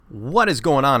What is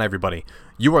going on, everybody?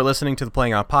 You are listening to the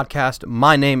Playing Out Podcast.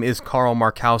 My name is Carl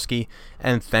Markowski,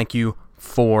 and thank you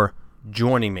for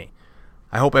joining me.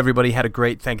 I hope everybody had a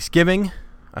great Thanksgiving.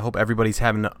 I hope everybody's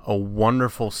having a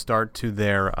wonderful start to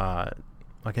their,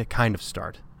 like a kind of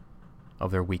start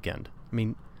of their weekend. I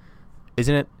mean,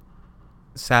 isn't it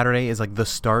Saturday is like the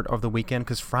start of the weekend?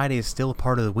 Because Friday is still a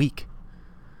part of the week.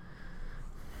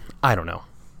 I don't know.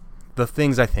 The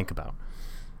things I think about.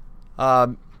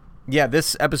 Yeah,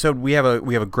 this episode we have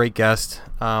a great guest.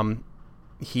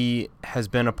 He has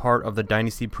been a part of the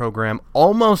Dynasty program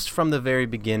almost from the very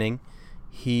beginning.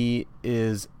 He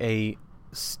is a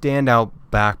standout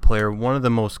back player, one of the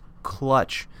most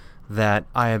clutch that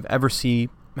I have ever seen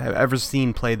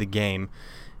play the game,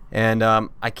 and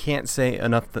I can't say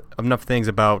enough things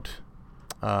about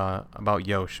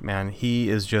Yosh. Man,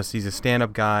 he's a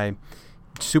stand-up guy,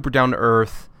 super down to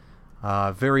earth,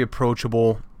 very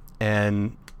approachable,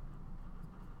 and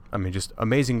I mean, just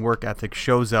amazing work ethic,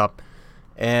 shows up,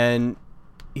 and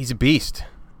he's a beast.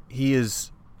 He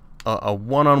is a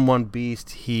one-on-one beast.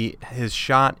 His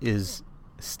shot is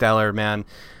stellar, man.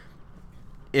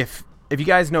 If you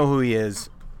guys know who he is,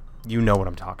 you know what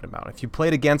I'm talking about. If you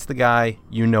played against the guy,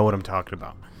 you know what I'm talking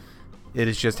about. It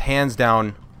is just hands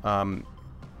down,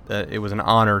 it was an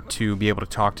honor to be able to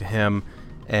talk to him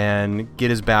and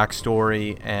get his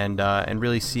backstory and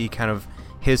really see kind of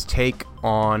his take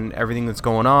on everything that's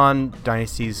going on,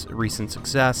 Dynasty's recent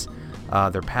success,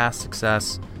 their past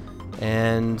success,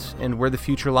 and where the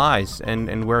future lies,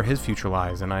 and where his future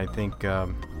lies. And I think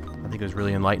it was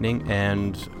really enlightening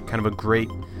and kind of a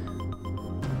great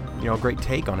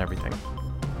take on everything.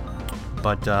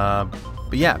 But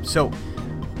yeah, so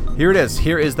here it is.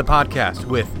 Here is the podcast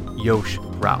with Yosh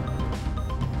Rau.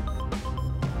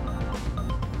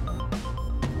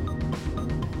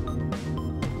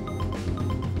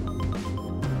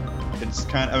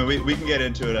 We can get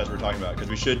into it as we're talking about, because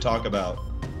we should talk about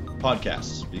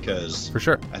podcasts, because for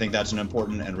sure I think that's an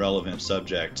important and relevant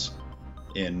subject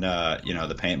in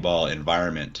the paintball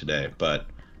environment today. But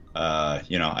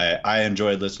I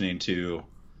enjoyed listening to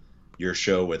your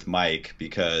show with Mike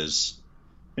because,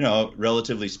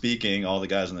 relatively speaking, all the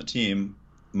guys on the team,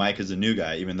 Mike is a new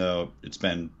guy, even though it's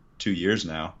been 2 years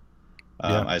now.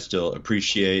 I still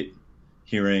appreciate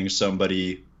hearing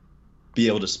somebody be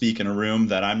able to speak in a room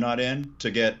that I'm not in to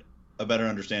get a better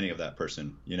understanding of that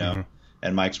person, Mm-hmm.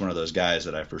 And Mike's one of those guys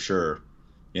that I for sure,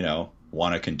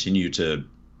 want to continue to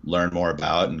learn more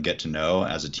about and get to know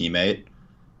as a teammate.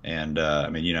 And,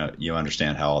 you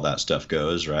understand how all that stuff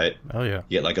goes, right? Oh yeah.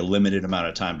 You get like a limited amount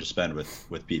of time to spend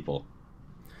with people.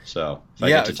 So if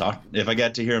I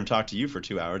get to hear him talk to you for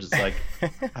 2 hours, it's like,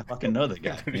 I fucking know the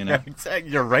guy, Yeah,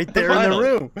 exactly. You're right there in the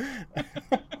room.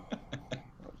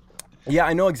 Yeah,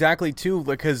 I know exactly, too,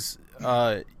 because,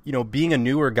 being a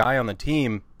newer guy on the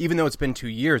team, even though it's been 2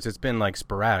 years, it's been, like,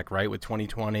 sporadic, right, with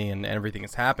 2020 and everything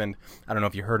that's happened. I don't know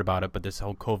if you heard about it, but this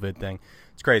whole COVID thing,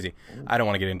 it's crazy. I don't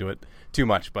want to get into it too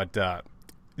much, but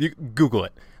you Google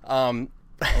it.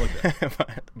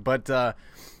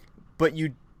 But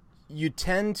you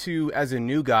tend to, as a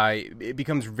new guy, it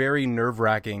becomes very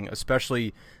nerve-wracking,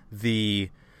 especially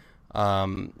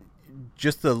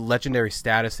just the legendary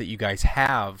status that you guys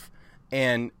have.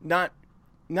 And not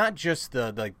just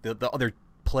the other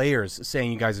players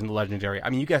saying you guys are legendary. I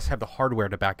mean, you guys have the hardware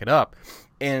to back it up.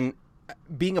 And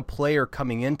being a player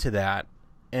coming into that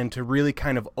and to really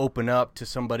kind of open up to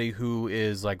somebody who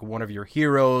is like one of your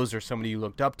heroes or somebody you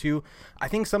looked up to, I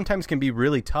think sometimes can be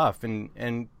really tough.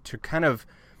 And to kind of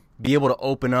be able to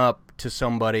open up to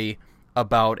somebody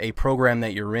about a program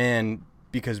that you're in,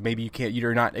 because maybe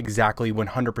you're not exactly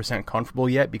 100% comfortable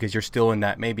yet because you're still in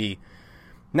that maybe.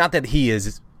 Not that he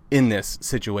is in this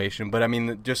situation, but I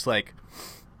mean, just like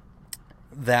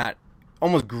that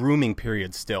almost grooming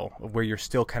period still, where you're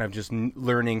still kind of just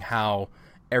learning how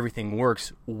everything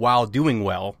works while doing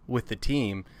well with the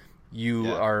team.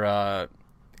 You are.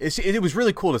 It was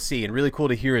really cool to see and really cool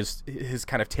to hear his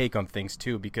kind of take on things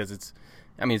too, because it's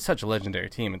such a legendary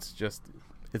team.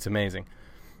 It's amazing.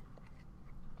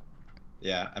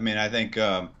 Yeah, I mean, I think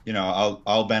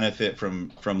I'll benefit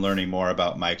from learning more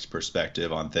about Mike's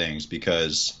perspective on things,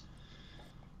 because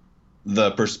the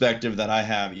perspective that I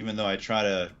have, even though I try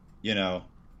to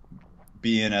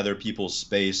be in other people's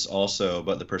space also,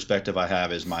 but the perspective I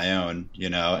have is my own,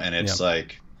 and it's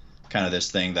like kind of this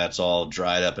thing that's all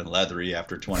dried up and leathery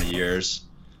after 20 years,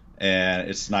 and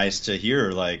it's nice to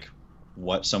hear like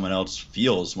what someone else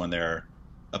feels when they're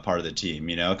a part of the team,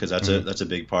 because that's a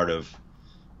big part of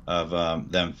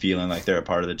them feeling like they're a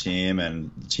part of the team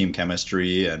and team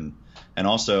chemistry, and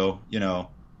also,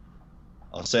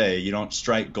 I'll say you don't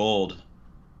strike gold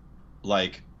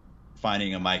like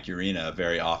finding a Mike Urena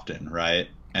very often, right?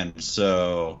 And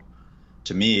so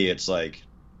to me, it's like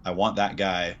I want that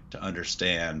guy to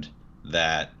understand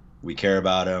that we care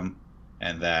about him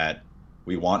and that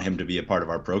we want him to be a part of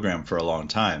our program for a long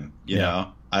time. You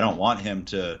know, I don't want him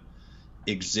to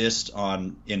exist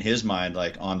in his mind,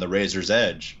 like on the razor's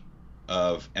edge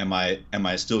of, am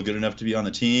I still good enough to be on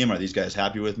the team? Are these guys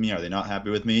happy with me? Are they not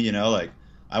happy with me? You know, like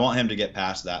I want him to get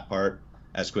past that part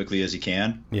as quickly as he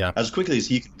can, as quickly as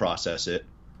he can process it,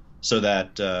 so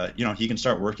that, he can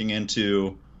start working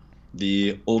into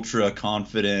the ultra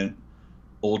confident,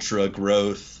 ultra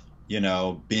growth,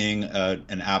 being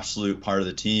an absolute part of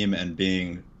the team and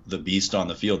being the beast on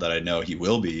the field that I know he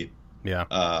will be.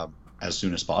 As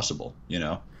soon as possible,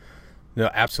 No,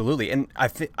 absolutely. And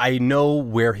I know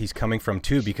where he's coming from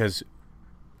too, because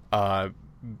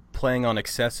playing on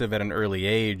excessive at an early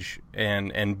age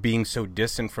and being so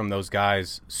distant from those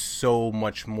guys so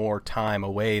much more time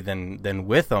away than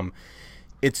with them,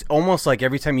 it's almost like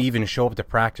every time you even show up to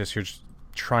practice, you're just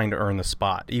trying to earn the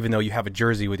spot. Even though you have a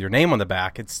jersey with your name on the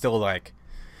back, it's still like,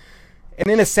 and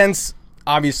in a sense,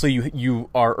 obviously you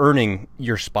are earning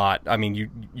your spot. I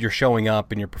mean, you're showing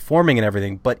up and you're performing and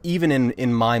everything, but even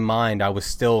in my mind, I was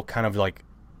still kind of like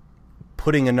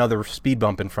putting another speed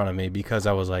bump in front of me, because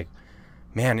I was like,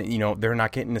 man, they're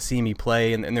not getting to see me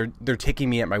play, and they're taking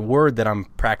me at my word that I'm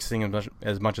practicing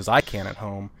as much as I can at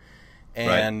home.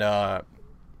 And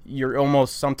you're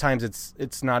almost, sometimes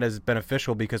it's not as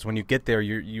beneficial, because when you get there,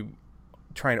 you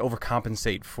try and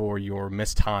overcompensate for your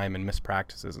missed time and missed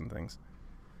practices and things.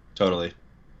 Totally.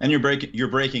 And you're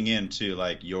breaking into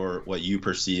like what you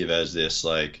perceive as this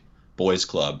like boys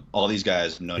club. All these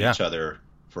guys have known each other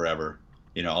forever.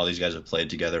 All these guys have played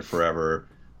together forever.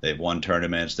 They've won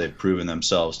tournaments. They've proven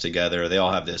themselves together. They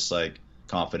all have this like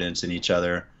confidence in each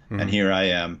other. Mm-hmm. And here I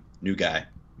am, new guy,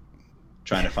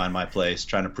 trying to find my place,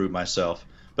 trying to prove myself.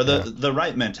 But the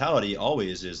right mentality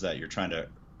always is that you're trying to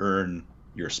earn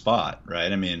your spot,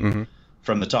 right? I mean,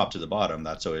 from the top to the bottom,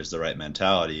 that's always the right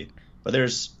mentality. But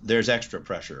there's extra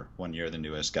pressure when you're the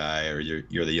newest guy, or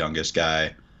you're the youngest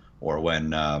guy, or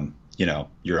when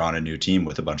you're on a new team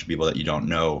with a bunch of people that you don't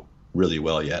know really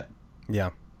well yet.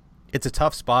 Yeah, it's a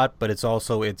tough spot, but it's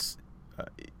also it's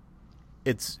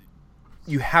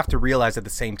you have to realize at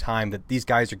the same time that these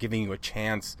guys are giving you a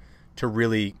chance to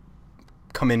really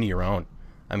come into your own.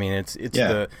 I mean, it's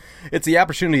the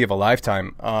opportunity of a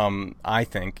lifetime, I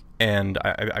think, and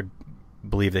I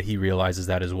believe that he realizes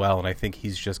that as well, and I think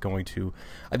he's just going to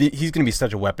he's going to be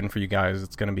such a weapon for you guys.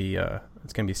 It's going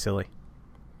to be silly.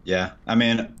 Yeah, I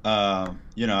mean, I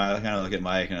kind of look at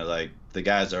Mike and like the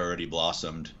guy's already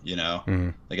blossomed.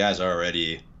 The guy's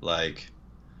already like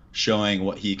showing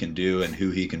what he can do and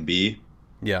who he can be.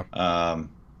 Yeah.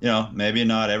 Maybe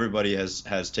not everybody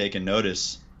has taken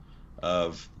notice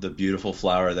of the beautiful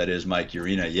flower that is Mike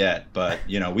Urena yet, but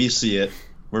we see it.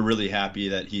 We're really happy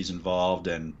that he's involved,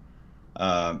 and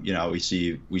we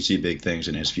see big things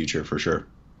in his future for sure.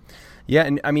 Yeah,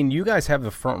 and I mean, you guys have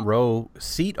the front row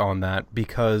seat on that,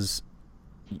 because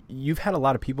you've had a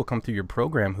lot of people come through your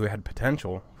program who had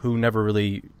potential, who never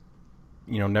really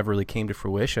came to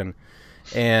fruition.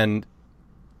 And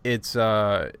it's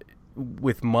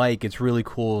with Mike, it's really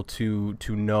cool to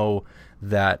know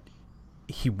that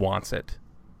he wants it.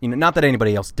 Not that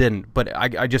anybody else didn't, but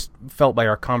I just felt by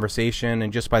our conversation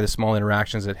and just by the small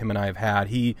interactions that him and I have had,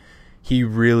 he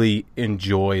really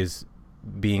enjoys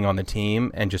being on the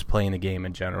team and just playing the game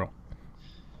in general.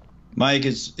 Mike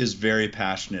is very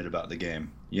passionate about the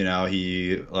game.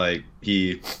 He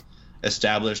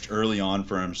established early on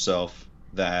for himself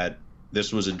that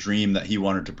this was a dream that he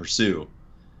wanted to pursue.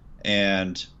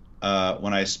 And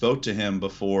when I spoke to him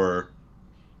before,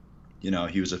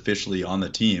 he was officially on the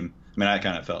team, I mean, I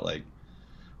kind of felt like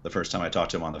the first time I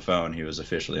talked to him on the phone, he was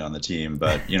officially on the team.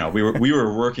 But we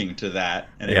were working to that,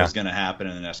 and it was going to happen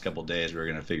in the next couple of days. We were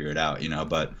going to figure it out,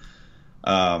 But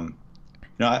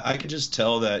I could just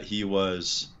tell that he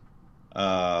was, he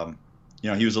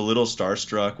was a little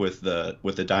starstruck with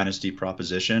the Dynasty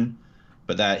proposition,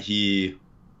 but that he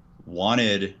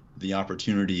wanted the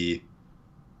opportunity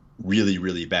really,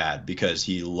 really bad, because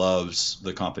he loves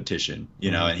the competition,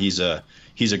 and he's a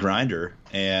grinder.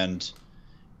 And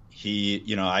he,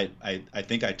 I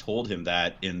think I told him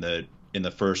that in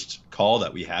the first call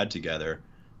that we had together,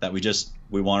 that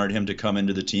we wanted him to come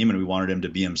into the team and we wanted him to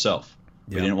be himself.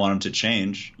 Yeah. We didn't want him to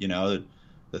change, the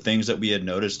things that we had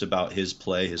noticed about his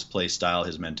play style,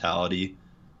 his mentality.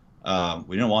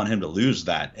 We didn't want him to lose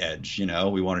that edge,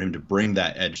 we wanted him to bring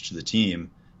that edge to the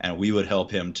team, and we would help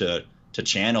him to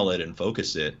channel it and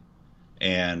focus it.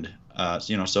 And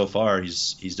so far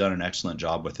he's done an excellent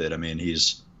job with it. I mean,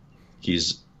 he's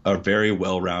a very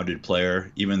well-rounded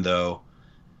player, even though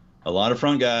a lot of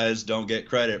front guys don't get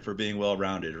credit for being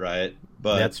well-rounded, right?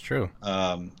 That's true.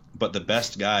 But the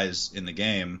best guys in the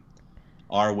game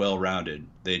are well-rounded.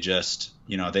 They just,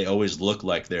 they always look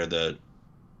like they're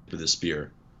for the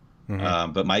spear.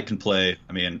 Mm-hmm. But Mike can play.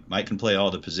 I mean, Mike can play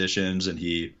all the positions, and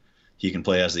he can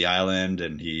play as the island,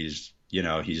 and he's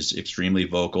extremely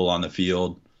vocal on the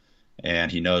field,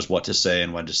 and he knows what to say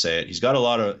and when to say it. He's got a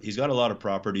lot of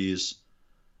properties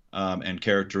and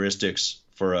characteristics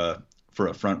for a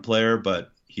front player,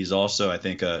 but he's also, I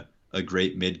think, a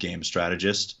great mid-game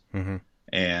strategist. Mm-hmm.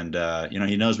 And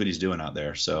he knows what he's doing out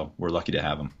there, so we're lucky to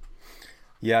have him.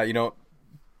 Yeah,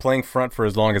 playing front for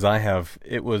as long as I have,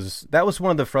 that was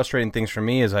one of the frustrating things for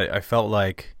me. Is I felt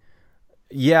like,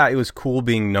 yeah, it was cool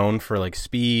being known for like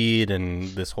speed and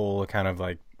this whole kind of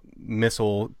like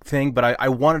missile thing, but I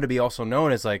wanted to be also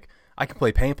known as like I can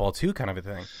play paintball too, kind of a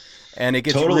thing. And it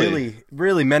gets really,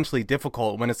 really mentally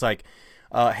difficult when it's like,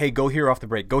 hey, go here off the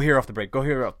break, go here off the break, go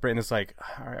here off the break. And it's like,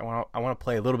 all right, I want to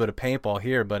play a little bit of paintball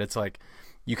here, but it's like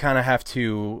you kind of have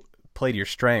to play to your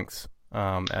strengths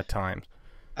at times.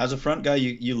 As a front guy,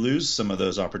 you lose some of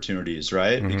those opportunities,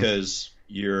 right? Mm-hmm. Because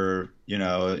you're,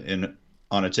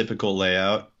 on a typical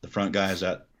layout, the front guy is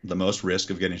at the most risk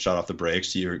of getting shot off the break.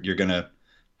 So you're going to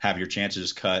have your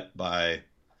chances cut by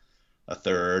a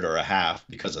third or a half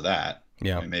because of that.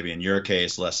 Yeah. I mean, maybe in your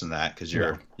case, less than that because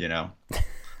you're,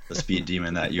 the speed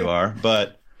demon that you are.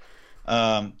 But,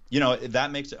 that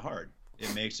makes it hard.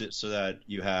 It makes it so that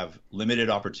you have limited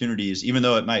opportunities, even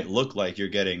though it might look like you're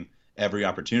getting every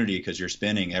opportunity because you're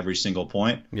spinning every single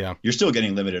point. Yeah. You're still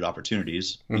getting limited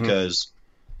opportunities because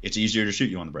it's easier to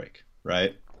shoot you on the break,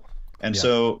 right? And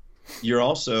so you're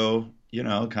also,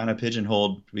 kind of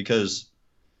pigeonholed because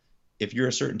if you're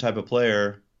a certain type of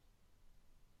player,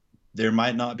 there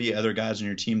might not be other guys on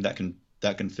your team that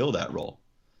can fill that role.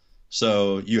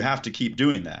 So you have to keep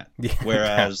doing that. Yeah.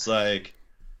 Whereas like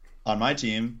on my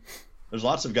team, there's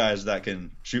lots of guys that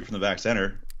can shoot from the back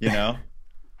center,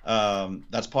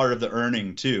 that's part of the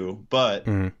earning too, but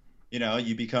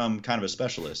you become kind of a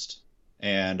specialist.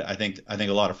 And I think a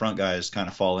lot of front guys kind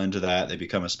of fall into that. They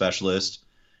become a specialist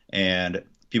and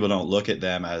people don't look at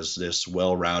them as this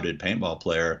well-rounded paintball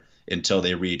player until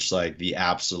they reach like the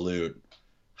absolute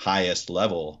highest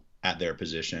level at their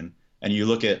position. And you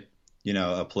look at,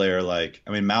 a player like,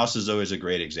 Mouse is always a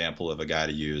great example of a guy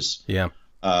to use. Yeah.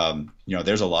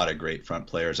 There's a lot of great front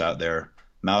players out there.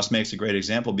 Mouse makes a great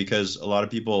example because a lot of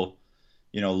people,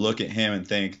 look at him and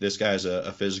think this guy's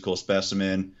a physical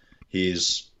specimen.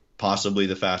 He's possibly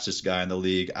the fastest guy in the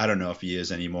league. I don't know if he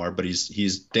is anymore, but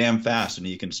he's damn fast and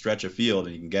he can stretch a field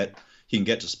and he can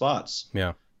get to spots.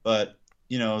 Yeah. But,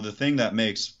 the thing that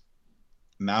makes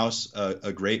Mouse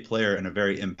a great player and a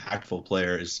very impactful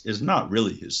player is not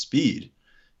really his speed.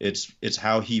 It's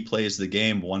how he plays the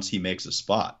game once he makes a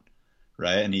spot.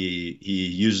 Right. And he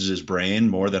uses his brain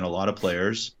more than a lot of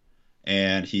players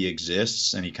and he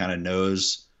exists and he kind of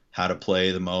knows how to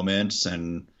play the moments.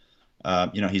 And,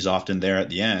 he's often there at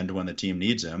the end when the team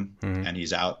needs him and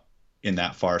he's out in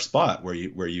that far spot where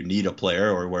you need a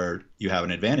player or where you have an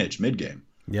advantage mid game.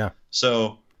 Yeah.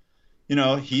 So,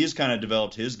 he's kind of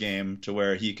developed his game to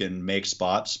where he can make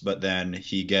spots, but then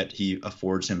he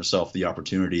affords himself the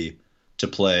opportunity to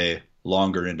play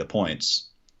longer into points.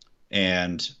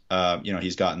 And,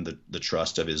 he's gotten the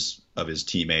trust of his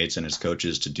teammates and his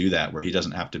coaches to do that, where he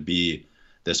doesn't have to be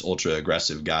this ultra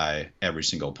aggressive guy every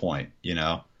single point,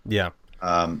 Yeah.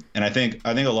 And I think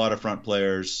a lot of front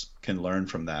players can learn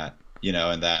from that,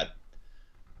 and that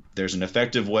there's an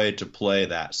effective way to play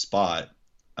that spot,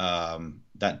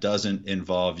 that doesn't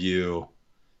involve you,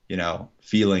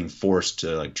 feeling forced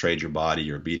to like trade your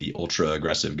body or be the ultra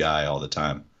aggressive guy all the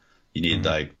time. You need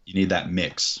that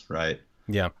mix, right?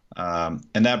 Yeah.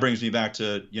 And that brings me back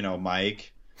to,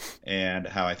 Mike and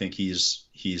how I think he's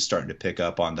starting to pick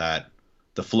up on that,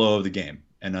 the flow of the game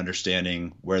and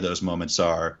understanding where those moments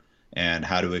are and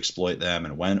how to exploit them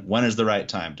and when is the right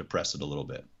time to press it a little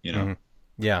bit, Mm-hmm.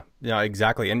 Yeah,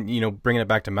 exactly. And, bringing it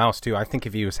back to Mouse too, I think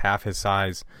if he was half his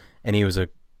size and he was a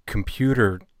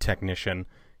computer technician,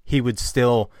 he would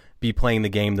still be playing the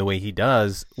game the way he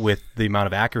does with the amount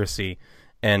of accuracy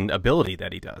and ability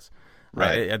that he does.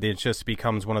 Right. It just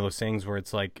becomes one of those things where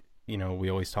it's like, we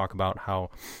always talk about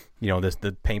how,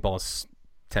 the paintball is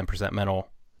 10% mental,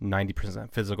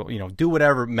 90% physical, do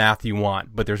whatever math you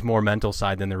want, but there's more mental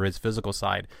side than there is physical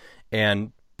side.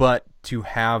 But to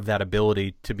have that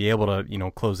ability to be able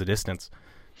to, close the distance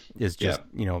is just,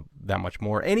 that much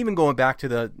more. And even going back to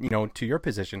to your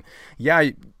position,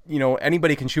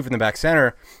 anybody can shoot from the back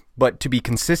center, but to be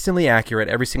consistently accurate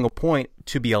every single point,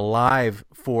 to be alive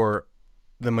for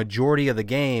the majority of the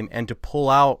game and to pull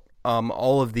out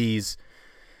all of these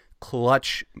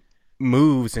clutch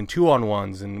moves and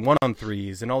 2-on-1s and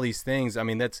 1-on-3s and all these things. I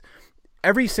mean, that's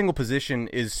every single position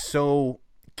is so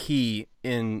key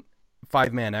in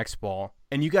 5-man X-ball,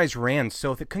 and you guys ran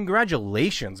so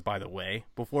congratulations, by the way,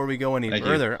 before we go any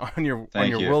further on your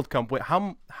World Cup.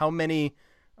 How many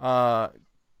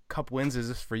Cup wins is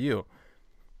this for you?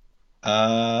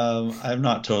 I'm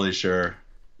not totally sure.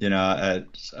 I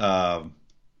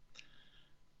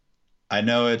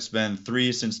know it's been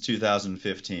 3 since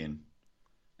 2015,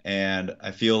 and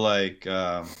I feel like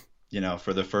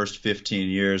for the first 15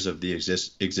 years of the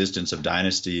existence of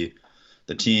Dynasty,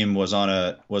 the team was on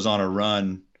a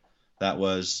run that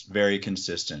was very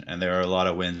consistent, and there are a lot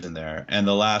of wins in there. And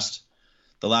the last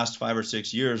 5 or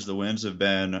 6 years, the wins have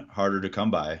been harder to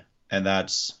come by, and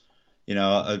that's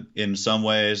in some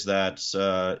ways that's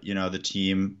the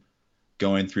team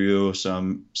going through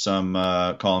some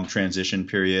call them transition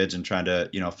periods and trying to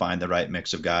find the right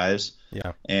mix of guys.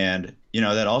 Yeah. And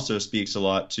that also speaks a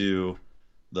lot to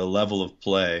the level of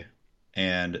play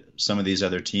and some of these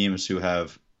other teams who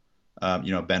have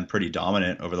been pretty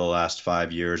dominant over the last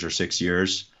 5 years or 6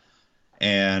 years.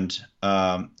 And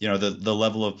the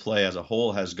level of play as a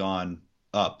whole has gone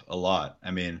up a lot.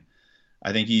 I mean,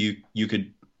 I think you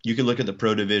could look at the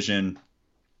pro division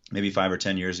maybe 5 or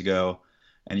 10 years ago,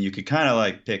 and you could kind of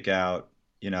like pick out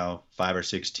 5 or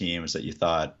 6 teams that you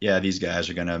thought, yeah, these guys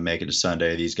are going to make it to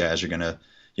Sunday. These guys are going to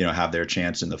have their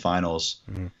chance in the finals.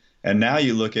 Mm-hmm. And now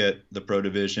you look at the pro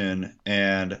division,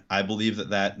 and I believe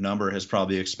that number has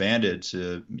probably expanded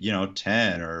to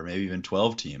 10 or maybe even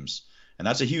 12 teams. And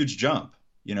that's a huge jump,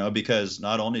 because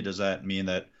not only does that mean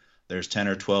that there's 10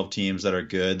 or 12 teams that are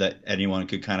good that anyone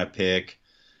could kind of pick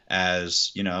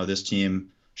as, this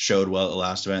team showed well at the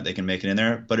last event, they can make it in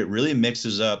there, but it really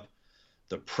mixes up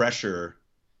the pressure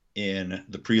in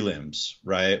the prelims,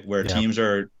 right? Where teams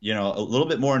are, a little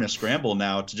bit more in a scramble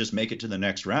now to just make it to the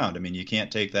next round. I mean, you can't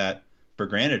take that for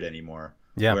granted anymore.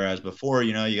 Yeah. Whereas before,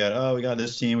 we got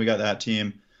this team, we got that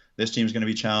team. This team's going to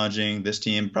be challenging. This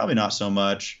team, probably not so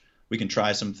much. We can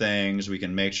try some things. We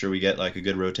can make sure we get like a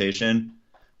good rotation.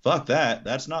 Fuck that.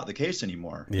 That's not the case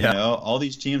anymore. Yeah. All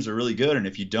these teams are really good. And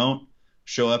if you don't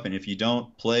show up and if you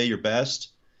don't play your best,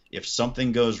 if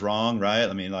something goes wrong, right?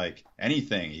 I mean, like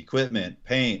anything, equipment,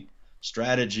 paint,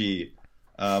 strategy,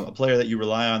 a player that you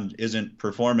rely on isn't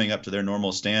performing up to their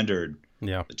normal standard.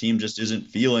 Yeah. The team just isn't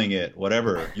feeling it,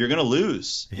 whatever. You're going to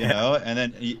lose, and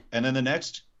then the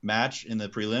next match in the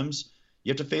prelims,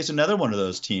 you have to face another one of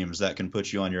those teams that can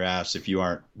put you on your ass if you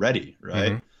aren't ready,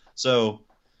 right? Mm-hmm. So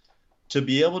to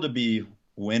be able to be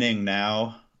winning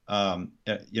now,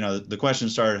 the question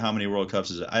started, how many World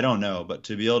Cups is it? I don't know, but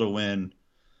to be able to win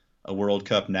a World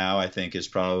Cup now, I think, is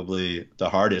probably the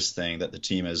hardest thing that the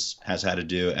team has had to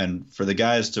do. And for the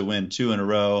guys to win 2 in a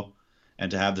row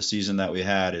and to have the season that we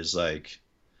had is like,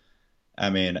 I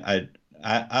mean, I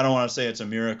don't want to say it's a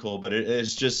miracle, but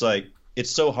it's just like, it's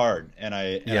so hard. And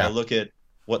I look at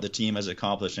what the team has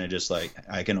accomplished, and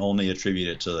I can only attribute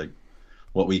it to like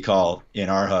what we call in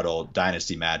our huddle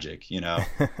dynasty magic.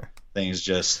 Things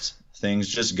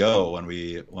just go when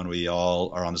we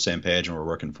all are on the same page and we're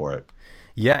working for it.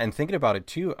 Yeah, and thinking about it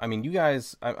too, I mean, you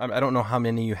guys, I don't know how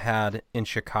many you had in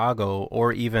Chicago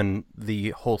or even the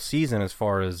whole season as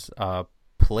far as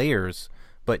players,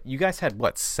 but you guys had,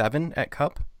 what, 7 at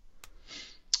Cup?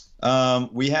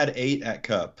 We had 8 at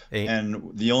Cup. 8.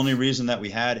 And the only reason that we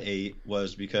had 8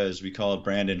 was because we called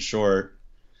Brandon Short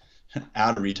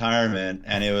out of retirement,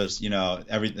 and it was,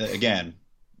 again,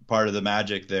 part of the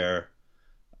magic there.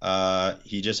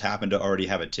 He just happened to already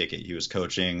have a ticket. He was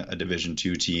coaching a Division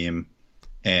II team,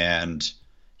 and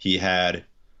he had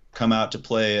come out to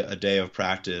play a day of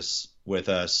practice with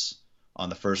us on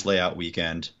the first layout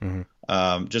weekend,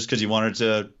 just because he wanted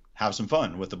to have some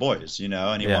fun with the boys,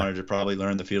 and he wanted to probably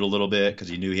learn the field a little bit because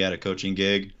he knew he had a coaching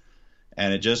gig,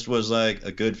 and it just was like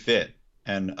a good fit.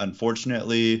 And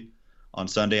unfortunately, on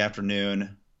Sunday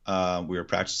afternoon, we were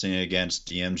practicing against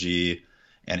DMG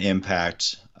and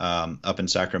Impact up in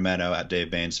Sacramento at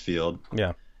Dave Baines Field.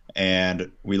 Yeah.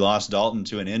 And we lost Dalton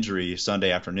to an injury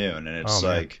Sunday afternoon. And it's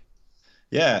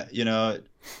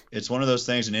it's one of those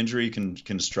things. An injury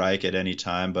can strike at any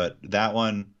time, but that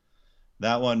one,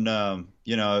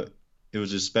 it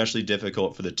was especially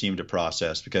difficult for the team to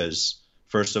process because,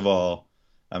 first of all,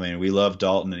 I mean, we love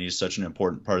Dalton and he's such an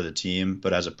important part of the team.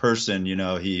 But as a person,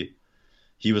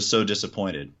 he was so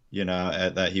disappointed,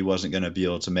 that he wasn't going to be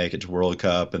able to make it to World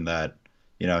Cup, and that,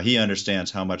 he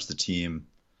understands how much the team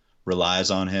relies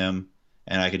on him.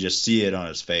 And I could just see it on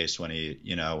his face when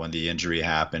when the injury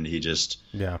happened.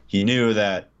 He knew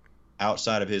that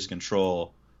outside of his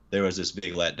control, there was this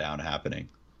big letdown happening.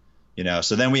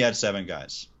 So then we had 7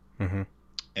 guys. Mm-hmm.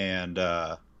 And,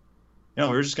 we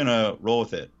were just going to roll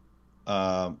with it.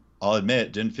 I'll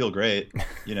admit, didn't feel great.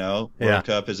 World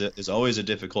Cup is always a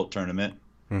difficult tournament.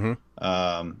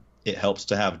 Mm-hmm. It helps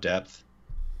to have depth.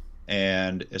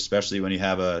 And especially when you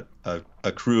have a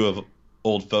crew of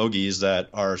old fogies that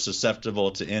are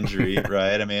susceptible to injury,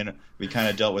 right? I mean, we kind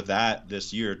of dealt with that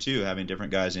this year too, having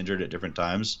different guys injured at different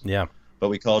times. Yeah. But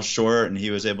we called short, and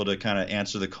he was able to kind of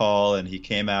answer the call, and he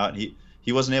came out. He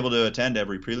wasn't able to attend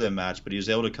every prelim match, but he was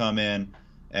able to come in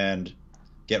and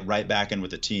get right back in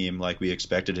with the team like we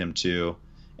expected him to.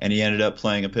 And he ended up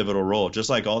playing a pivotal role,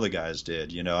 just like all the guys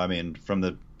did. I mean, from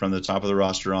the top of the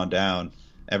roster on down,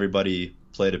 everybody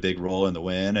played a big role in the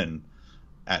win, and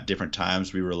at different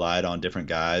times we relied on different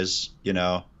guys.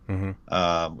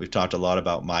 Mm-hmm. We've talked a lot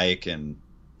about Mike, and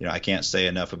I can't say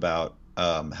enough about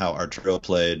how Arturo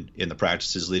played in the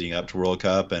practices leading up to World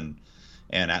Cup and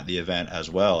at the event as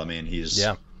well. I mean, he's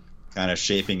kind of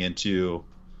shaping into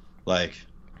like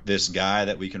this guy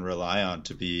that we can rely on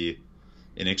to be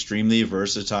an extremely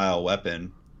versatile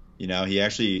weapon. He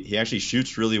actually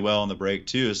shoots really well on the break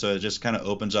too, so it just kind of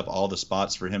opens up all the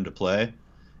spots for him to play.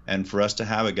 And for us to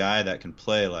have a guy that can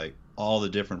play like all the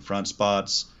different front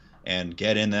spots and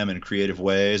get in them in creative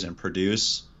ways and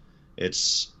produce,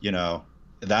 it's,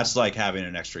 that's like having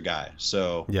an extra guy.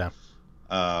 So,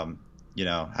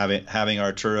 having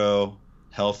Arturo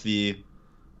healthy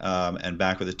and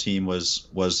back with the team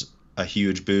was a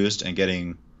huge boost, and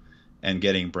getting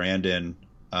Brandon,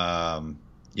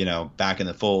 back in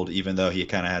the fold, even though he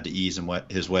kind of had to ease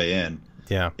his way in.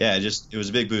 Yeah. It was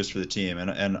a big boost for the team,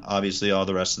 and obviously all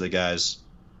the rest of the guys,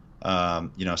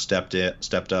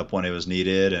 stepped up when it was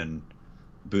needed and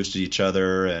boosted each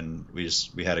other, and we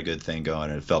had a good thing going,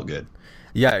 and it felt good.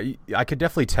 Yeah, I could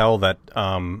definitely tell that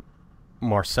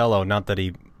Marcelo, not that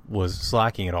he was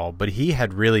slacking at all, but he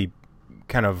had really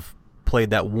kind of played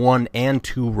that 1 and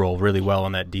 2 role really well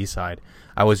on that D side.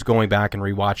 I was going back and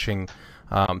rewatching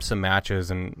some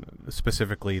matches, and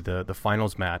specifically the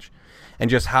finals match, and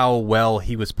just how well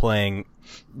he was playing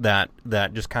that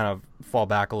just kind of fall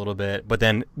back a little bit, but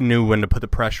then knew when to put the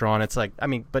pressure on. It's like, I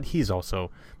mean, but he's also,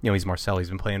 he's Marcel. He's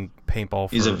been playing paintball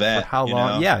for, he's a vet, for how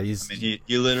long? Yeah, he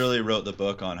literally wrote the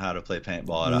book on how to play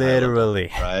paintball at a literally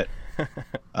high level,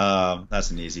 right?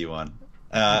 That's an easy one.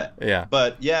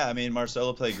 But yeah, I mean,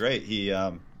 Marcelo played great. He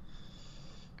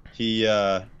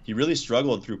really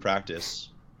struggled through practice.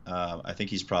 I think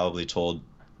he's probably told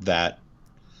that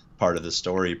part of the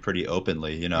story pretty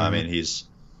openly. Mm-hmm. I mean, he's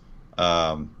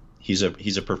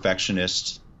a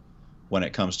perfectionist when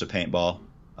it comes to paintball.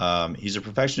 He's a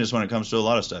perfectionist when it comes to a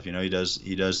lot of stuff. He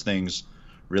does things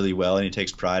really well, and he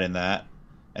takes pride in that.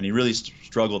 And he really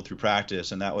struggled through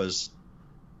practice, and it was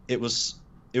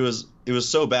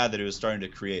so bad that it was starting to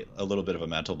create a little bit of a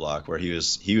mental block where he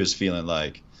was feeling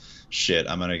like, shit,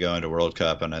 I'm gonna go into World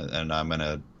Cup and I'm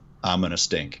gonna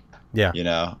stink. Yeah.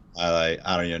 I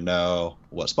don't even know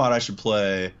what spot I should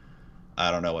play.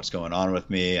 I don't know what's going on with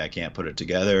me. I can't put it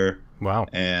together. Wow.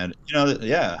 And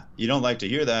you don't like to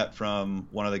hear that from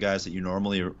one of the guys that you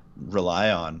normally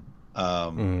rely on.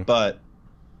 But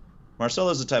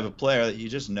Marcelo's the type of player that you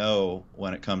just know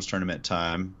when it comes tournament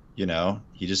time,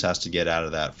 he just has to get out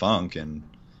of that funk, and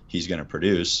he's going to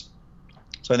produce.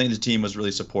 So I think the team was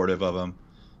really supportive of him,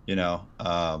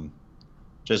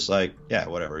 just like,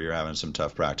 whatever, you're having some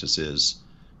tough practices.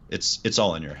 It's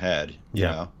all in your head, you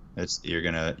know. You're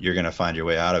gonna find your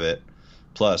way out of it.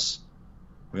 Plus,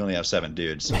 we only have 7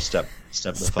 dudes, so step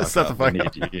the fuck up. We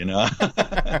need you,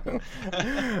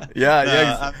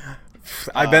 Yeah.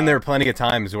 I've been there plenty of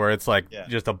times where it's like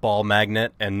just a ball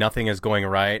magnet and nothing is going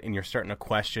right, and you're starting to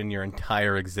question your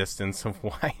entire existence of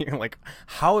why you're like,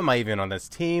 how am I even on this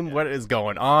team? What is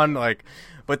going on? Like,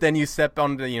 but then you step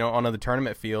onto onto the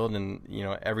tournament field, and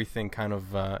everything kind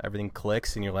of everything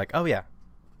clicks, and you're like, oh yeah,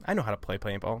 I know how to play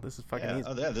paintball. This is fucking easy.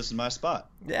 Oh yeah, this is my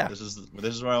spot. Yeah, this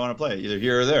is where I want to play, either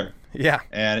here or there. Yeah,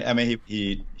 and I mean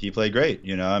he played great.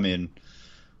 I mean,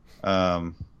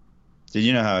 did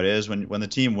you know how it is when the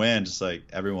team wins? It's like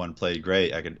everyone played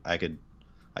great. I could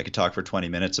talk for 20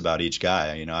 minutes about each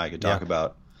guy. I could talk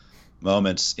about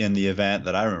moments in the event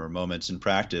that I remember, moments in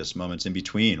practice, moments in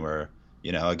between where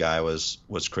a guy was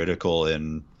critical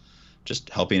in just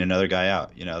helping another guy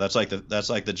out. That's like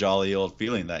the jolly old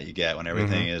feeling that you get when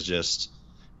everything is just,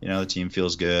 the team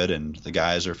feels good and the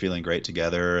guys are feeling great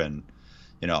together, and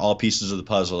all pieces of the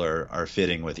puzzle are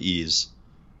fitting with ease.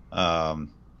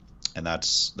 And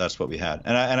that's what we had.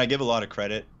 And I give a lot of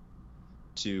credit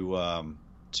to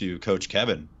Coach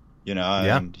Kevin,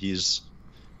 and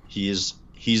he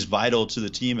he's vital to the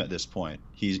team at this point.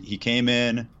 He came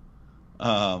in,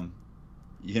 with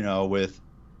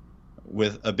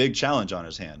a big challenge on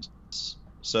his hands.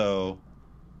 So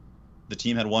the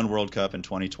team had won World Cup in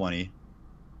 2020.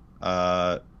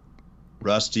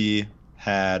 Rusty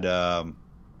had, I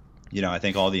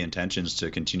think all the intentions to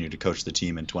continue to coach the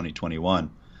team in 2021,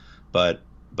 but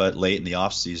late in the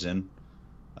off season,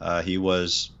 he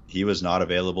was not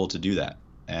available to do that.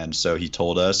 And so he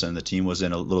told us, and the team was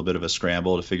in a little bit of a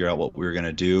scramble to figure out what we were going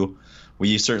to do.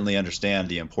 We certainly understand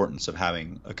the importance of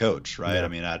having a coach, right? Yeah. I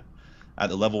mean, at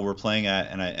the level we're playing at,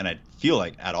 and I feel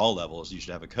like at all levels you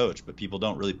should have a coach, but people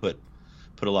don't really put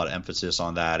a lot of emphasis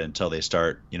on that until they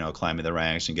start, climbing the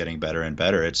ranks and getting better and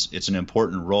better. It's an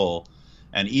important role,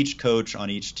 and each coach on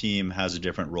each team has a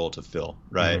different role to fill,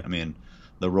 right? Mm-hmm. I mean,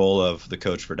 the role of the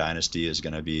coach for Dynasty is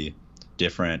going to be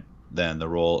different than the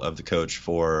role of the coach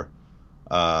for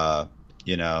the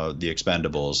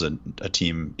Expendables, a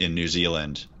team in New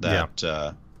Zealand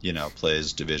that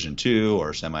plays Division 2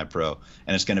 or semi-pro,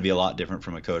 and it's going to be a lot different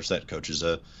from a coach that coaches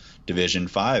a Division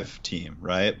 5 team,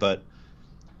 right? But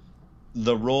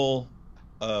the role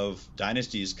of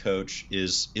Dynasty's coach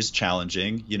is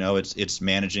challenging. It's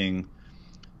managing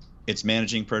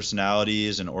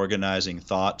personalities and organizing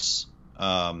thoughts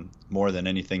more than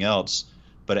anything else.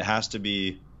 But it has to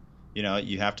be,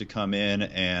 you have to come in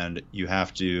and you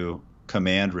have to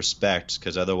command respect,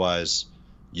 because otherwise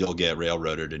you'll get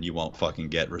railroaded and you won't fucking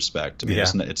get respect. I mean,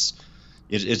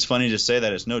 it's funny to say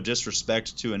that. It's no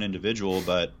disrespect to an individual,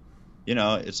 but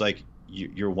it's like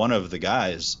you're one of the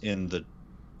guys in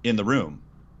the room,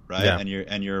 right? Yeah.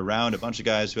 And you're around a bunch of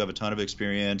guys who have a ton of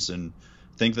experience and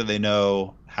think that they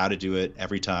know how to do it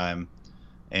every time,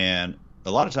 and a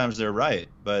lot of times they're right,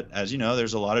 but as you know,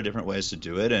 there's a lot of different ways to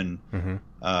do it, and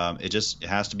it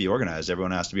has to be organized.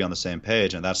 Everyone has to be on the same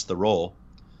page, and that's the role.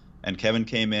 And Kevin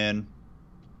came in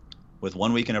with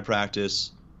 1 week of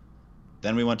practice.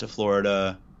 Then we went to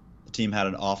Florida. The team had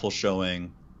an awful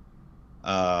showing.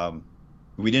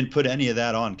 We didn't put any of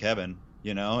that on Kevin.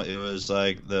 It was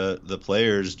like the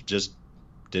players just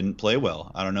didn't play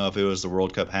well. I don't know if it was the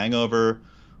World Cup hangover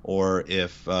or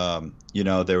if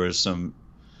there was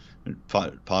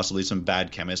possibly some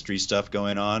bad chemistry stuff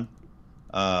going on.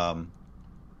 But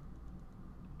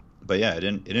yeah, it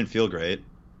didn't feel great.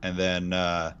 And then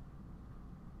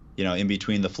in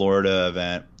between the Florida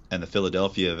event and the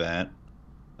Philadelphia event,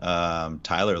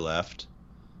 Tyler left.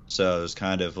 So it was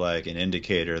kind of like an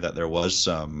indicator that there was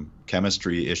some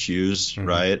chemistry issues,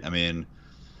 right? I mean,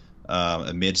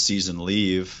 a mid-season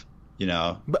leave,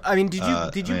 But I mean,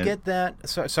 did you get that?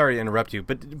 Sorry to interrupt you,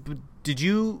 but did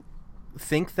you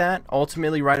think that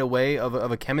ultimately right away of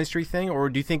a chemistry thing, or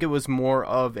do you think it was more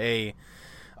of a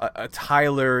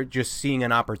Tyler just seeing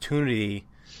an opportunity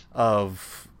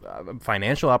of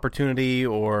financial opportunity,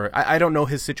 or I don't know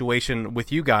his situation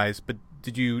with you guys, but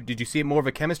did you see it more of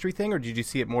a chemistry thing, or did you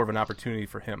see it more of an opportunity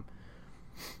for him?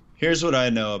 Here's what I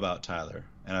know about Tyler,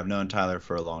 and I've known Tyler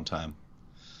for a long time.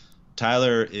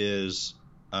 Tyler is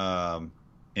an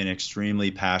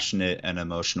extremely passionate and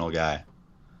emotional guy,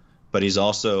 but he's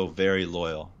also very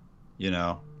loyal.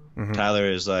 Tyler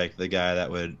is like the guy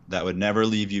that would never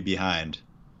leave you behind,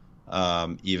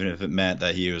 even if it meant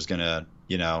that he was gonna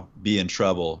be in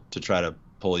trouble to try to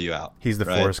pull you out. He's the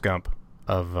right? Forrest Gump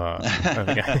of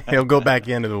he'll go back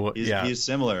into the He's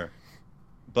similar,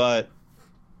 but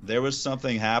there was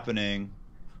something happening,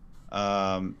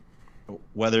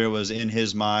 whether it was in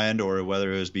his mind or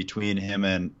whether it was between him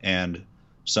and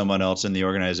someone else in the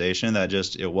organization, that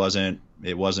just it wasn't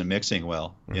mixing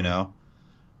well.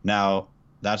 Now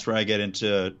that's where I get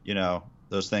into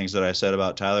those things that I said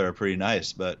about Tyler are pretty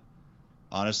nice, but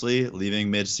honestly, leaving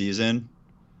mid-season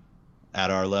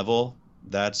at our level,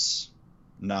 that's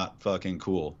not fucking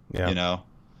cool.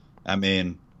 I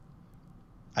mean,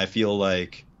 I feel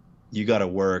like you got to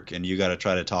work and you got to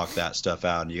try to talk that stuff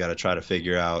out, and you got to try to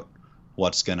figure out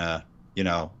what's gonna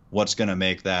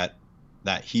make that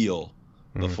heal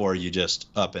before you just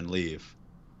up and leave.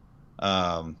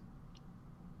 But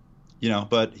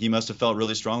he must have felt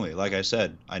really strongly. Like I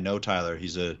said, I know Tyler.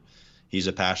 He's a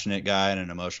passionate guy and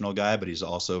an emotional guy, but he's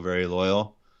also very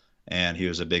loyal, and he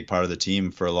was a big part of the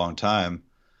team for a long time.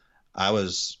 I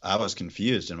was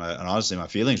confused, and honestly, my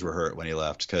feelings were hurt when he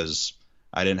left, because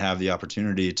I didn't have the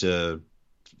opportunity to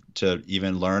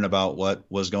even learn about what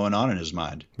was going on in his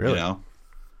mind. Really? That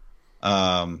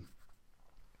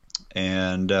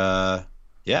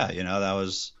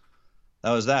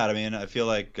was that. I mean, I feel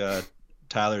like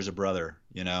Tyler's a brother,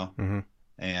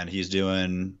 and he's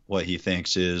doing what he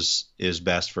thinks is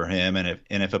best for him. And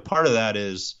if a part of that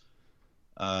is,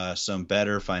 some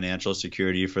better financial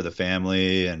security for the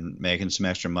family and making some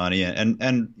extra money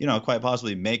and quite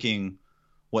possibly making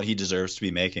what he deserves to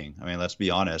be making. I mean, let's be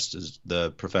honest, is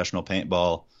the professional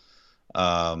paintball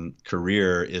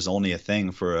career is only a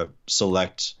thing for a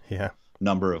select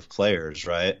number of players,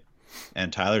 right?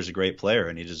 And Tyler's a great player,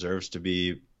 and he deserves to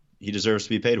be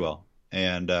paid well.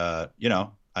 And I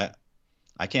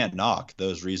can't knock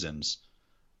those reasons.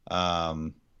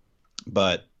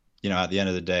 But at the end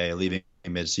of the day, leaving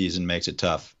mid-season makes it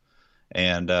tough.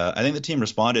 And I think the team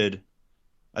responded.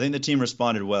 I think the team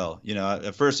responded well.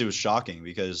 At first it was shocking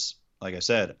because, like I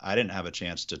said, I didn't have a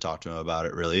chance to talk to him about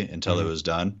it really until it was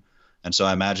done. And so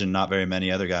I imagine not very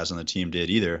many other guys on the team did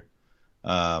either.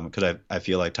 Because I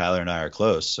feel like Tyler and I are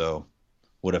close, so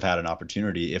would have had an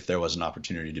opportunity if there was an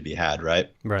opportunity to be had, right?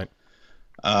 Right.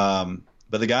 But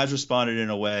the guys responded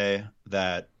in a way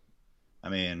that, I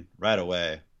mean, right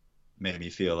away made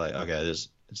me feel like, okay,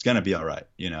 it's going to be all right,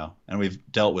 and we've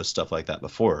dealt with stuff like that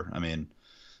before. I mean,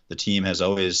 the team has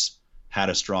always had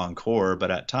a strong core,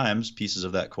 but at times pieces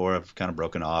of that core have kind of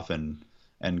broken off and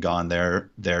gone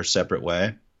their separate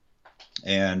way.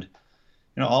 And,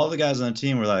 all of the guys on the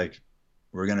team were like,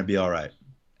 we're going to be all right.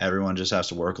 Everyone just has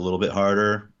to work a little bit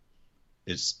harder.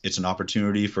 It's an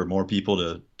opportunity for more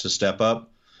people to step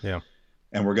up. Yeah.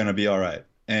 And we're going to be all right.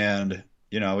 And,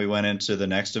 we went into the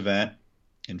next event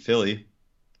in Philly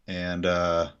and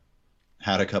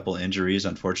had a couple injuries.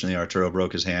 Unfortunately, Arturo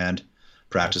broke his hand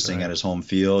practicing at his home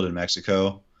field in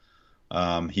Mexico.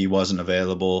 He wasn't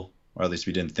available, or at least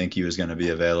we didn't think he was going to be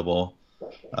available.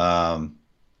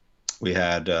 We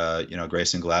had,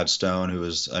 Grayson Gladstone, who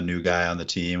was a new guy on the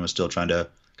team, was still trying to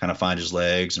kind of find his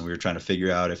legs, and we were trying to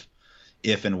figure out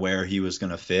if and where he was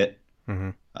going to fit.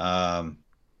 Mm-hmm.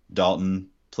 Dalton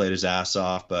played his ass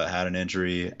off, but had an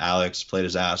injury. Alex played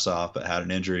his ass off, but had an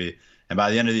injury. And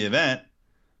by the end of the event,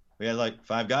 we had like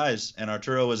 5 guys, and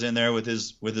Arturo was in there with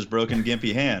his broken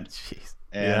gimpy hand. Jeez.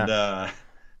 And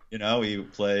we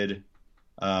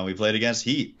played against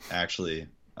Heat actually.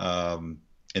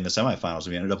 In the semifinals,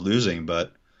 we ended up losing,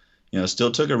 but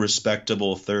still took a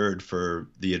respectable third for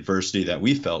the adversity that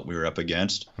we felt we were up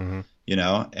against. Mm-hmm.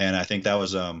 And I think that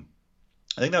was a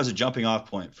jumping off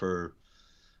point for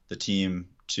the team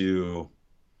to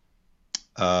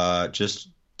just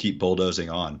keep bulldozing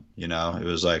on. It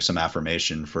was like some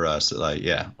affirmation for us that, like,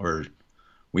 yeah,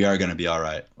 we are going to be all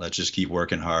right. Let's just keep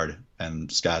working hard, and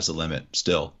sky's the limit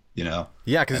still. Yeah,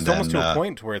 because it's almost to a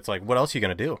point where it's like, what else are you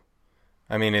going to do?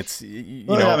 I mean, it's I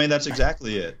mean, that's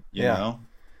exactly it. You know,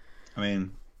 I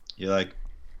mean, you like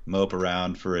mope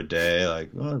around for a day,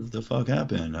 like, what the fuck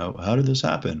happened? How did this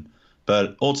happen?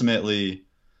 But ultimately,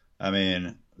 I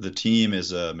mean, the team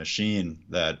is a machine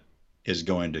that is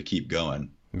going to keep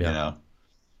going. Yeah.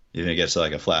 Even if it gets to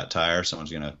like a flat tire,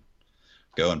 someone's going to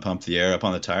go and pump the air up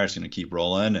on the tire. It's going to keep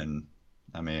rolling. And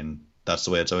I mean, that's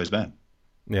the way it's always been.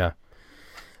 Yeah.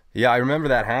 Yeah. I remember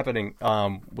that happening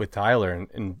with Tyler,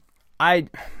 and I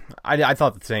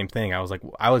thought the same thing. I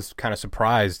was kind of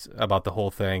surprised about the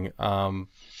whole thing.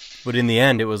 But in the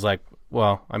end, it was like,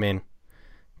 well, I mean,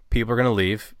 people are going to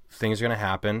leave. Things are going to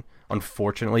happen.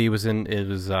 Unfortunately, it was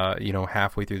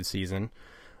halfway through the season,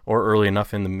 or early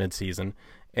enough in the mid-season.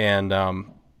 And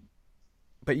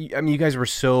but I mean, you guys were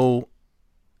so.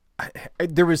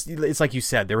 It's like you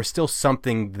said, there was still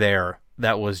something there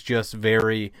that was just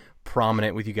very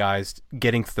prominent with you guys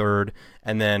getting third,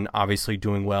 and then obviously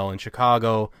doing well in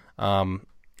Chicago,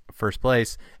 first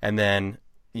place, and then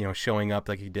showing up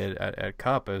like you did at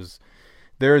Cup.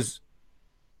 There's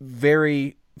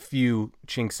very few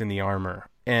chinks in the armor,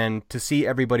 and to see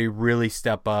everybody really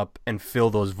step up and fill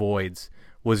those voids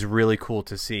was really cool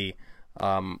to see.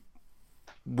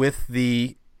 With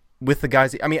the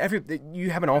guys, I mean, you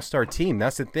have an all-star team.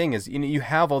 That's the thing, is you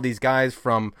have all these guys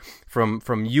from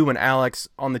you and Alex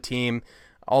on the team,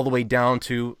 all the way down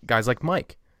to guys like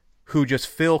Mike, who just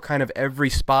fill kind of every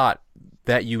spot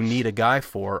that you need a guy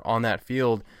for on that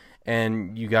field.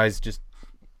 And you guys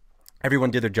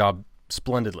everyone did their job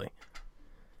splendidly.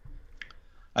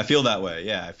 I feel that way.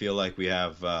 Yeah, I feel like we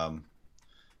have a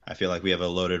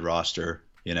loaded roster.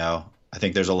 I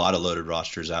think there's a lot of loaded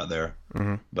rosters out there,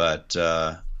 mm-hmm. But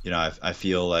I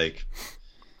feel like,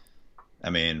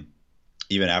 I mean,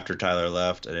 even after Tyler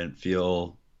left, I didn't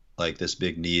feel like this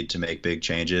big need to make big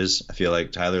changes. I feel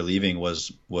like Tyler leaving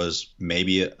was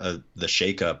maybe the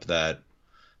shakeup that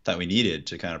we needed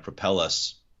to kind of propel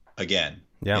us again.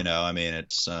 Yeah. I mean,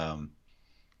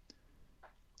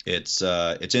 it's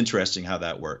interesting how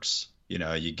that works.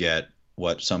 You get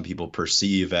what some people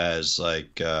perceive as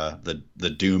like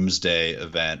the doomsday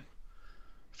event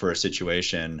for a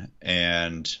situation,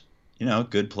 and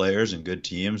good players and good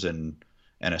teams and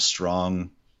and a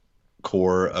strong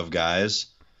core of guys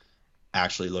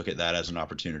actually look at that as an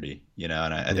opportunity, and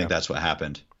I think that's what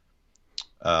happened.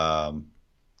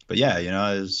 But yeah,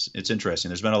 it's interesting.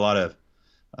 There's been a lot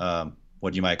of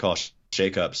what you might call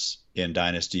shakeups in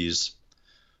Dynasty's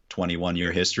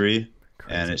 21-year history.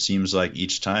 Crazy. And it seems like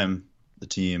each time the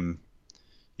team,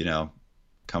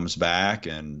 comes back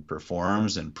and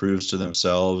performs and proves to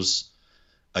themselves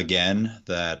again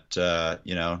that,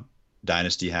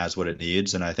 Dynasty has what it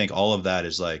needs. And I think all of that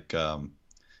is like kind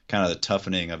of the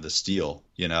toughening of the steel,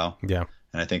 Yeah.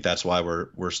 And I think that's why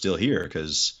we're still here,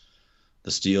 because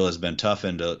the steel has been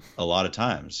toughened a lot of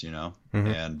times, and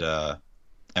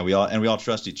we all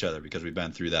trust each other because we've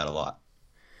been through that a lot.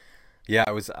 Yeah,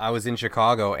 I was in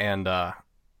Chicago, and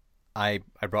I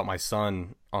brought my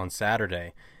son on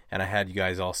Saturday, and I had you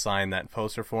guys all sign that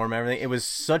poster for him and everything. It was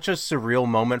such a surreal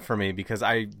moment for me because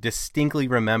I distinctly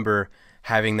remember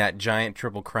having that giant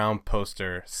Triple Crown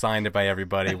poster signed by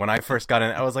everybody. When I first got in,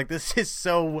 I was like, this is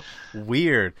so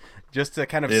weird, just to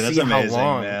kind of see how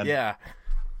long. Man. Yeah.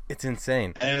 It's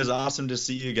insane. And it was awesome to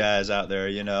see you guys out there,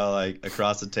 like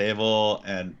across the table,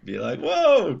 and be like,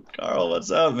 whoa, Carl, what's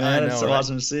up, man? It's so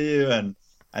awesome to see you. And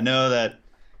I know that,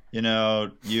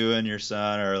 you and your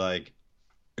son are like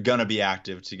going to be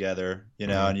active together,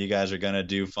 and you guys are going to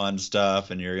do fun stuff,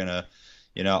 and you're going to,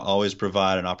 always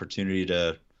provide an opportunity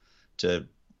to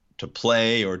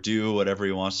play or do whatever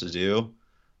he wants to do.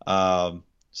 So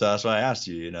that's why I asked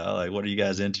you, like, what are you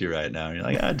guys into right now? And you're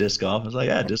like, disc golf. I was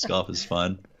like, disc golf is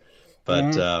fun.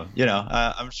 But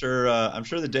I'm sure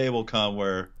the day will come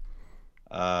where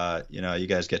you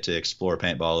guys get to explore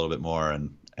paintball a little bit more,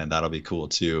 and that'll be cool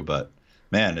too. But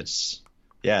man,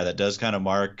 that does kind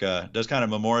of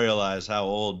memorialize how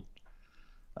old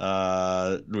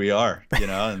we are,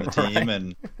 and the team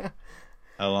and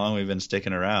how long we've been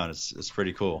sticking around. It's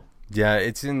pretty cool. Yeah,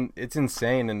 it's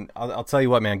insane, and I'll tell you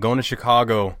what, man, going to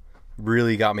Chicago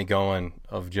really got me going,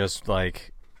 of just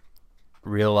like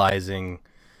realizing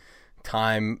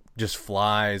time just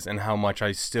flies, and how much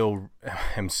I still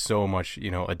am so much,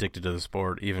 addicted to the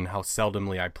sport, even how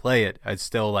seldomly I play it. I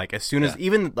still, like, as soon as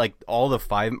even like all the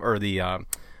the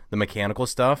mechanical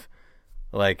stuff,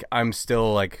 like, I'm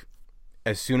still like,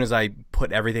 as soon as I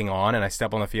put everything on and I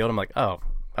step on the field, I'm like, oh,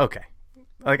 okay.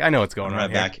 Like, I know what's going on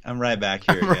here. I'm right back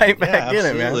here. Right back in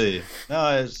it, man.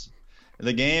 No,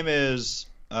 the game is,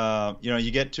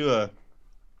 you get to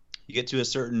a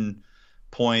certain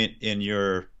point in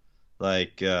your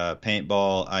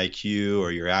paintball IQ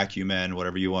or your acumen,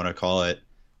 whatever you want to call it,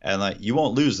 and like you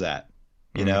won't lose that.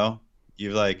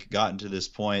 You've like gotten to this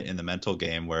point in the mental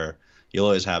game where you'll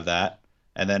always have that,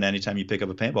 and then anytime you pick up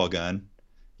a paintball gun,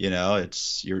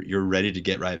 it's you're ready to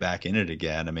get right back in it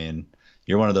again. I mean,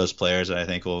 you're one of those players that I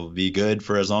think will be good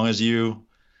for as long as you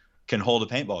can hold a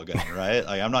paintball gun, right?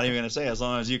 Like, I'm not even going to say as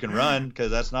long as you can run,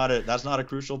 because that's not a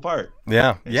crucial part.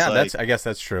 Yeah. I guess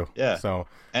that's true. Yeah. So,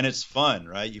 and it's fun,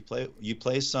 right? You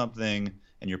play something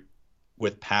and you're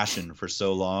with passion for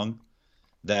so long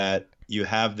that you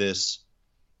have this,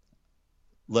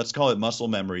 let's call it muscle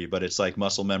memory, but it's like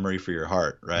muscle memory for your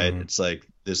heart, right? Mm-hmm. It's like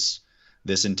this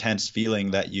intense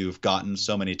feeling that you've gotten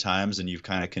so many times, and you've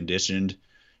kind of conditioned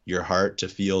your heart to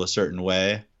feel a certain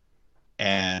way.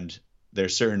 And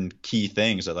there's certain key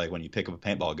things that, like, when you pick up a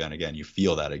paintball gun again, you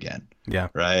feel that again. Yeah.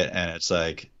 Right. And it's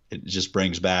like, it just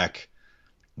brings back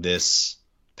this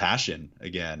passion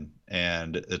again.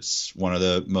 And it's one of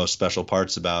the most special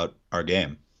parts about our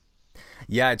game.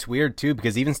 Yeah, it's weird too,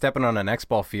 because even stepping on an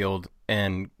X-ball field,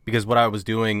 and because what I was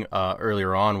doing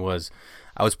earlier on was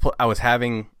I was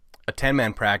having a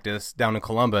 10-man practice down in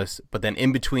Columbus, but then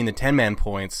in between the 10-man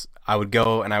points, I would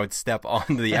go and I would step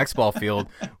onto the X-ball field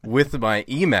with my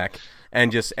EMEC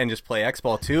and just play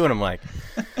X-ball too. And I'm like,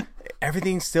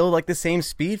 everything's still like the same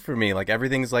speed for me. Like,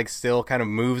 everything's like still kind of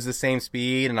moves the same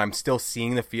speed, and I'm still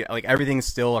seeing the field. Like, everything's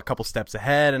still a couple steps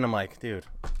ahead. And I'm like, dude,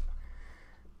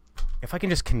 if I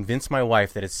can just convince my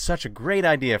wife that it's such a great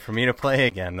idea for me to play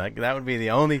again, like, that would be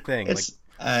the only thing.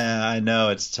 I know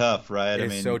it's tough, right? I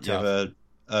mean, so tough. You have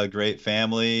a great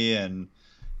family, and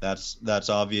that's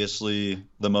obviously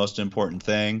the most important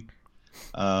thing.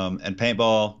 And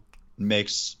paintball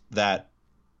makes that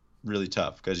really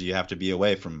tough, because you have to be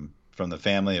away from the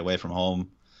family, away from home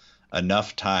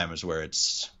enough times where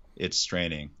it's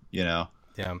straining, Yeah.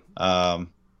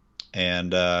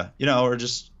 And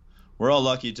we're all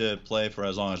lucky to play for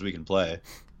as long as we can play.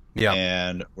 Yeah.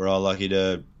 And we're all lucky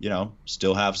to,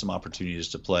 still have some opportunities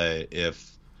to play if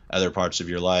other parts of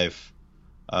your life,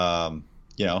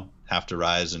 have to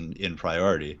rise in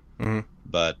priority. Mm-hmm.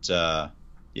 But,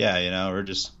 we're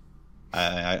just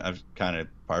I kind of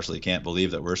partially can't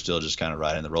believe that we're still just kind of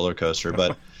riding the roller coaster,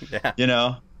 but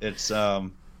Yeah. It's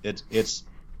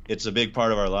a big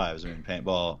part of our lives. I mean,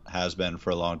 paintball has been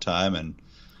for a long time, and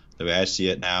the way I see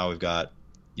it now, we've got,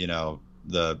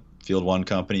 the Field One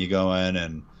company going,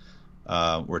 and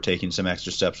we're taking some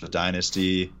extra steps with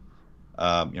Dynasty,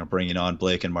 bringing on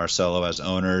Blake and Marcelo as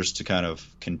owners to kind of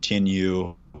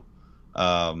continue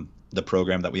the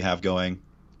program that we have going,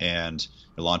 and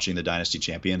launching the Dynasty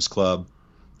Champions Club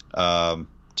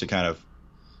to kind of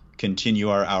continue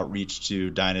our outreach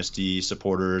to Dynasty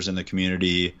supporters in the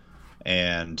community,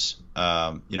 and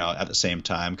at the same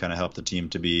time kind of help the team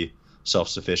to be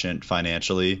self-sufficient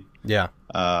financially. Yeah.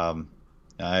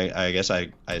 I guess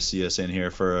I see us in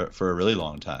here for a really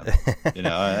long time, and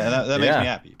that makes me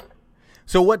happy.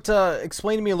 So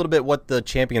explain to me a little bit what the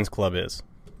Champions Club is.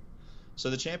 So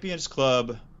the Champions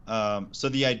Club, so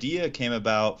the idea came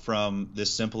about from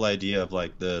this simple idea of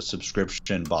like the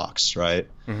subscription box, right?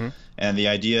 Mm-hmm. And the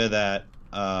idea that,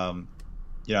 and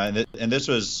this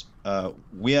was,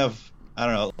 we have, I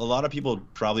don't know, a lot of people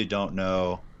probably don't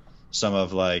know some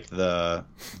of like the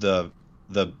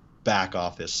back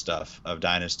office stuff of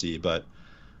Dynasty, but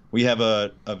we have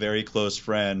a very close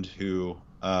friend who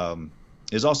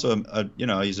is also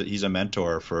he's a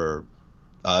mentor for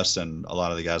us and a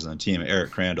lot of the guys on the team,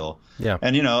 Eric Crandall. Yeah.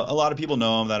 And a lot of people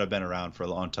know him that have been around for a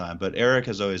long time, but Eric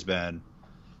has always been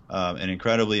an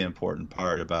incredibly important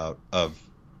part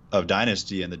of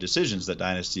Dynasty and the decisions that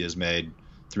Dynasty has made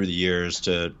through the years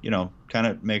to kind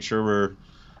of make sure we're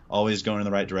always going in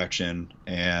the right direction,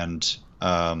 and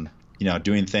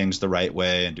doing things the right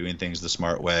way and doing things the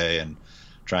smart way, and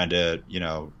trying to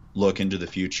look into the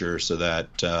future so that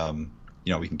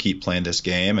we can keep playing this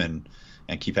game and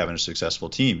keep having a successful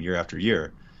team year after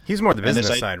year. He's more the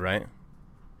business side, right?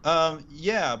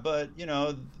 Yeah, but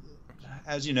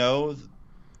as you know,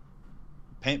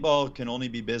 paintball can only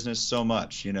be business so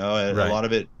much. Right. A lot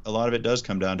of it does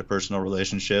come down to personal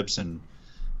relationships and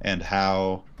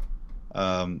how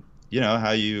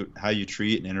how you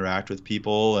treat and interact with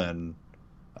people, and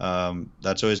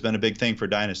that's always been a big thing for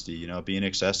Dynasty. Being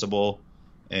accessible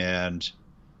and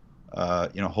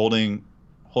holding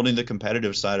the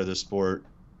competitive side of the sport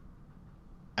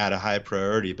at a high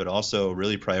priority, but also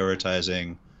really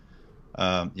prioritizing,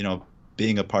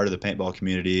 being a part of the paintball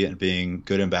community and being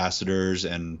good ambassadors,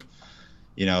 and,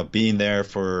 being there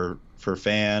for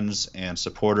fans and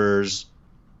supporters,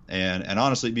 and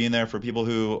honestly being there for people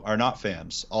who are not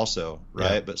fans also,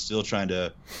 right? Yeah. But still trying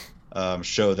to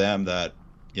show them that,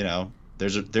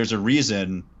 there's a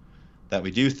reason that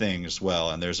we do things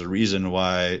well, and there's a reason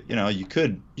why you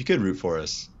could root for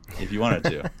us if you wanted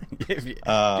to.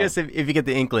 if you get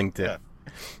the inkling to. Yeah.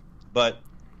 But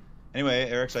anyway,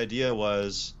 Eric's idea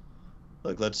was,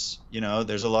 look, let's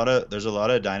there's a lot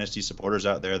of Dynasty supporters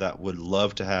out there that would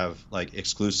love to have like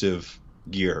exclusive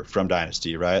gear from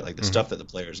Dynasty, right? Like the stuff that the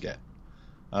players get.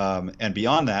 And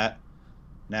beyond that,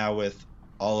 now with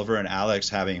Oliver and Alex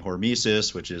having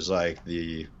Hormesis, which is like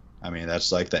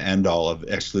that's like the end all of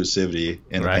exclusivity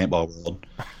in the paintball world.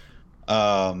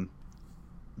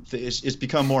 It's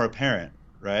become more apparent,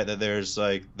 right? That there's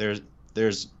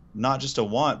not just a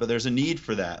want, but there's a need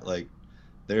for that. Like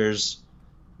there's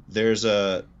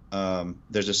a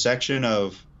section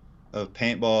of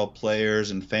paintball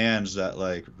players and fans that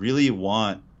like really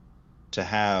want to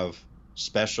have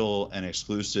special and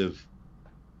exclusive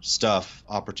stuff,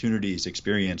 opportunities,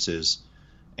 experiences.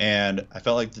 And I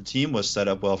felt like the team was set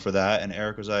up well for that. And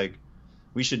Eric was like,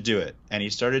 we should do it. And he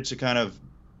started to kind of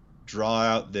draw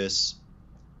out this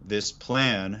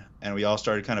plan, and we all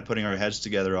started kind of putting our heads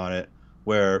together on it,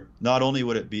 where not only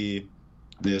would it be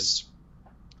this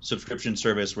subscription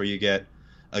service where you get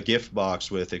a gift box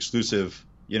with exclusive,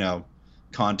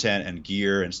 content and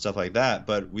gear and stuff like that,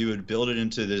 but we would build it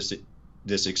into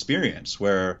this experience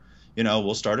where,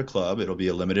 we'll start a club. It'll be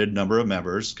a limited number of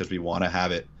members because we want to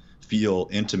have it feel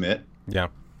intimate. Yeah.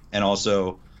 And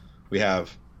also we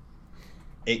have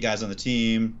 8 guys on the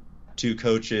team, 2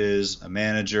 coaches, a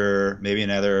manager, maybe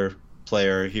another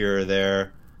player here or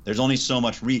there. There's only so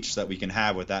much reach that we can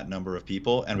have with that number of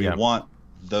people, and we want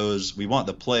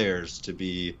the players to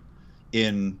be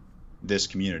in this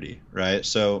community, right?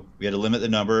 So we had to limit the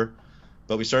number,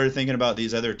 but we started thinking about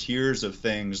these other tiers of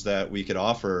things that we could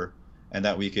offer and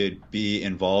that we could be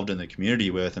involved in the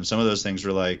community with. And some of those things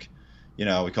were like, we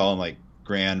call them like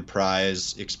grand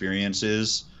prize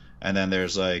experiences. And then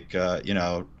there's like,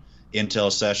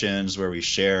 intel sessions where we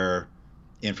share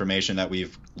information that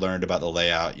we've learned about the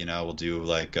layout. We'll do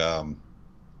like a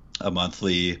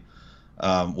monthly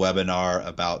webinar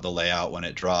about the layout when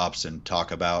it drops and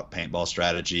talk about paintball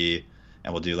strategy.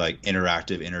 and we'll do like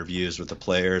interactive interviews with the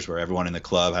players where everyone in the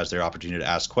club has their opportunity to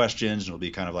ask questions. It'll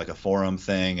be kind of like a forum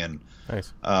thing. And,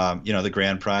 Nice. the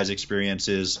grand prize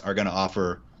experiences are going to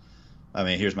offer. I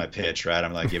mean, here's my pitch, right?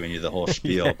 I'm like giving you the whole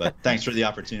spiel, Yeah. but thanks for the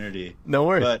opportunity. No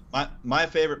worries. But my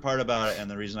favorite part about it, and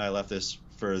the reason I left this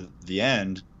for the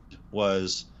end,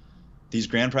 was these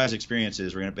grand prize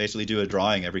experiences. We're going to basically do a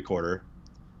drawing every quarter,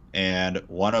 and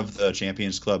one of the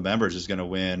Champions Club members is going to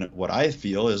win what I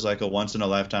feel is like a once in a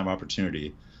lifetime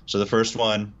opportunity. So the first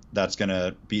one that's going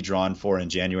to be drawn for in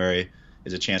January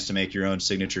is a chance to make your own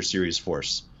signature series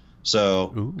force.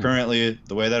 So Ooh. currently,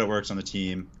 the way that it works on the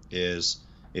team is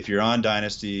if you're on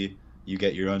Dynasty, you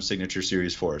get your own signature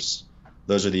series force.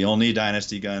 Those are the only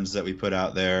Dynasty guns that we put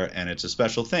out there, and it's a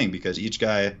special thing because each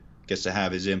guy gets to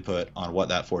have his input on what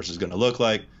that force is going to look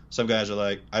like. Some guys are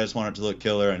like, I just want it to look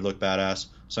killer and look badass.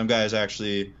 Some guys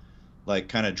actually like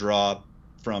kind of draw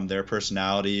from their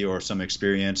personality or some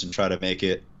experience and try to make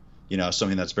it,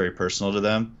 something that's very personal to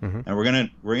them. Mm-hmm. And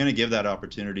we're gonna give that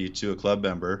opportunity to a club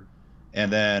member, and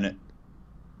then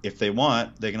if they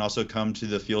want, they can also come to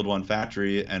the Field One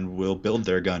factory and we'll build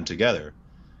their gun together.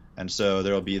 And so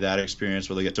there will be that experience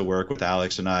where they get to work with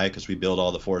Alex and I because we build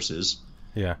all the forces.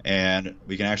 Yeah. And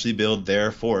we can actually build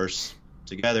their force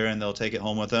together, and they'll take it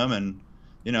home with them, and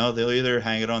they'll either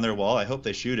hang it on their wall. I hope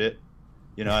they shoot it.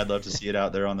 I'd love to see it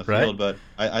out there on the Right. field, but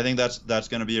I think that's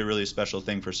going to be a really special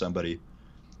thing for somebody.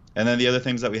 And then the other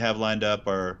things that we have lined up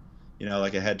are,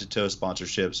 like a head-to-toe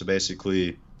sponsorship. So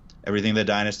basically, everything that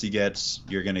Dynasty gets,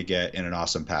 you're going to get in an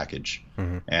awesome package.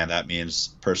 Mm-hmm. And that means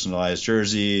personalized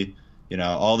jersey,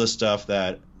 all the stuff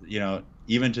that,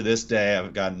 even to this day,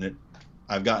 I've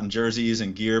gotten jerseys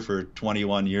and gear for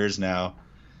 21 years now.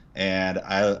 And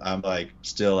I'm like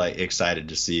still like excited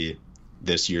to see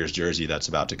this year's jersey that's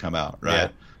about to come out. Right. Yeah.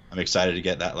 I'm excited to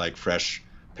get that like fresh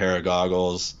pair of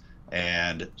goggles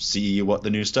and see what the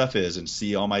new stuff is and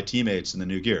see all my teammates in the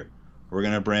new gear. We're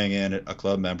going to bring in a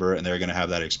club member, and they're going to have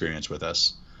that experience with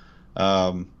us.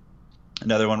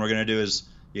 Another one we're going to do is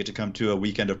you get to come to a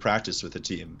weekend of practice with the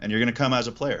team, and you're going to come as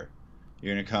a player.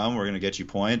 You're going to come. We're going to get you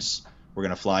points. We're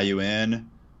going to fly you in.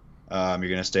 You're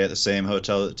going to stay at the same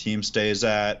hotel that the team stays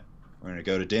at. We're going to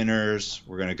go to dinners.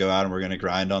 We're going to go out and we're going to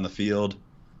grind on the field.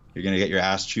 You're going to get your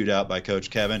ass chewed out by Coach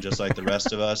Kevin, just like the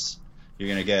rest of us. You're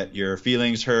going to get your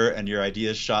feelings hurt and your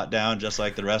ideas shot down, just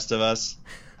like the rest of us.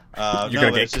 You're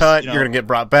going to get cut. You're going to get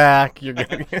brought back. You're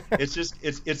gonna...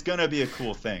 it's going to be a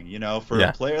cool thing, for Yeah.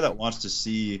 a player that wants to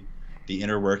see the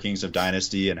inner workings of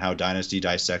Dynasty and how Dynasty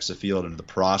dissects a field and the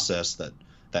process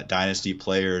that Dynasty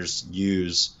players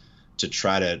use to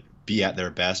try to be at their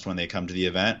best when they come to the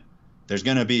event. There's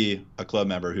going to be a club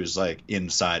member who's like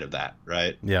inside of that,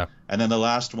 right? Yeah. And then the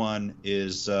last one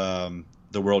is the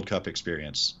World Cup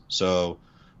experience. So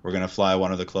we're going to fly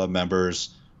one of the club members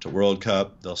to World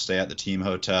Cup. They'll stay at the team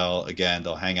hotel. Again,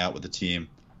 they'll hang out with the team.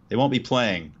 They won't be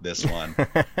playing this one,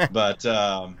 but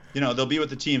they'll be with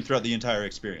the team throughout the entire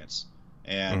experience.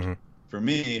 And Mm-hmm. for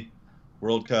me,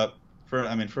 World Cup, for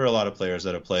a lot of players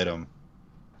that have played them,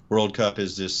 World Cup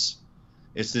is this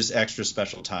extra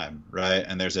special time, right?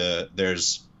 And there's a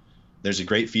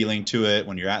great feeling to it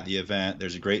when you're at the event.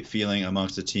 There's a great feeling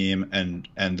amongst the team,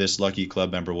 and this lucky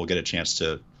club member will get a chance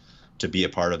to be a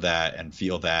part of that and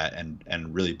feel that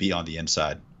and really be on the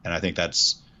inside. And I think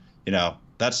that's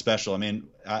special. I mean,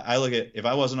 I look at, if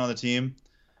I wasn't on the team,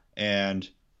 and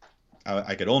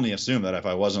I could only assume that if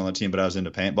I wasn't on the team but I was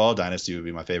into paintball, Dynasty would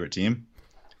be my favorite team.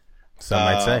 Some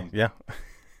might say, yeah.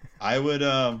 I would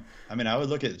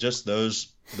look at just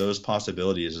those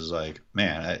possibilities as like,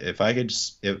 man, if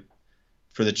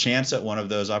for the chance at one of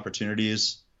those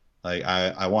opportunities, like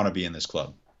I want to be in this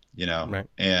club, Right.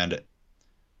 And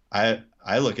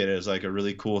I look at it as like a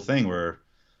really cool thing where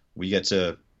we get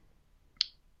to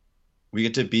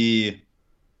be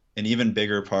an even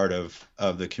bigger part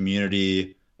of the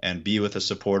community and be with the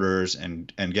supporters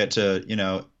and get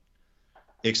to,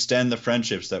 extend the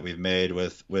friendships that we've made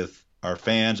with our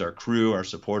fans, our crew, our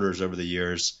supporters over the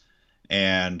years.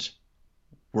 And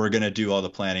we're going to do all the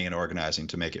planning and organizing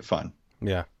to make it fun.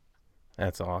 Yeah.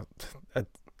 That's all.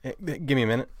 Give me a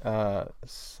minute.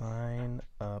 Sign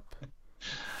up.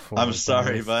 I'm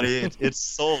sorry, buddy. It's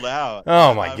sold out.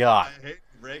 Oh my God. I hate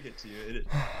to break it to you.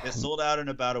 It's sold out in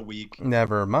about a week.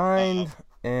 Never mind.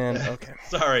 And okay.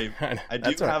 Sorry. I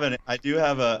do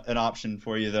have an option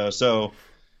for you though. So,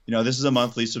 this is a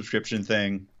monthly subscription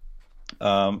thing.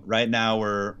 Right now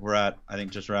we're at, I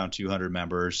think, just around 200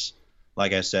 members.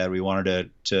 Like I said, we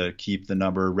wanted to keep the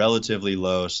number relatively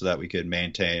low so that we could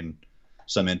maintain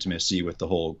some intimacy with the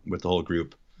whole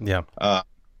group. Yeah.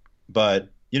 But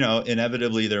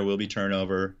inevitably there will be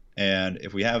turnover. And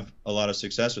if we have a lot of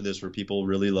success with this, where people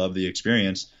really love the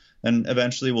experience, then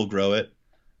eventually we'll grow it.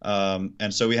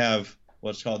 And so we have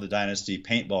what's called the Dynasty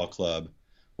Paintball Club,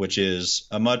 which is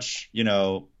a much,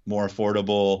 more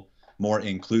affordable, more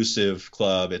inclusive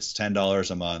club. It's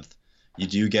 $10 a month. You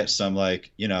do get some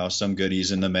some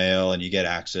goodies in the mail, and you get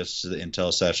access to the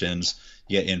Intel sessions.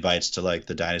 You get invites to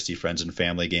the Dynasty Friends and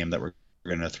Family game that we're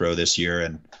going to throw this year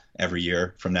and every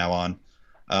year from now on.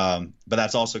 But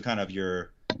that's also kind of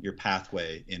your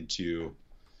pathway into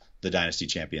the Dynasty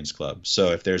Champions Club.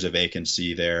 So if there's a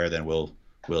vacancy there, then we'll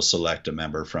select a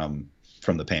member from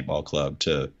the paintball club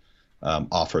to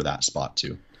offer that spot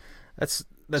to. That's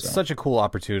such a cool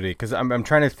opportunity, because I'm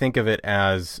trying to think of it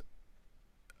as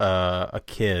a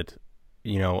kid,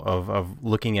 of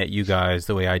looking at you guys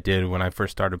the way I did when I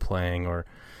first started playing,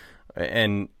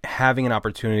 and having an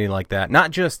opportunity like that.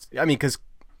 Not just, because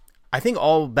I think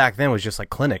all back then was just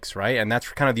clinics, right? And that's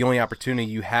kind of the only opportunity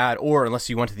you had, or unless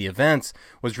you went to the events,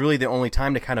 was really the only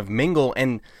time to kind of mingle.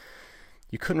 And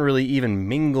you couldn't really even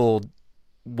mingle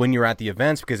when you're at the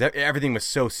events, because everything was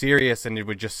so serious, and it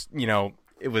would just,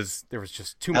 there was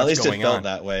just too much going on. At least it felt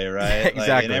that way, right?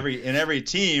 Exactly. In every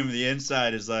team, the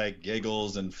inside is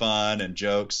giggles and fun and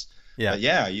jokes. Yeah. But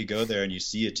yeah, you go there and you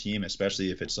see a team,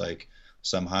 especially if it's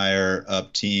some higher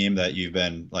up team that you've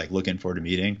been looking forward to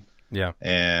meeting. Yeah.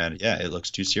 And yeah, it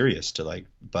looks too serious to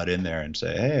butt in there and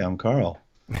say, "Hey, I'm Carl.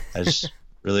 I just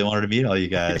really wanted to meet all you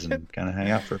guys and kind of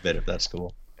hang out for a bit, if that's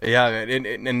cool." Yeah,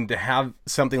 and to have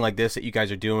something like this that you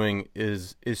guys are doing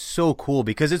is so cool,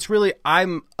 because it's really,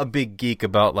 I'm a big geek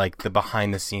about the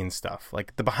behind the scenes stuff,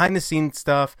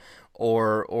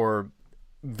 or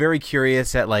very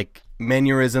curious at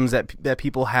mannerisms that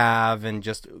people have, and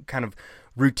just kind of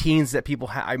routines that people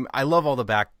have. I love all the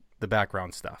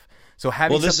background stuff. So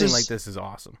having something like this is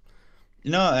awesome.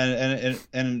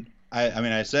 And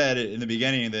I said in the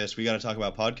beginning of this, we got to talk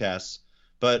about podcasts,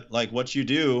 but what you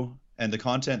do and the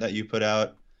content that you put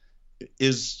out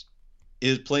is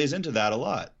plays into that a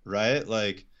lot, right?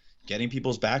 Getting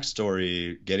people's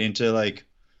backstory, getting to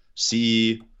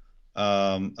see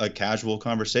a casual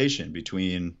conversation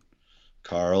between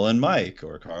Carl and Mike,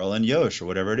 or Carl and Yosh, or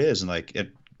whatever it is, and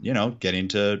getting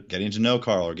to know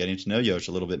Carl or getting to know Yosh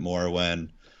a little bit more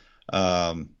when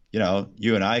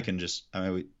you and I can just, I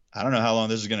don't know how long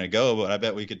this is going to go, but I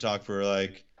bet we could talk for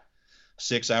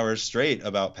 6 hours straight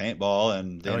about paintball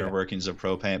and the inner workings of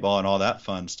pro paintball and all that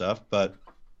fun stuff. But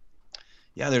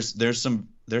yeah, there's some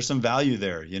value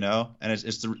there, and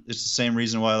it's the same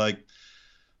reason why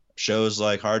shows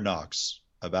like Hard Knocks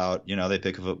about, they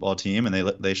pick a football team and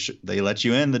they let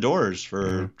you in the doors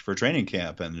for training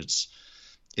camp, and it's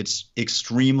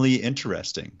extremely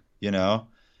interesting,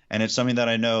 and it's something that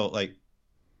I know,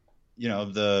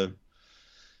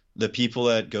 the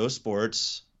people at Go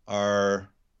Sports are,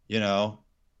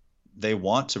 they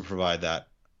want to provide that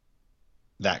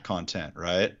content,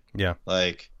 right? Yeah.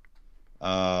 Play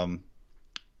the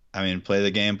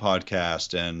Game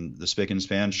podcast and the Spick and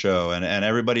Span show, and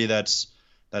everybody that's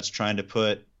trying to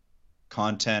put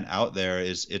content out there,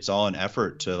 it's all an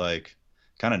effort to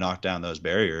kind of knock down those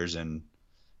barriers and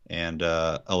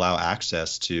allow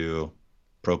access to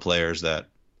pro players that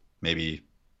maybe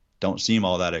don't seem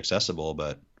all that accessible,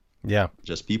 but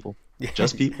just people.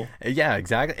 Yeah,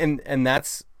 exactly. And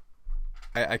that's,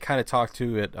 I kind of talked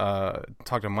to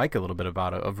Mike a little bit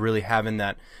about it, of really having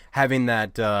that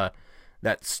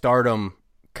stardom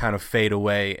kind of fade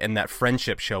away and that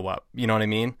friendship show up, you know what I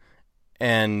mean?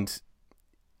 And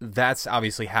that's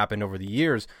obviously happened over the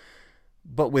years.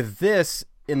 But with this,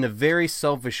 in the very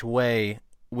selfish way,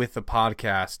 with the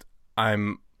podcast,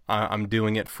 I'm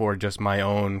doing it for just my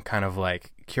own kind of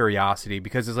curiosity,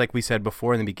 because it's like we said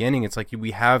before in the beginning, it's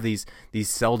we have these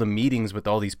seldom meetings with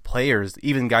all these players,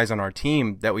 even guys on our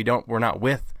team that we're not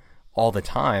with all the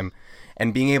time,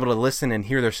 and being able to listen and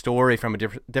hear their story from a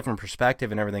different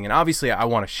perspective and everything. And obviously I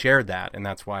want to share that, and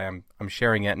that's why I'm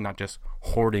sharing it and not just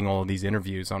hoarding all of these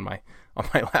interviews on my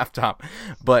laptop,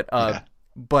 but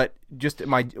just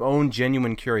my own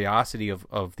genuine curiosity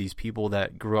of these people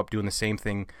that grew up doing the same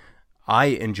thing I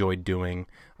enjoyed doing,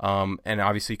 and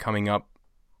obviously coming up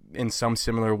in some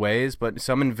similar ways, but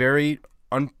some in very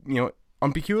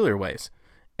unpeculiar ways.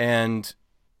 And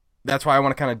that's why I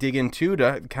want to kind of dig into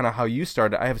to kind of how you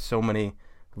started. I have so many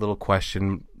little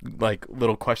question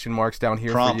marks down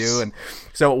here Prompts. For you. And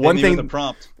so one thing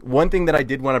that I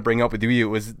did want to bring up with you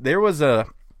was there was a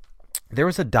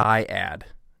dye ad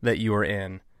that you were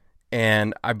in,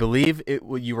 and I believe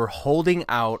you were holding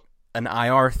out an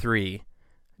IR3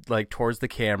 towards the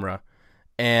camera,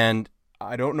 and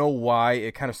I don't know why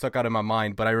it kind of stuck out in my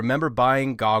mind, but I remember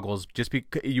buying goggles just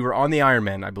because you were on the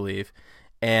Ironman, I believe,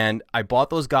 And I bought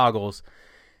those goggles,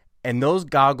 and those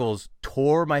goggles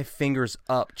tore my fingers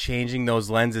up changing those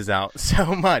lenses out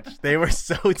so much. They were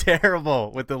so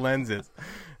terrible with the lenses.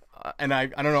 And I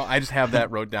don't know. I just have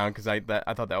that wrote down because I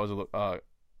thought that was a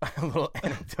little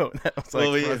anecdote that was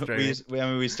like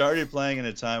frustrating. We started playing in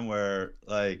a time where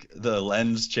like the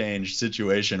lens change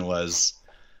situation was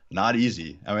not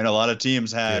easy. I mean, a lot of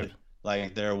teams had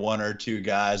like there one or two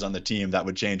guys on the team that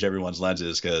would change everyone's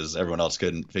lenses because everyone else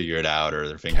couldn't figure it out or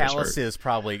their fingers calluses hurt.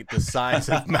 Probably the size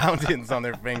of mountains on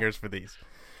their fingers for these.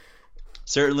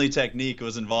 Certainly, technique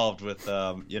was involved with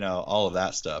all of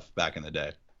that stuff back in the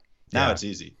day. Now it's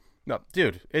easy. No,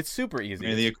 dude, it's super easy. I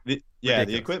mean,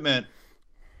 the equipment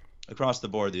across the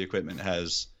board, the equipment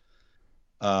has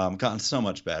gotten so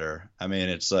much better. I mean,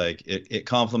 it's like it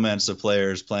complements the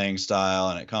player's playing style,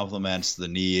 and it complements the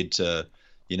need to,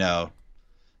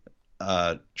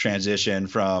 transition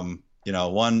from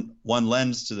one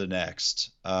lens to the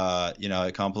next.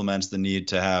 It complements the need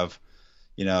to have,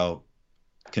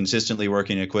 consistently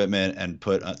working equipment and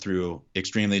put through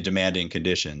extremely demanding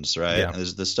conditions, right? Yeah. And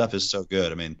this stuff is so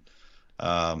good. I mean,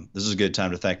 this is a good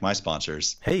time to thank my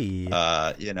sponsors. Hey,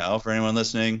 for anyone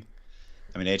listening,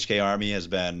 I mean, HK Army has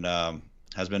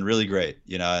been really great,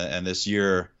 and this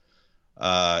year,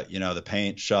 the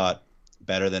paint shot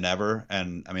better than ever.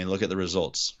 And I mean, look at the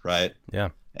results, right? Yeah.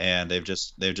 And they've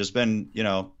just been,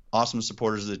 awesome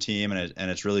supporters of the team, and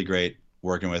it's really great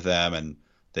working with them. And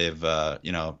they've,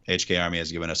 HK Army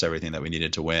has given us everything that we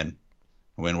needed to win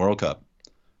World Cup.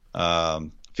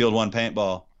 Field One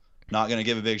Paintball. Not going to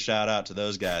give a big shout out to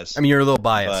those guys. I mean, you're a little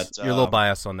biased. You're a little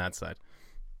biased on that side.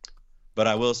 But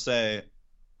I will say,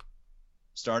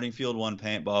 starting Field One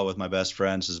Paintball with my best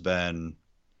friends has been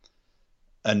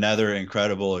another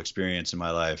incredible experience in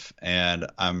my life, and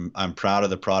I'm proud of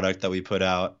the product that we put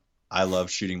out. I love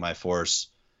shooting my force,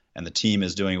 and the team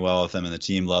is doing well with them, and the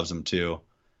team loves them too.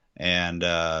 And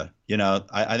I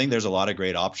think there's a lot of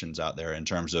great options out there in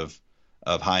terms of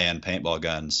high-end paintball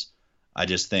guns. I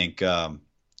just think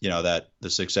that the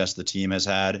success the team has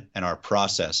had and our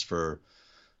process for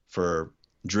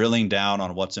drilling down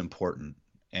on what's important,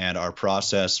 and our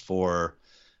process for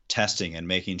testing and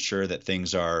making sure that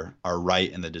things are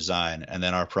right in the design, and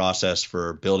then our process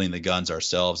for building the guns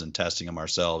ourselves and testing them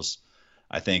ourselves,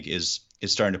 I think is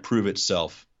starting to prove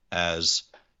itself as,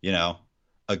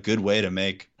 a good way to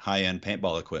make high-end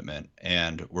paintball equipment.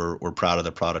 And we're proud of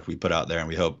the product we put out there, and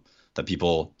we hope that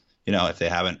people, if they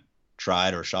haven't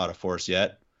tried or shot a force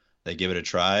yet, they give it a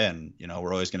try. And,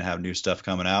 we're always going to have new stuff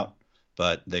coming out,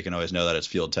 but they can always know that it's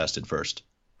field tested first.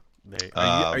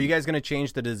 Are you guys going to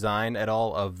change the design at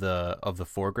all of the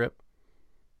foregrip?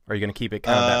 Or are you going to keep it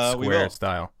kind of that square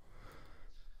style?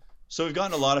 So we've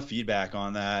gotten a lot of feedback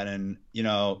on that, and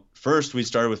first we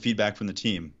started with feedback from the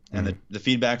team, and the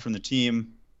feedback from the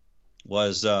team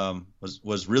was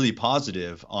really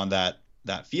positive on that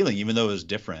feeling, even though it was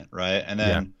different, right?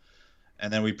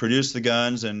 And then we produced the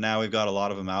guns, and now we've got a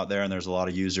lot of them out there, and there's a lot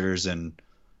of users, and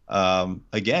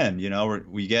again,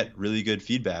 we get really good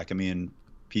feedback. I mean,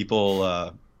 people,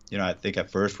 I think at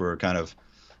first were kind of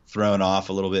thrown off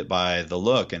a little bit by the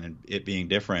look and it being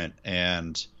different,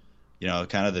 and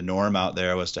kind of the norm out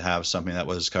there was to have something that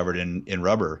was covered in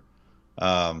rubber.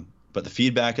 But the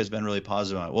feedback has been really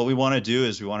positive on it. What we want to do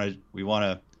is we want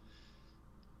to,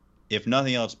 if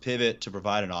nothing else, pivot to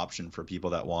provide an option for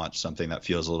people that want something that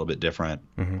feels a little bit different,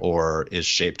 or is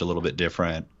shaped a little bit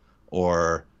different,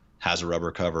 or has a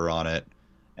rubber cover on it.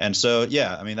 And so,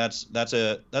 yeah, I mean, that's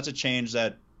a change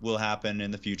that will happen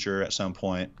in the future at some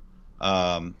point.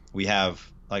 We have,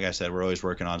 like I said, we're always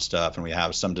working on stuff, and we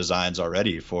have some designs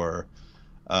already for,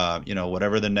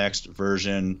 whatever the next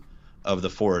version of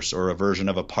the force or a version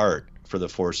of a part for the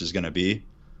force is going to be.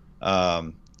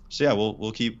 So yeah,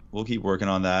 we'll keep working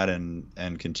on that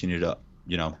and continue to,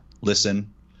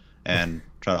 listen and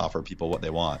try to offer people what they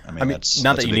want. I mean that's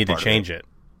not that's that you need to change it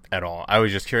at all. I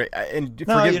was just curious, and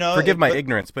forgive my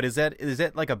ignorance, but is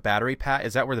that like a battery pack?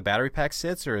 Is that where the battery pack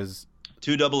sits, or is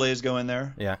 2 AA's go in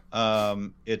there? Yeah.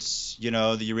 It's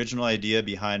the original idea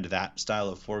behind that style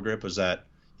of foregrip was that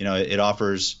it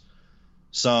offers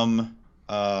some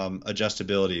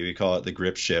adjustability. We call it the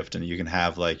grip shift, and you can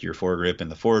have like your foregrip in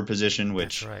the forward position,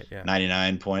 which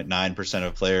 99.9%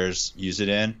 of players use it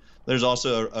in. There's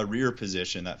also a rear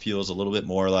position that feels a little bit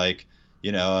more like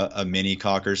a mini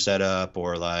cocker setup,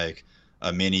 or like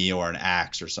a mini or an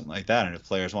axe or something like that. And if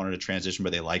players wanted to transition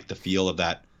but they like the feel of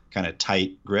that kind of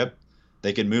tight grip,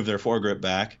 they could move their foregrip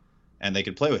back and they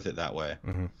could play with it that way.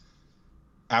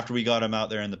 After we got them out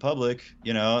there in the public,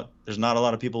 there's not a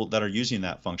lot of people that are using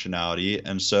that functionality.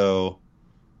 And so,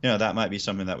 that might be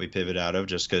something that we pivot out of,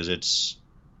 just because it's,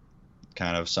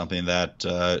 kind of something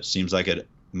that seems like it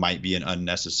might be an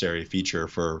unnecessary feature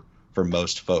for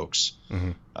most folks.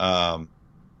 Mm-hmm.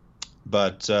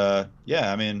 But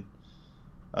yeah, I mean,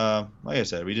 like I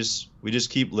said, we just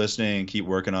keep listening, keep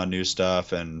working on new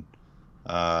stuff, and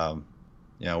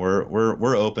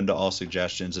we're open to all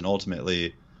suggestions, and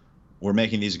ultimately, we're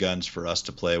making these guns for us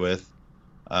to play with,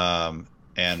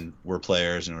 and we're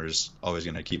players, and we're just always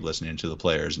going to keep listening to the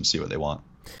players and see what they want.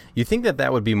 You think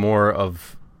that would be more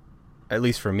of, at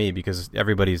least for me, because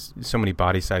everybody's so many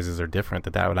body sizes are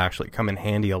different, that would actually come in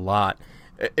handy a lot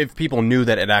if people knew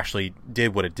that it actually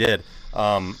did what it did.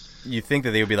 You think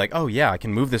that they would be like, oh yeah, I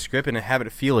can move this grip and have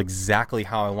it feel exactly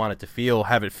how I want it to feel,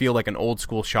 have it feel like an old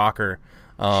school shocker,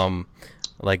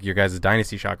 like your guys'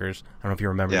 Dynasty shockers. I don't know if you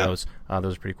remember those.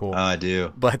 Those are pretty cool. I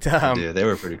do. But I do. They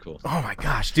were pretty cool. Oh my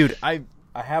gosh, dude, I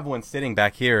have one sitting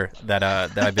back here that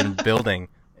I've been building,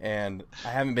 and I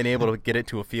haven't been able to get it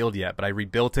to a field yet. But I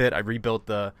rebuilt it. I rebuilt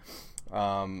the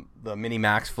mini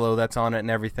max flow that's on it and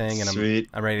everything, and Sweet.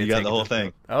 I'm ready to you take got the whole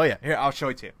thing. Oh yeah, here, I'll show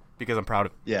it to you because I'm proud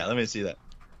of it. Yeah, let me see that.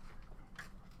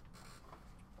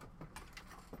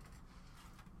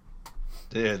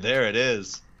 Dude, there it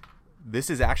is. This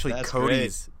is actually That's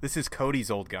Cody's. great. This is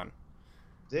Cody's old gun.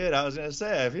 Dude, I was gonna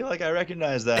say, I feel like I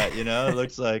recognize that. You know, it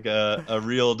looks like a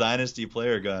real Dynasty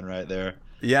player gun right there.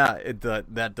 Yeah,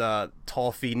 that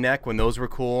tall feed neck when those were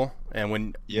cool, and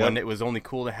when it was only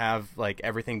cool to have like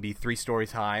everything be 3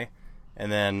 stories high, and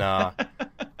then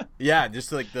yeah,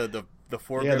 just like the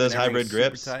foregrip. Yeah, those hybrid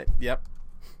grips. Tight. Yep,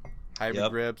 hybrid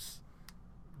grips.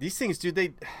 These things,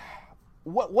 dude.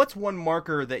 What's one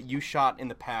marker that you shot in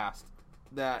the past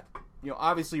that,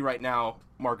 obviously right now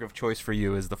marker of choice for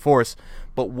you is the Force,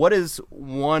 but what is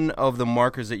one of the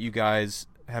markers that you guys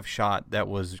have shot that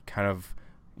was kind of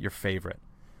your favorite?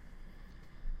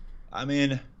 I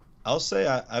mean, I'll say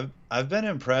I've been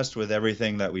impressed with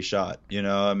everything that we shot.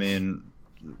 I mean,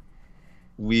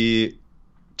 we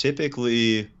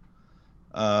typically,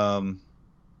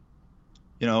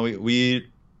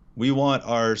 we want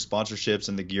our sponsorships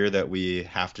and the gear that we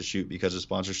have to shoot because of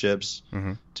sponsorships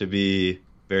to be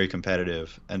very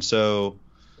competitive. And so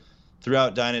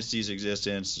throughout Dynasty's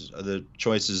existence, the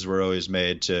choices were always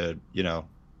made to,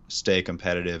 stay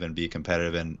competitive and be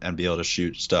competitive and be able to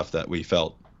shoot stuff that we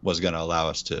felt was going to allow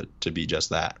us to be just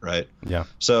that. Right. Yeah.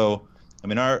 So, I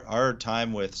mean, our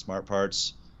time with Smart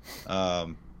Parts,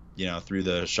 through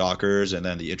the shockers and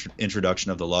then the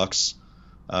introduction of the Lux,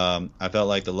 I felt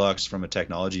like the Lux from a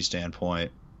technology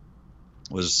standpoint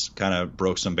was kind of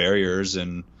broke some barriers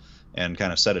and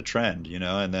kind of set a trend,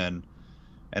 and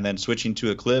then switching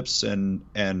to Eclipse and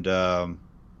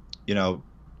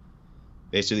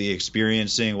basically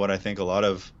experiencing what I think a lot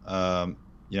of,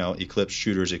 Eclipse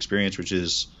shooters experience, which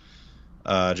is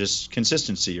just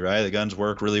consistency, right? The guns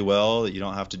work really well. You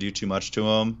don't have to do too much to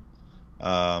them.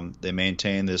 They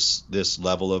maintain this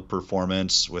level of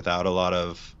performance without a lot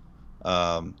of,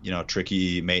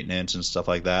 tricky maintenance and stuff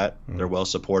like that. They're well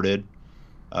supported.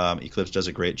 Eclipse does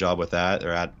a great job with that.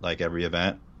 They're at like every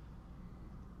event.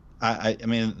 I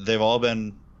mean, they've all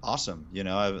been awesome.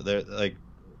 They're like,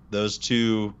 those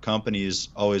two companies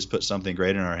always put something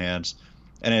great in our hands,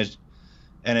 and it's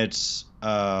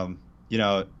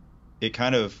it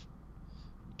kind of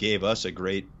gave us a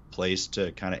great place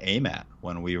to kind of aim at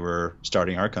when we were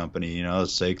starting our company.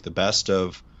 Let's take the best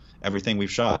of everything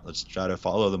we've shot. Let's try to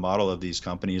follow the model of these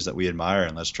companies that we admire,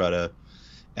 and let's try to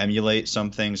emulate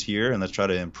some things here, and let's try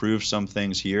to improve some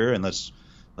things here, and let's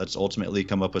ultimately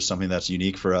come up with something that's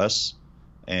unique for us.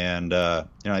 And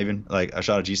even like I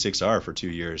shot a G6R for 2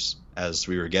 years as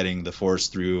we were getting the Force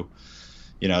through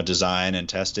design and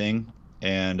testing,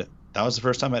 and that was the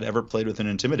first time I'd ever played with an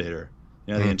Intimidator.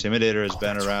 The Intimidator has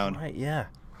been around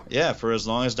for as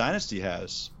long as Dynasty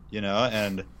has,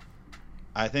 and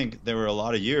I think there were a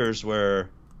lot of years where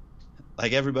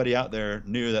like everybody out there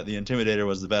knew that the Intimidator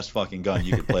was the best fucking gun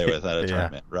you could play with at a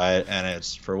tournament, right? And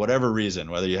it's for whatever reason,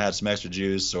 whether you had some extra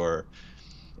juice or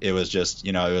it was just,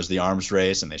 it was the arms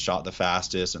race and they shot the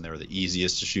fastest and they were the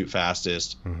easiest to shoot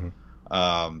fastest.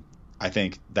 I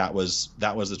think that was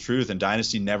the truth, and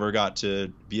Dynasty never got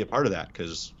to be a part of that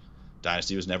because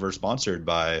Dynasty was never sponsored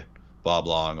by Bob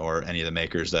Long or any of the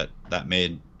makers that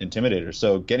made Intimidators.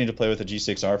 So getting to play with a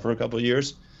G6R for a couple of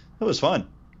years, it was fun.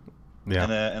 Yeah.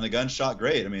 And the gun shot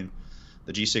great. I mean,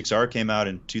 the G6R came out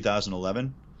in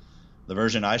 2011. The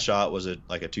version I shot was a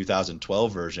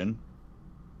 2012 version,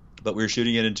 but we were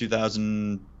shooting it in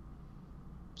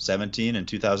 2017 and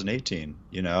 2018.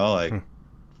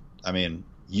 I mean,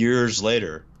 years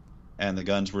later, and the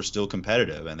guns were still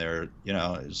competitive, and they're,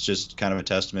 it's just kind of a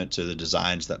testament to the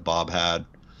designs that Bob had.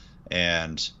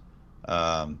 And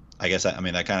I I guess I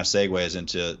mean that kind of segues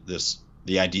into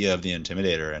the idea of the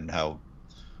Intimidator and how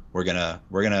we're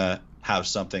gonna have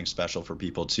something special for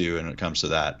people too. And when it comes to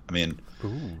that, I mean,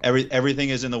 Ooh. everything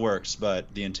is in the works,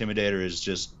 but the Intimidator is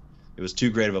just, it was too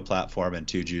great of a platform and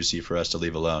too juicy for us to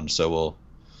leave alone. So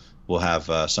we'll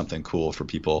have something cool for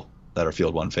people that are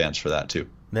Field One fans for that too.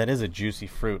 That is a juicy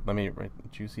fruit. Let me write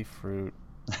juicy fruit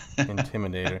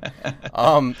Intimidator.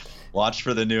 Watch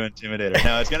for the new Intimidator.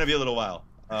 No, it's gonna be a little while.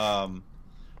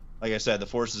 Like I said, the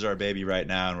Force is our baby right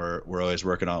now, and we're always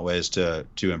working on ways to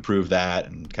improve that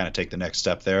and kind of take the next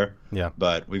step there. Yeah.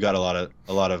 But we've got a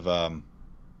lot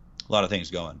of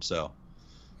things going. So,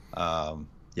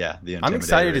 yeah, the Intimidator. I'm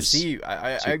excited to see.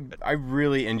 I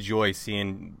really enjoy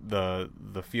seeing the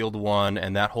Field One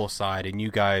and that whole side, and you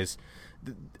guys,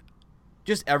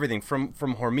 just everything from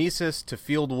Hormesis to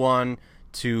Field One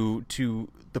to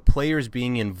the players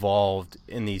being involved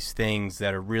in these things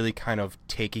that are really kind of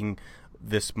taking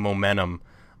this momentum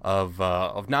of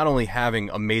not only having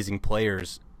amazing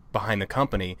players behind the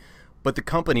company, but the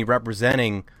company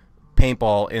representing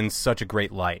paintball in such a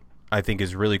great light, I think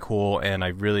is really cool, and I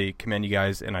really commend you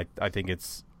guys, and I think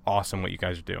it's awesome what you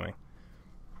guys are doing.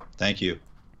 Thank you.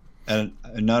 And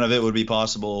none of it would be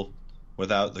possible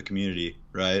without the community,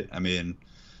 right? I mean,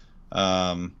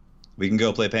 we can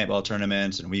go play paintball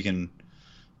tournaments, and we can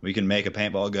make a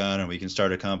paintball gun, and we can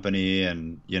start a company,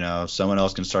 and someone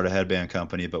else can start a headband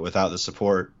company, but without the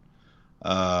support,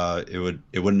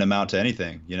 it wouldn't amount to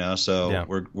anything, So Yeah.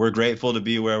 we're grateful to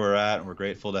be where we're at, and we're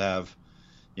grateful to have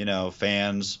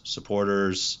fans,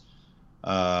 supporters,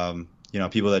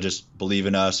 people that just believe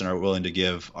in us and are willing to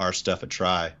give our stuff a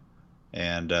try.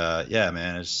 And yeah,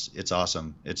 man, it's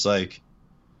awesome. It's like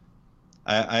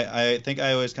I think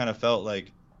I always kind of felt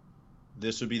like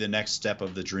this would be the next step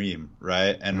of the dream,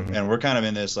 right? And we're kind of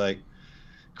in this like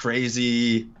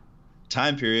crazy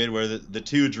time period where the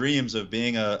two dreams of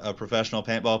being a professional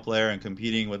paintball player and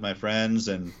competing with my friends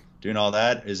and doing all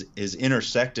that is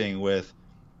intersecting with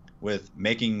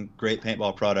making great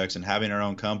paintball products and having our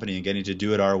own company and getting to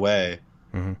do it our way.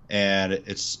 And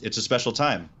it's a special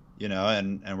time,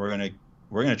 and we're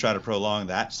gonna try to prolong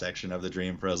that section of the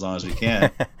dream for as long as we can.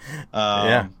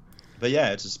 Yeah. But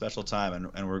yeah, it's a special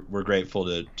time, and we're grateful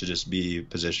to just be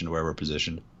positioned where we're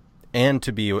positioned. And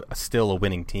to be still a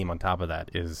winning team on top of that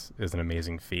is an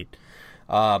amazing feat.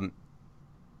 I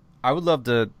would love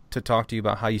to talk to you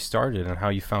about how you started and how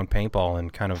you found paintball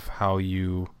and kind of how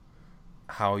you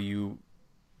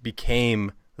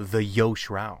became the Yosh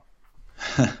Rau.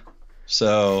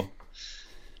 So,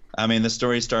 I mean, the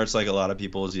story starts like a lot of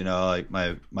people's. Like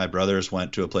my brothers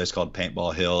went to a place called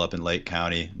Paintball Hill up in Lake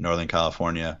County, Northern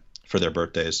California, for their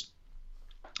birthdays.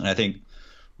 And I think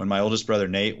when my oldest brother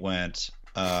Nate went,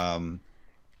 trying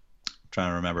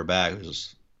to remember back, it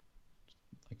was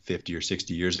like 50 or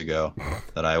 60 years ago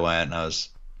that I went, and I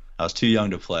was too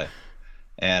young to play,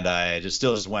 and I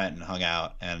still went and hung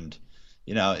out, and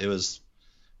it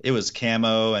was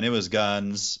camo, and it was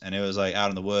guns, and it was like out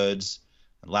in the woods,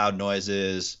 and loud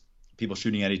noises, people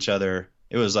shooting at each other.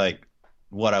 It was like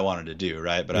what I wanted to do,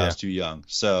 right? But I was too young.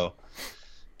 So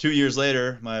 2 years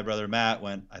later, my brother Matt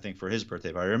went, I think, for his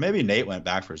birthday party, or maybe Nate went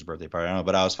back for his birthday party. I don't know,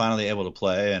 but I was finally able to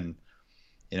play, and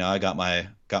I got my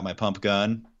pump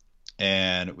gun,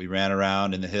 and we ran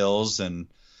around in the hills, and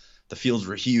the fields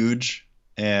were huge,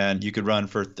 and you could run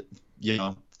for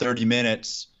 30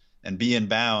 minutes and be in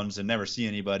bounds and never see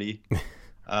anybody,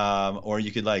 or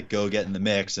you could like go get in the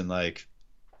mix and like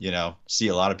see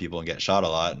a lot of people and get shot a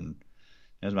lot. And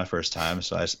it was my first time,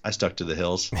 so I stuck to the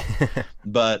hills.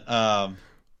 But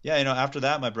yeah, after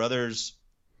that, my brothers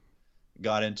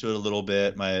got into it a little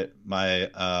bit. My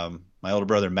older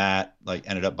brother Matt like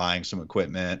ended up buying some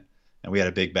equipment, and we had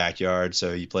a big backyard,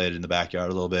 so he played in the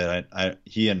backyard a little bit.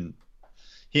 He and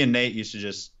Nate used to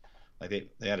just like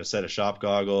they had a set of shop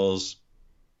goggles,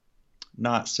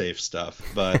 not safe stuff,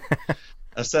 but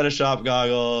a set of shop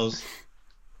goggles.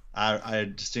 I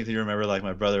distinctly remember like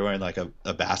my brother wearing like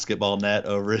a basketball net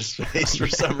over his face for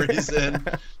some reason,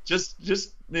 just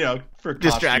for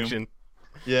distraction. Costume.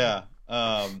 Yeah.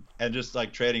 And just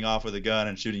like trading off with a gun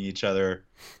and shooting each other,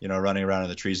 running around in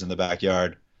the trees in the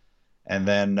backyard. And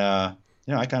then, I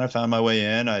kind of found my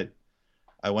way in.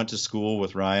 I went to school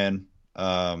with Ryan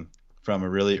from a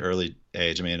really early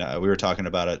age. I mean, we were talking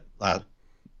about it a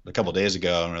couple days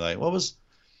ago, and we're like, what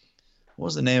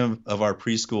was the name of our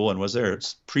preschool? And was there a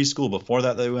preschool before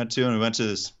that we went to? And we went to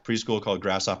this preschool called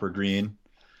Grasshopper Green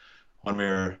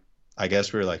when I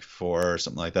guess we were like 4 or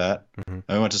something like that. And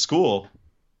we went to school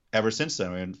ever since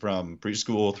then. We went from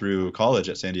preschool through college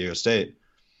at San Diego State.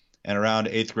 And around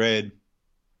 8th grade,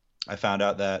 I found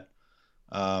out that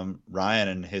Ryan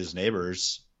and his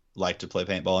neighbors liked to play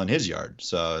paintball in his yard.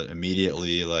 So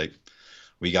immediately, like,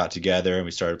 we got together and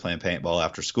we started playing paintball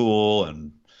after school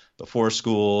and before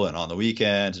school and on the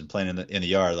weekends and playing in the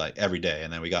yard like every day.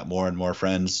 And then we got more and more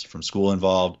friends from school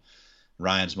involved.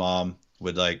 Ryan's mom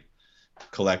would like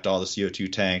collect all the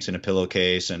CO2 tanks in a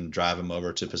pillowcase and drive them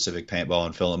over to Pacific Paintball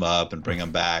and fill them up and bring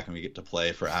them back, and we get to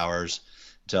play for hours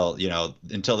until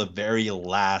the very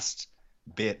last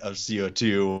bit of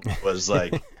CO2 was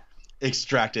like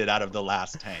extracted out of the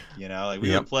last tank. Like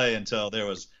we would play until there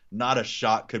was not a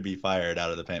shot could be fired out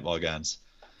of the paintball guns.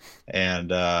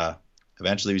 And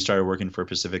eventually we started working for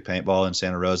Pacific Paintball in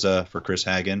Santa Rosa for Chris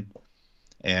Hagen,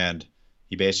 and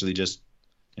he basically just,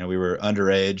 we were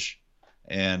underage,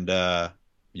 and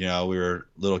we were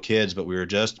little kids, but we were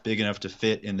just big enough to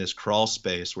fit in this crawl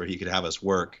space where he could have us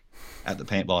work at the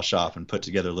paintball shop and put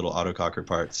together little autococker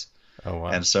parts. Oh, wow.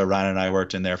 And so Ryan and I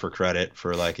worked in there for credit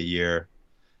for like a year,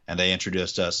 and they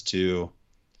introduced us to,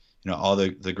 all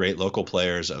the great local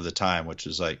players of the time, which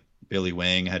is like Billy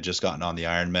Wing had just gotten on the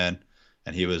Ironmen,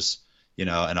 and he was,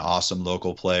 an awesome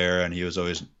local player, and he was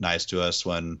always nice to us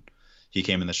when he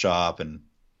came in the shop. And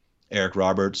Eric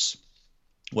Roberts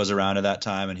was around at that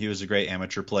time, and he was a great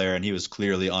amateur player, and he was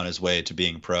clearly on his way to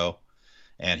being pro.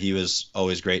 And he was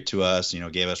always great to us,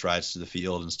 gave us rides to the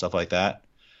field and stuff like that.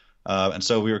 And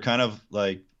so we were kind of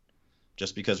like,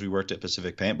 just because we worked at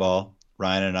Pacific Paintball,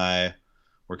 Ryan and I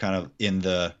were kind of in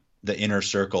the inner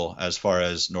circle as far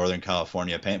as Northern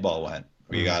California paintball went.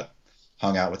 We got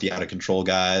hung out with the Out of Control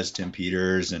guys, Tim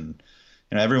Peters, and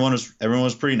everyone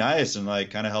was pretty nice and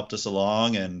like kind of helped us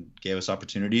along and gave us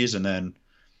opportunities. And then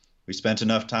we spent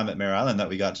enough time at Mare Island that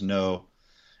we got to know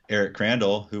Eric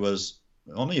Crandall, who was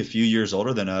only a few years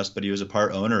older than us, but he was a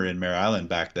part owner in Mare Island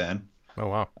back then.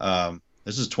 Oh, wow.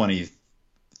 This is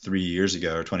 23 years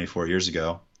ago or 24 years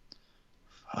ago.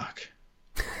 Fuck.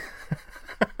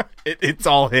 It's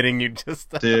all hitting you just...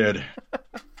 Dude.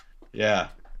 Yeah.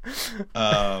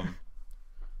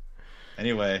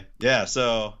 Anyway, yeah,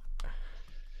 so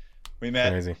we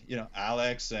met, Crazy.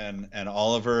 Alex and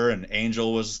Oliver, and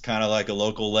Angel was kind of like a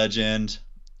local legend.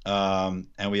 And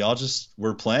we all just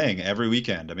were playing every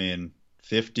weekend. I mean,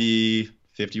 50,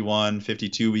 51,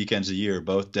 52 weekends a year,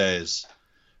 both days.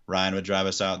 Ryan would drive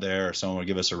us out there, or someone would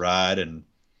give us a ride, and,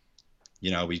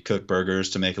 we'd cook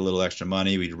burgers to make a little extra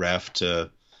money. We'd ref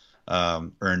to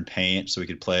earn paint so we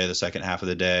could play the second half of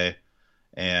the day.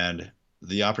 And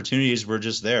the opportunities were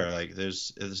just there. Like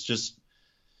it's just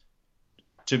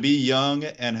to be young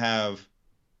and have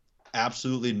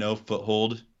absolutely no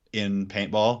foothold in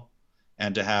paintball,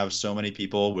 and to have so many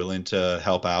people willing to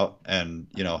help out and,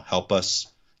 help us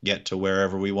get to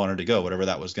wherever we wanted to go, whatever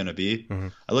that was going to be. Mm-hmm.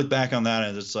 I look back on that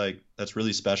and it's like, that's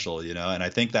really special, and I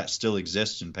think that still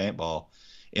exists in paintball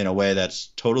in a way that's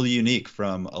totally unique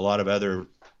from a lot of other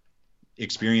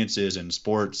experiences and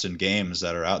sports and games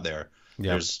that are out there.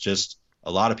 Yeah. There's just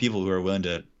a lot of people who are willing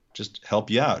to just help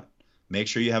you out, make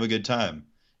sure you have a good time.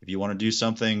 If you want to do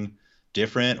something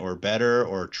different or better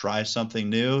or try something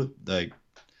new, like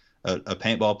a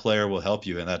paintball player will help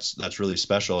you, and that's really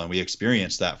special. And we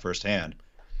experienced that firsthand.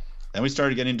 Then we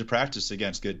started getting to practice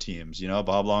against good teams.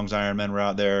 Bob Long's Ironmen were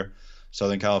out there.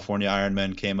 Southern California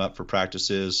Ironmen came up for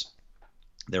practices.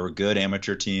 There were good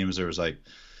amateur teams. There was like,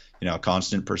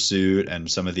 Constant Pursuit, and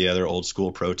some of the other old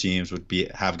school pro teams would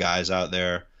have guys out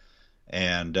there.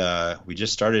 And we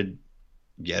just started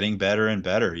getting better and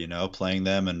better, playing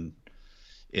them and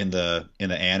in the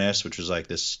anise, which was like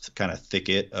this kind of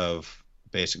thicket of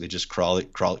basically just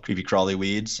creepy crawly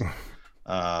weeds.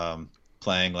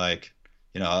 Playing like,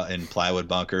 in plywood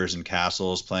bunkers and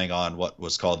castles, playing on what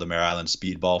was called the Mare Island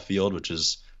Speedball Field, which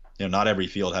is, not every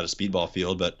field had a speedball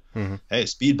field, but hey,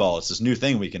 speedball, it's this new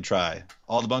thing we can try.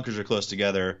 All the bunkers are close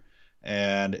together,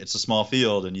 and it's a small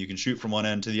field, and you can shoot from one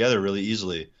end to the other really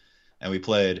easily. And we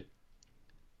played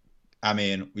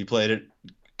it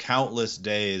countless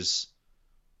days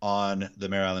on the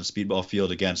Mare Island Speedball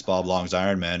Field against Bob Long's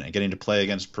Ironmen, and getting to play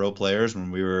against pro players when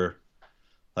we were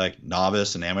like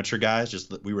novice and amateur guys.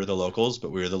 Just we were the locals, but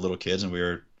we were the little kids, and we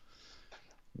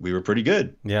were pretty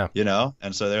good. Yeah.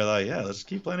 And so they're like, yeah, let's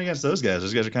keep playing against those guys.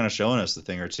 Those guys are kind of showing us the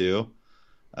thing or two.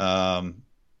 And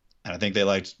I think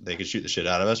they could shoot the shit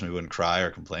out of us and we wouldn't cry or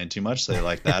complain too much. So they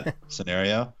liked that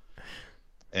scenario.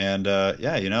 And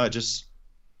it just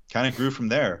kind of grew from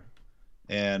there.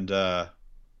 And at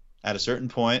a certain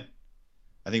point,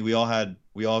 I think we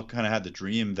all kind of had the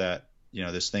dream that,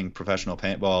 this thing, professional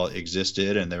paintball,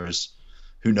 existed, and there was,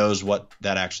 who knows what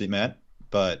that actually meant.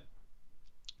 But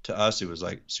to us, it was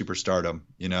like superstardom,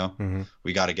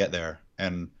 we got to get there.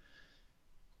 And,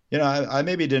 I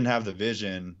maybe didn't have the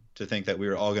vision to think that we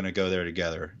were all going to go there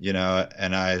together,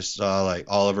 and I saw like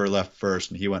Oliver left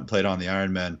first and he went and played on the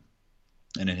Ironman.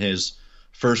 And in his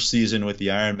first season with the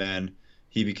Ironman,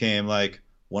 he became like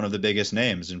one of the biggest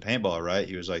names in paintball, right?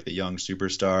 He was like the young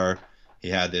superstar. He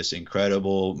had this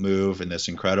incredible move and this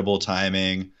incredible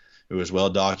timing. It was well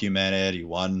documented. He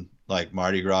won like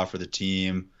Mardi Gras for the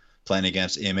team, playing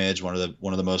against Image, one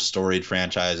of the most storied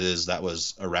franchises that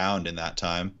was around in that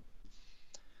time.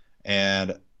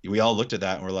 And we all looked at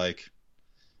that and we're like,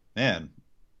 man,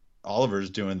 Oliver's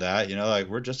doing that, like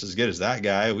we're just as good as that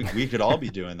guy. We could all be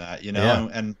doing that, Yeah.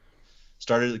 and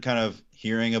started kind of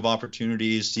hearing of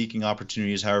opportunities, seeking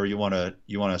opportunities, however you want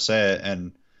to say it.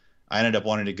 And I ended up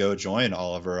wanting to go join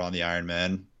Oliver on the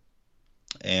Ironman,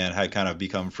 and had kind of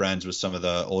become friends with some of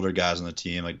the older guys on the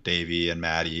team, like Davey and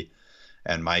Maddie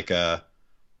and Micah.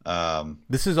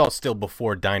 This is all still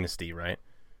before Dynasty, right?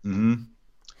 Mm-hmm.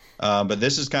 But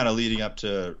this is kind of leading up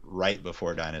to right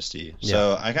before Dynasty.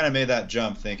 So I kind of made that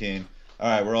jump thinking, all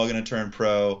right, we're all going to turn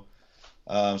pro.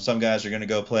 Some guys are going to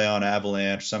go play on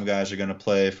Avalanche. Some guys are going to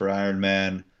play for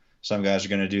Ironman. Some guys are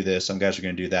going to do this. Some guys are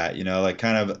going to do that, like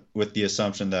kind of with the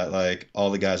assumption that like all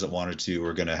the guys that wanted to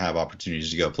were going to have opportunities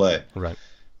to go play. Right.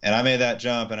 And I made that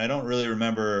jump, and I don't really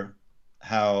remember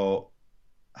how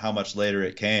much later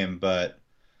it came, but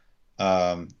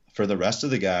for the rest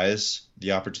of the guys,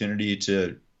 the opportunity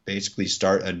to basically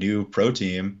start a new pro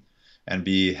team and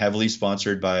be heavily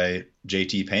sponsored by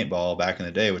JT Paintball back in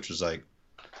the day, which was like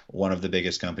one of the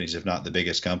biggest companies, if not the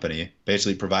biggest company,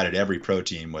 basically provided every pro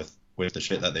team with the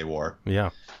shit that they wore. Yeah.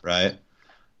 Right.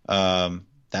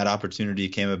 That opportunity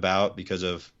came about because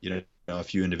of, a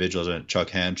few individuals, and Chuck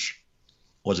Hench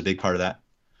was a big part of that.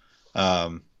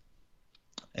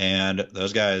 And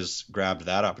those guys grabbed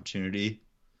that opportunity,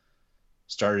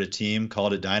 started a team,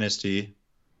 called it Dynasty,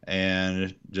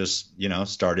 and just,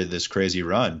 started this crazy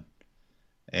run.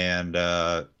 And,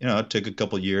 it took a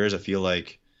couple years. I feel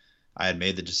like I had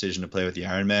made the decision to play with the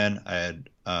Ironman. I had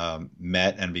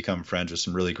met and become friends with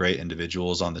some really great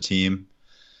individuals on the team.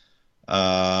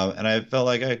 And I felt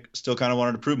like I still kind of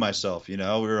wanted to prove myself. We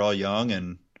were all young,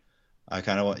 and I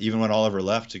kind of, even when Oliver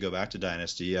left to go back to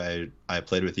Dynasty, I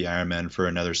played with the Ironman for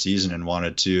another season and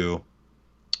wanted to,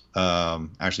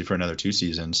 actually for another 2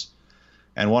 seasons,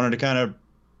 and wanted to kind of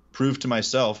prove to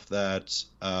myself that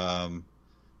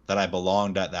I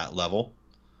belonged at that level,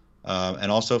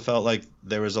 and also felt like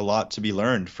there was a lot to be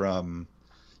learned from,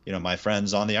 my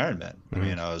friends on the Ironman. Mm-hmm.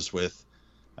 I mean,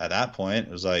 at that point,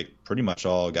 it was like pretty much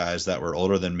all guys that were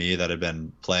older than me that had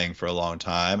been playing for a long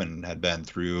time and had been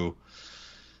through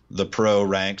the pro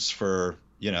ranks for,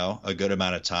 a good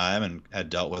amount of time, and had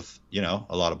dealt with,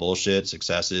 a lot of bullshit,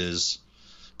 successes,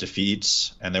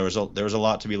 defeats, and there was a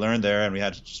lot to be learned there, and we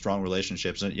had strong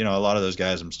relationships, and a lot of those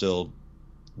guys I'm still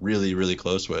really, really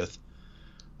close with.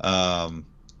 And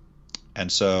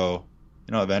so,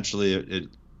 eventually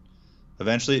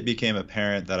it became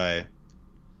apparent that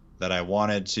I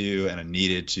wanted to and I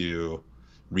needed to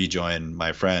rejoin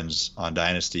my friends on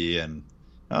Dynasty, and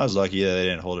I was lucky that they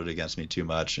didn't hold it against me too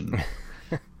much and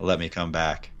let me come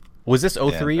back. Was this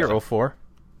 03 or 04?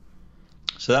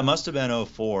 So that must have been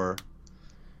 04,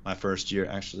 my first year,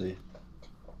 actually.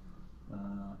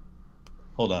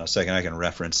 Hold on a second, I can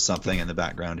reference something in the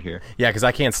background here. Yeah, because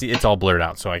I can't see. It's all blurred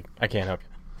out, so I can't help you.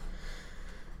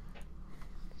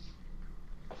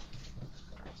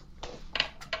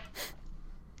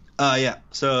 Yeah,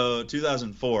 so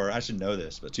 2004, I should know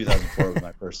this, but 2004 was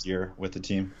my first year with the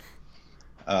team.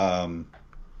 And,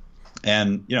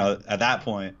 at that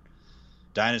point,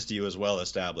 Dynasty was well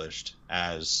established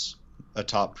as a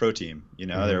top pro team.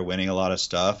 Mm-hmm. They were winning a lot of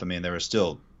stuff. I mean, there were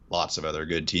still lots of other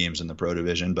good teams in the pro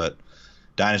division, but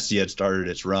Dynasty had started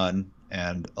its run,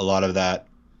 and a lot of that,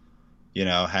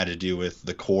 had to do with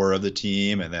the core of the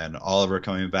team, and then Oliver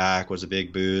coming back was a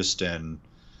big boost, and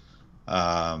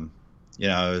it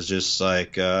was just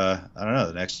like I don't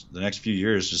know, the next few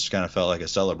years just kind of felt like a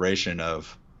celebration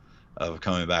of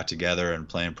coming back together and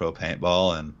playing pro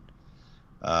paintball,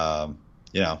 and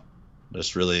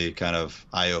just really kind of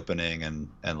eye-opening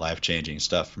and life-changing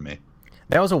stuff for me.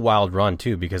 That was a wild run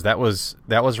too, because that was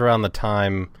around the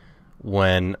time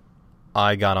when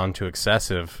I got onto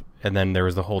Excessive, and then there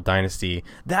was the whole Dynasty.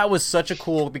 That was such a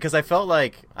cool, because I felt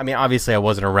like, I mean, obviously I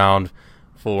wasn't around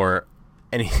for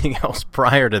anything else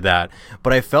prior to that,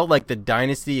 but I felt like the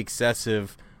Dynasty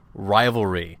Excessive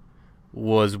rivalry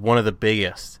was one of the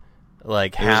biggest,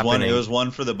 like, happening. It was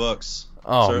one for the books.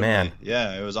 Oh, certainly. Man.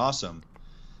 Yeah, it was awesome.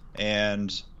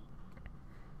 And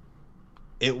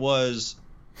it was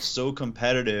so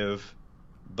competitive,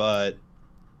 but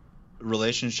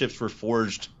relationships were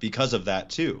forged because of that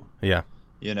too. Yeah.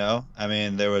 I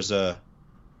mean, there was a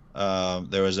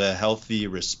there was a healthy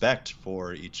respect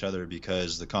for each other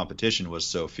because the competition was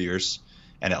so fierce,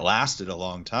 and it lasted a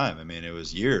long time. I mean, it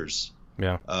was years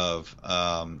Yeah. of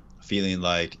feeling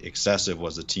like Excessive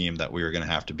was a team that we were going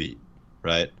to have to beat,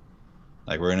 right?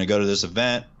 Like, we're going to go to this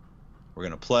event, we're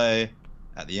going to play.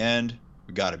 At the end,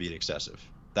 we got to beat Excessive.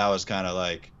 That was kind of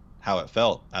like how it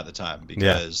felt at the time,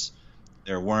 because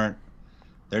there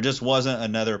just wasn't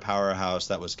another powerhouse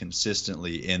that was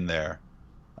consistently in there.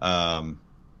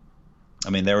 I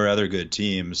mean, there were other good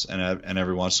teams, and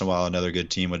every once in a while, another good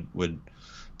team would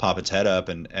pop its head up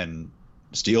and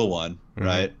steal one, Mhm.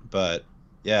 right? But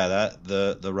yeah, that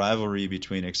the rivalry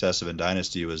between Excessive and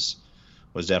Dynasty was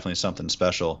definitely something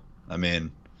special. I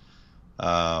mean,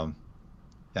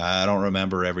 I don't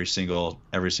remember every single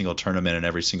tournament and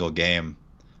every single game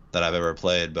that I've ever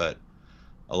played, but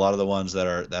a lot of the ones that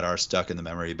are stuck in the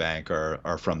memory bank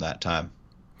are from that time.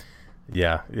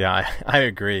 Yeah, I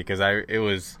agree, because I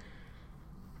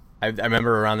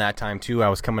remember around that time too. I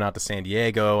was coming out to San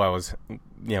Diego. I was,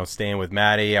 staying with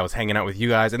Maddie. I was hanging out with you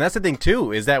guys, and that's the thing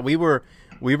too, is that we were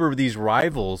these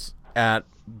rivals at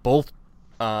both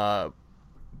the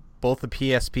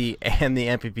PSP and the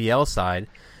MPPL side.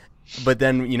 But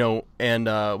then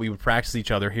we would practice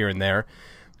each other here and there.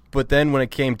 But then when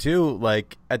it came to,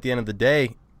 like, at the end of the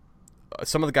day,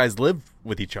 some of the guys lived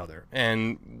with each other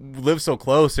and lived so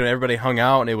close, and everybody hung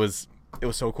out, and it was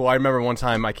so cool. I remember one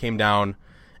time I came down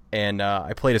and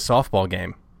I played a softball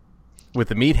game with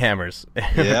the Meat Hammers.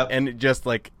 Yep. And it just,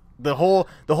 like, the whole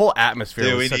atmosphere.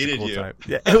 Dude, was we such a needed cool you. time.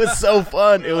 Yeah, it was so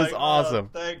fun. It was Like, awesome.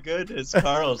 Oh, thank goodness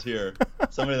Carl's here.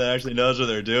 Somebody that actually knows what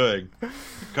they're doing.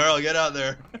 Carl, get out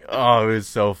there. Oh, it was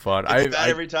so fun. It's bad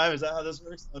every time. Is that how this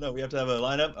works? Oh no, we have to have a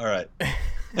lineup. All right.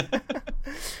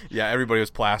 Yeah, everybody was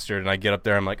plastered, and I get up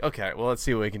there. I'm like, okay, well, let's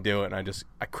see what we can do. And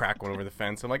I crack one over the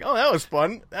fence. I'm like, oh, that was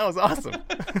fun. That was awesome.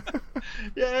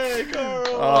 Yay, Carl!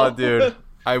 Oh, dude,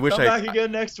 I wish Come back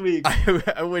again next week.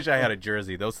 I wish I had a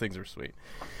jersey. Those things are sweet.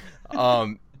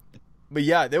 But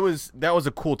yeah, that was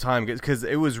a cool time, because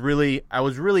I was really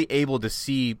able to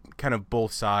see kind of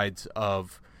both sides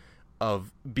of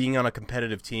being on a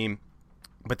competitive team,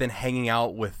 but then hanging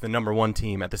out with the number one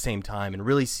team at the same time, and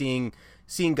really seeing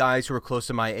guys who are close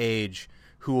to my age,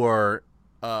 who are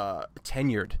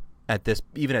tenured at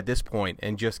this point,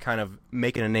 and just kind of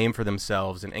making a name for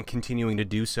themselves and continuing to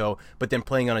do so, but then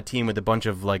playing on a team with a bunch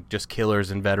of, like, just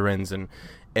killers and veterans, and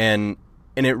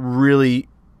it really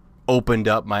opened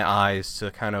up my eyes to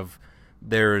kind of,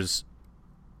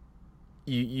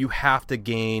 you have to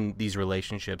gain these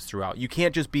relationships throughout. You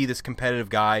can't just be this competitive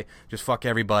guy, just fuck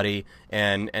everybody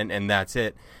and that's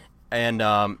it. And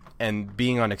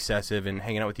being on Excessive and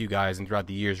hanging out with you guys and throughout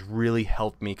the years really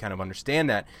helped me kind of understand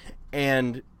that.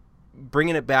 And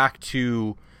bringing it back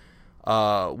to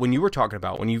when you were talking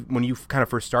about when you kind of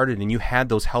first started and you had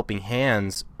those helping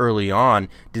hands early on,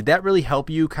 did that really help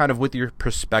you kind of with your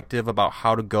perspective about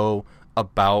how to go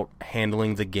about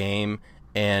handling the game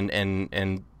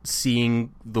and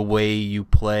seeing the way you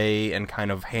play and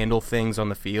kind of handle things on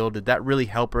the field? Did that really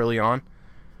help early on?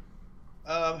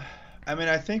 I mean,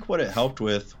 I think what it helped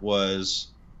with was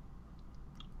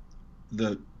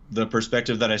the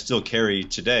perspective that I still carry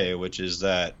today, which is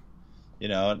that,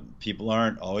 people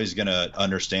aren't always going to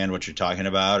understand what you're talking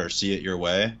about or see it your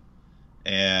way.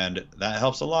 And that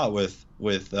helps a lot with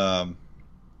trying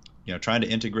to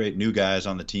integrate new guys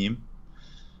on the team,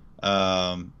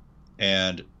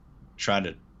 and trying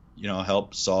to,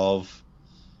 help solve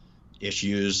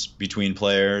issues between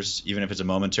players, even if it's a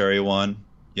momentary one,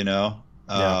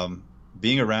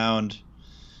 being around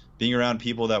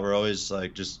people that were always,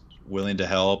 like, just willing to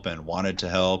help and wanted to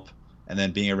help. And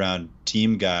then being around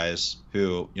team guys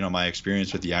who, my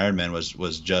experience with the Ironmen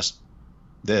was just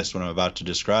this, what I'm about to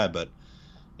describe, but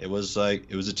it was a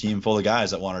team full of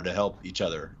guys that wanted to help each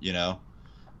other.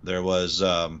 There was,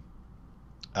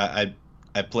 I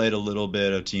played a little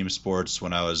bit of team sports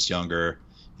when I was younger.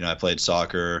 I played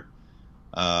soccer,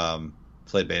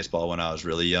 played baseball when I was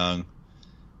really young.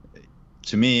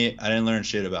 To me, I didn't learn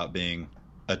shit about being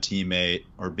a teammate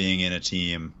or being in a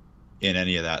team in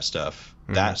any of that stuff.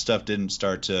 Mm-hmm. That stuff didn't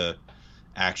start to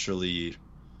actually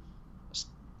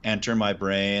enter my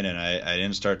brain, and I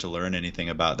didn't start to learn anything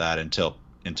about that until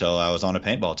I was on a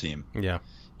paintball team. Yeah.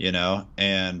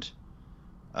 And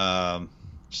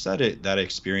just that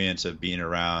experience of being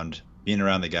around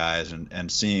the guys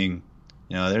and seeing,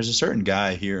 there's a certain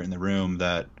guy here in the room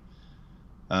that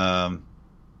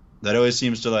always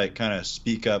seems to, like, kind of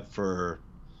speak up for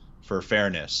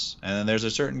fairness, and then there's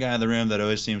a certain guy in the room that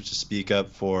always seems to speak up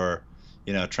for,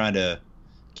 trying to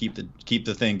keep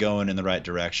the thing going in the right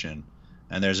direction.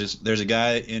 And there's a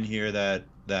guy in here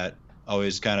that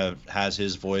always kind of has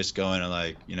his voice going and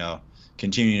like,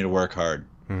 continuing to work hard.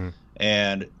 Hmm.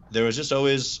 And there was just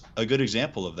always a good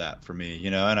example of that for me,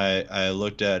 and I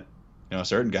looked at,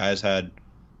 certain guys had,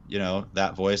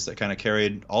 that voice that kind of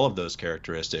carried all of those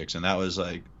characteristics. And that was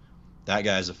like, that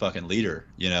guy's a fucking leader,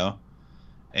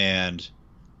 and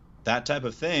that type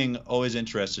of thing always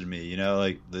interested me,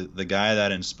 like the guy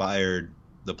that inspired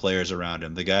the players around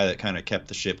him, the guy that kind of kept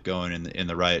the ship going in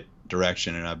the right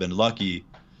direction. And I've been lucky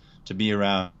to be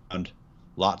around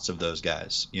lots of those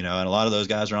guys, and a lot of those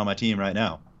guys are on my team right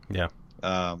now. Yeah.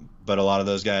 But a lot of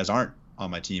those guys aren't on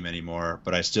my team anymore,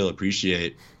 but I still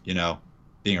appreciate,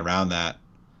 being around that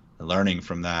and learning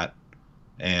from that.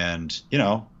 And,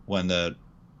 when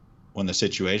the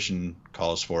situation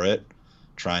calls for it,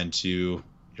 trying to,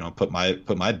 put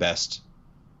my best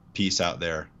piece out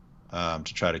there, to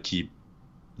try to keep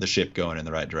the ship going in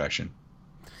the right direction.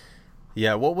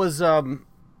 Yeah. What was, and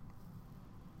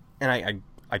I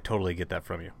totally get that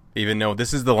from you. Even though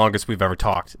this is the longest we've ever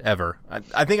talked, ever.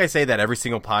 I think I say that every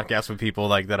single podcast with people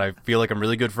like that I feel like I'm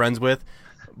really good friends with,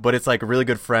 but it's like really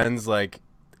good friends, like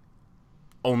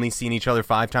only seen each other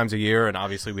 5 times a year, and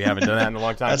obviously we haven't done that in a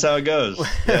long time. That's how it goes.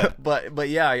 Yeah. but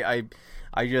yeah,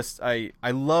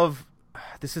 I love,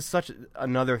 this is such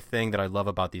another thing that I love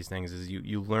about these things is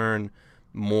you learn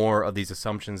more of these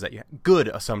assumptions good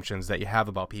assumptions that you have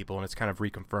about people, and it's kind of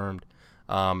reconfirmed,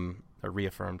 or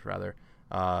reaffirmed rather,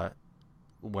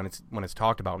 when it's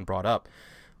talked about and brought up.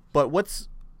 But what's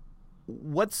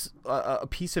a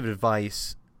piece of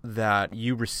advice that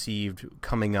you received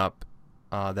coming up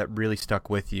that really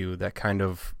stuck with you, that kind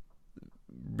of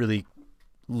really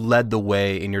led the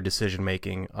way in your decision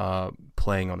making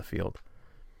playing on the field?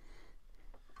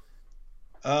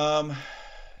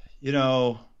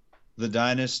 The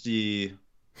Dynasty,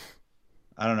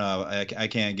 I don't know. I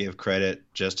can't give credit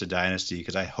just to Dynasty,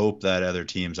 because I hope that other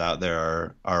teams out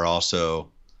there are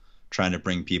also trying to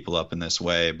bring people up in this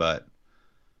way. But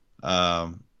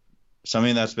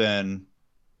something that's been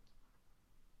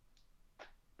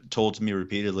told to me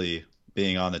repeatedly,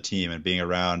 being on the team and being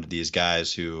around these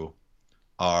guys who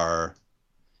are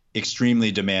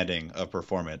extremely demanding of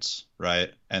performance,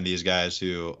 right? And these guys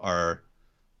who are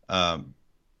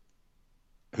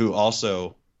who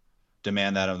also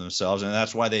demand that of themselves, and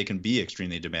that's why they can be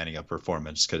extremely demanding of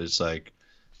performance, because it's like,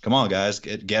 come on guys,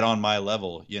 get on my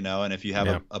level, and if you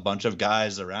have a bunch of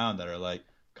guys around that are like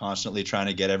constantly trying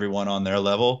to get everyone on their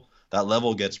level, that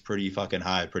level gets pretty fucking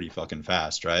high pretty fucking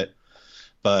fast, right?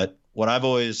 But what I've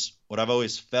always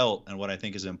felt, and what I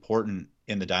think is important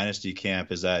in the Dynasty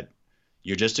camp, is that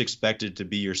you're just expected to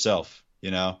be yourself,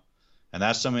 and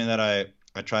that's something that I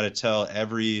try to tell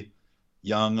every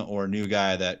young or new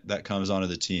guy that comes onto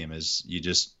the team, is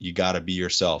you got to be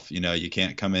yourself. You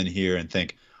can't come in here and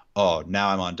think, oh, now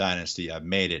I'm on Dynasty, I've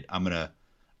made it, I'm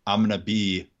gonna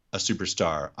be a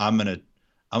superstar, I'm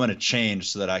gonna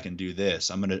change so that I can do this,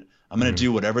 I'm gonna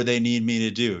do whatever they need me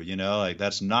to do. Like,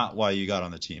 that's not why you got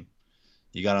on the team.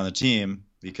 You got on the team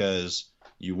because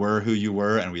you were who you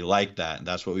were, and we like that, and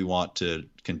that's what we want to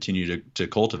continue to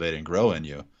cultivate and grow in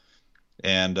you.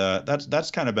 And that's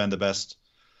kind of been the best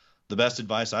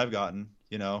advice I've gotten,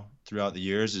 throughout the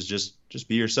years, is just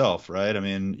be yourself, right? I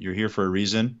mean, you're here for a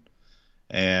reason,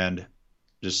 and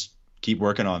just keep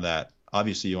working on that.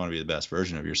 Obviously, you want to be the best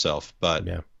version of yourself, but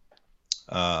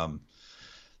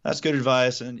that's good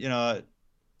advice. And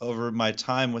over my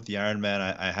time with the Ironman,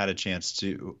 I had a chance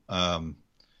to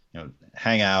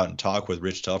hang out and talk with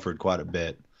Rich Telford quite a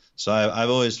bit. So I've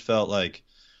always felt like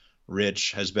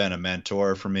Rich has been a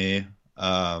mentor for me.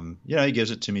 He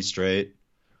gives it to me straight.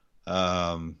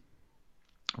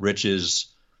 Rich is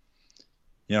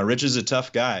a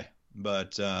tough guy,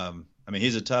 but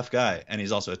he's a tough guy, and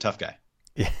he's also a tough guy.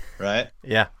 Yeah. Right?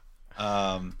 Yeah.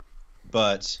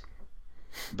 But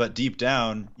deep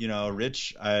down,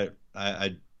 Rich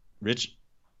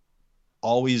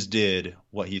always did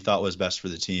what he thought was best for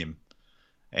the team,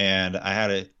 and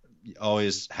I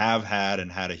always have had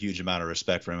and had a huge amount of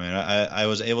respect for him, and I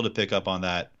was able to pick up on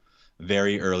that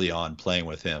very early on playing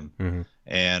with him. Mm-hmm.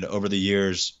 And over the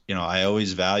years, I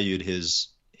always valued his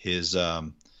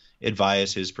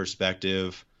advice, his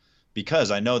perspective,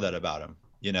 because I know that about him.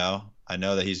 I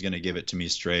know that he's going to give it to me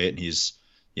straight, and he's,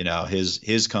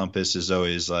 his compass is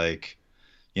always like,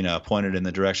 pointed in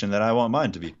the direction that I want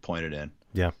mine to be pointed in.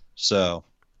 Yeah. So,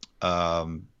 he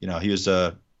was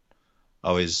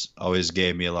always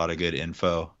gave me a lot of good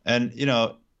info, and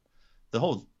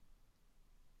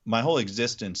my whole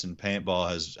existence in paintball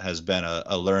has been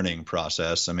a learning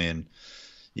process. I mean,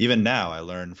 even now I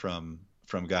learn from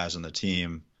guys on the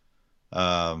team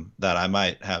that I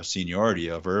might have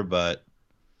seniority over, but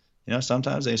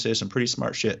sometimes they say some pretty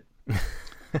smart shit.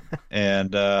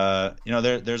 And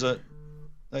there's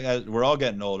we're all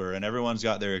getting older, and everyone's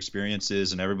got their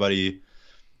experiences, and everybody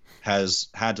has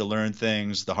had to learn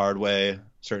things the hard way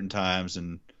certain times,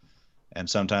 and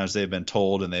sometimes they've been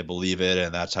told and they believe it,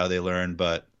 and that's how they learn.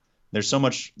 But there's so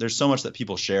much that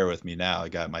people share with me now. I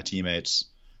got my teammates.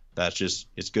 That's just,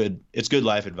 it's good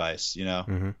life advice,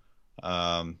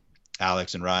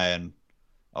 Alex and Ryan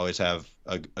always have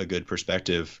a good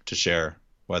perspective to share,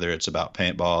 whether it's about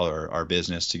paintball or our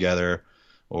business together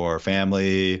or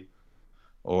family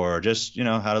or just,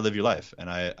 how to live your life. And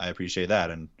I appreciate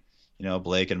that. And,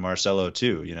 Blake and Marcelo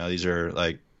too,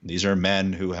 these are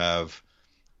men who have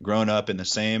grown up in the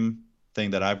same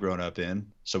thing that I've grown up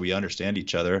in. So we understand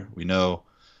each other. We know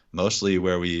mostly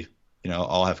where we,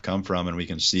 all have come from, and we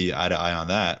can see eye to eye on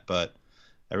that. But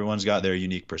everyone's got their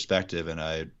unique perspective, and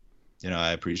I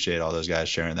appreciate all those guys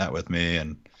sharing that with me.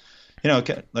 And,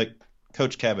 like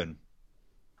Coach Kevin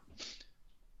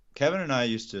and I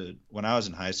used to, when I was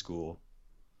in high school,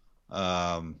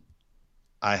 I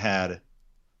had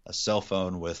a cell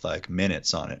phone with like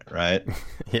minutes on it, right?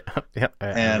 Yeah.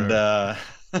 And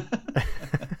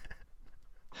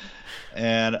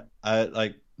and I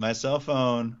like my cell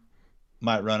phone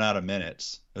might run out of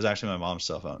minutes. It was actually my mom's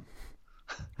cell phone.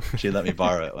 She let me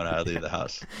borrow it when I would leave the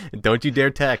house. Don't you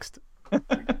dare text.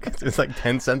 It's like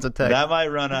 10 cents a text. That might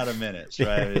run out of minutes,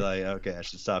 right? I'd be like, okay, I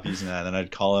should stop using that. And then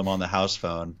I'd call him on the house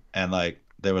phone, and like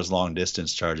there was long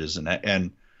distance charges,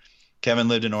 and Kevin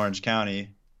lived in Orange County,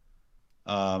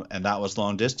 and that was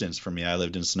long distance for me. I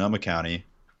lived in Sonoma County.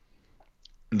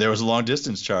 There was a long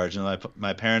distance charge, and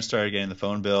my parents started getting the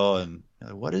phone bill, and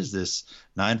what is this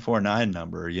 949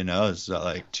 number? It's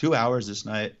like 2 hours this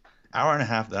night, hour and a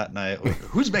half that night.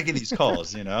 Who's making these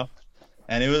calls?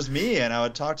 And it was me, and I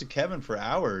would talk to Kevin for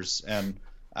hours. And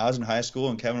I was in high school,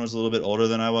 and Kevin was a little bit older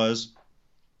than I was.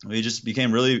 We just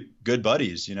became really good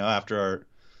buddies, after our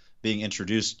being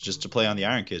introduced just to play on the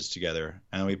Iron Kids together.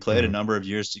 And we played a number of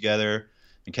years together.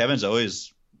 And Kevin's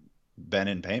always been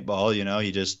in paintball.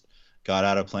 He just got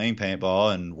out of playing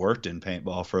paintball and worked in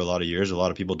paintball for a lot of years. A lot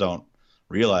of people don't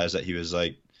realize that he was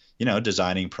like,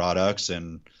 designing products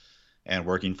and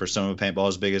working for some of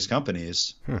paintball's biggest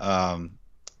companies.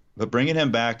 But bringing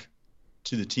him back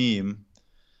to the team,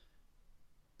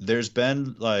 there's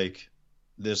been like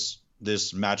this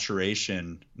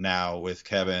maturation now with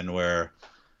Kevin where,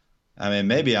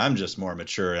 maybe I'm just more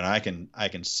mature and I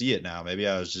can see it now. Maybe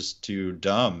I was just too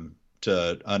dumb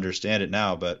to understand it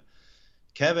now, but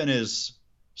Kevin is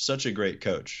such a great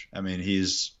coach.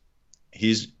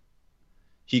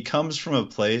 He comes from a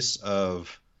place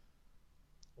of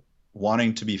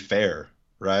wanting to be fair,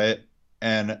 right?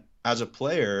 And as a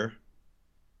player,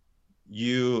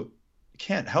 you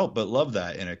can't help but love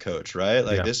that in a coach, right?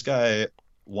 Like This guy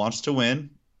wants to win and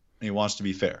he wants to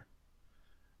be fair.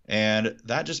 And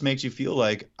that just makes you feel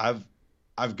like I've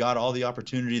got all the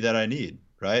opportunity that I need,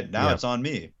 right? Now it's on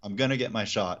me. I'm going to get my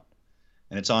shot,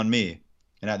 and it's on me.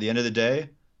 And at the end of the day,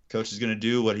 coach is going to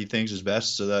do what he thinks is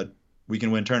best so that we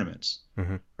can win tournaments,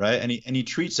 right? And he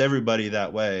treats everybody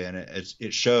that way, and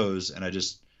it shows. And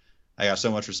I got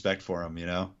so much respect for him.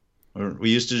 We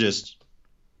used to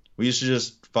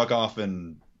just fuck off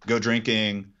and go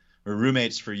drinking. We're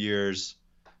roommates for years,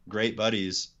 great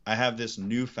buddies. I have this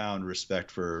newfound respect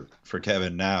for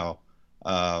Kevin now,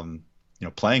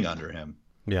 playing under him.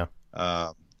 Yeah.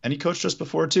 And he coached us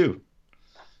before too,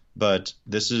 but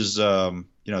this is,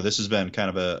 this has been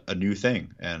kind of a new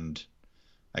thing, and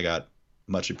I got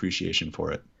much appreciation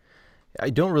for it. I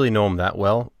don't really know him that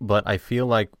well, but I feel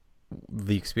like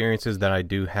the experiences that I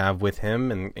do have with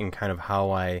him and kind of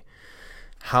how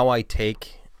I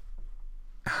take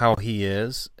how he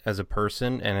is as a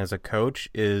person and as a coach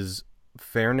is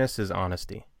fairness is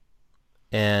honesty.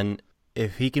 And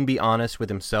if he can be honest with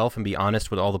himself and be honest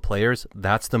with all the players,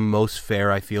 that's the most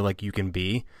fair I feel like you can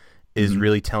be, is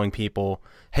really telling people,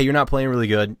 hey, you're not playing really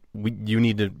good. You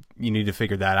need to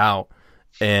figure that out,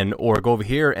 or go over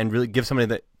here and really give somebody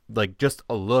that, like, just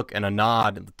a look and a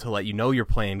nod to let you know you're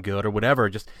playing good or whatever.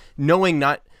 Just knowing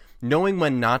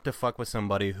when not to fuck with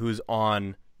somebody who's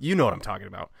on, you know what I'm talking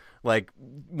about. Like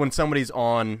when somebody's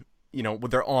on, when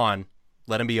they're on,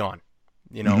 let them be on,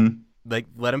 like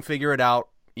let them figure it out,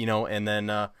 and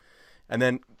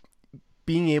then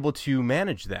being able to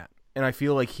manage that. And I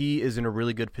feel like he is in a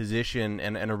really good position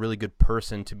and a really good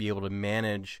person to be able to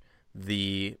manage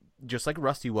just like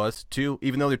Rusty was too,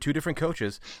 even though they're two different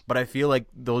coaches. But I feel like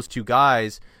those two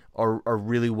guys are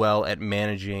really well at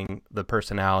managing the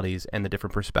personalities and the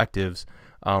different perspectives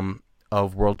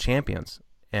of world champions.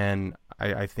 And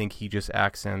I think he just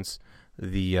accents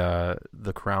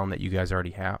the crown that you guys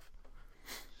already have.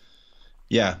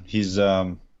 Yeah, he's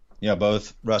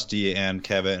both Rusty and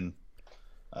Kevin.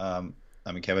 I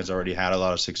mean, Kevin's already had a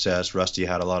lot of success. Rusty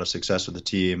had a lot of success with the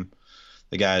team.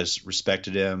 The guys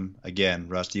respected him. Again,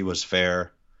 Rusty was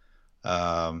fair,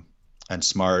 and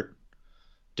smart.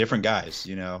 Different guys,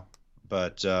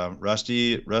 but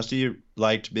Rusty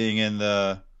liked being in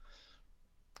the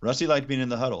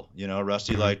huddle.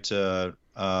 Rusty Hmm. liked to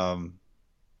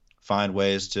find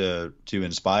ways to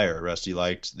inspire. Rusty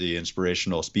liked the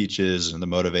inspirational speeches and the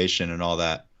motivation and all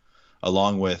that,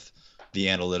 along with the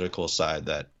analytical side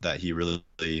that he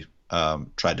really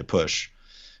tried to push.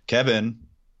 Kevin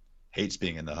hates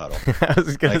being in the huddle. I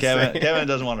was gonna Like say, Kevin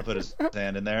doesn't want to put his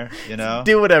hand in there.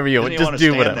 do whatever He you doesn't want. even Just want to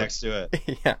do stand whatever. next to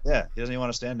it. Yeah. Yeah, he doesn't even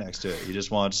want to stand next to it. He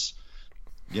just wants,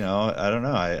 I don't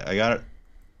know. I got it.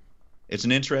 It's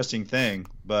an interesting thing,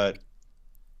 but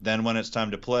then when it's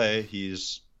time to play,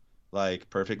 he's like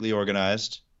perfectly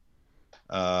organized.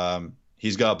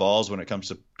 He's got balls when it comes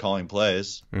to calling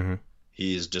plays. Hmm.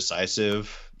 He's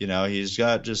decisive. He's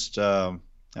got just.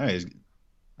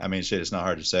 I mean, shit. It's not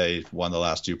hard to say. He's won the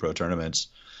last two pro tournaments.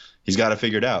 He's got it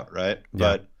figured out, right? Yeah.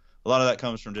 But a lot of that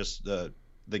comes from just the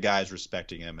guys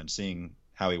respecting him and seeing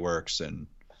how he works, and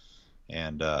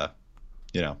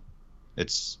you know,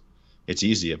 it's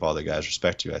easy if all the guys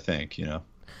respect you. I think.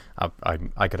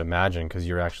 I could imagine because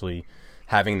you're actually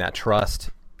having that trust,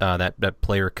 that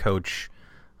player coach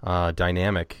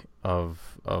dynamic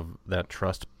of that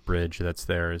trust bridge that's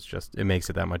there is just it makes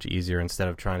it that much easier instead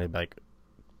of trying to like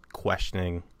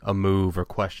questioning a move or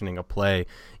questioning a play.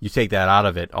 You take that out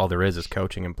of it. All there is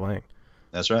coaching and playing.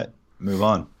 That's right. Move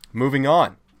on. Moving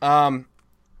on.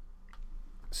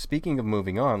 Speaking of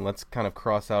moving on, let's kind of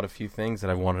cross out a few things that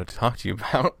I wanted to talk to you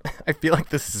about. I feel like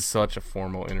this is such a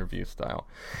formal interview style.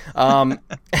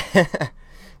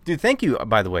 Dude, thank you,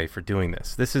 by the way, for doing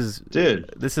this. This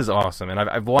is awesome, and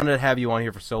I've wanted to have you on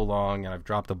here for so long, and I've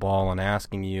dropped the ball on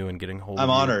asking you and getting hold of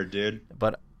you. I'm honored, dude.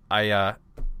 But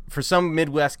for some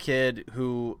Midwest kid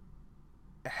who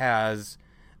has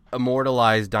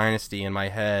immortalized Dynasty in my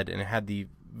head and had the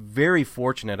very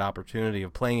fortunate opportunity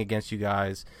of playing against you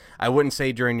guys. I wouldn't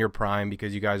say during your prime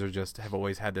because you guys have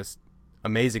always had this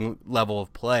amazing level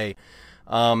of play.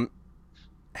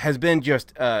 Has been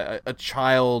just a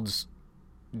child's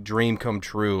dream come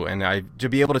true, and to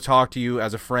be able to talk to you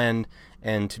as a friend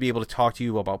and to be able to talk to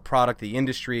you about product, the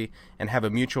industry, and have a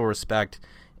mutual respect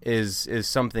is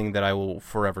something that I will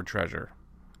forever treasure.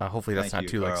 Hopefully that's Thank not you,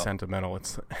 too Carl. like sentimental.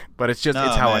 But it's just No,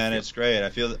 it's how man, I feel. it's great. I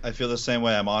feel the same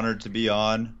way. I'm honored to be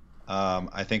on.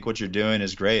 I think what you're doing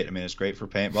is great. I mean, it's great for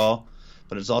paintball,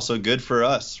 but it's also good for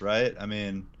us, right? I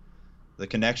mean, the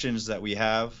connections that we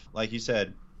have, like you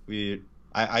said,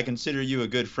 I consider you a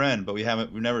good friend, but we've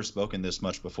never spoken this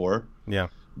much before. Yeah.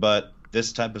 But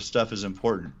this type of stuff is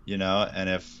important, and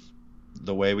if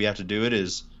the way we have to do it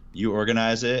is you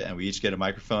organize it and we each get a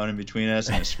microphone in between us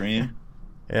and a screen.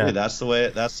 Yeah. Dude, that's the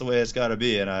way it's got to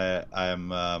be, and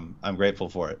I'm grateful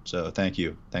for it. So thank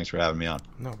you. Thanks for having me on.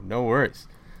 No worries.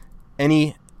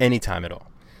 Any time at all.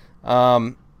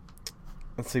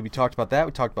 Let's see. We talked about that.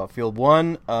 We talked about Field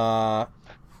 1.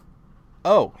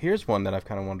 Here's one that I've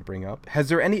kind of wanted to bring up. Has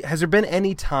there been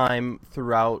any time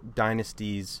throughout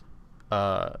Dynasty's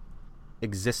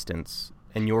existence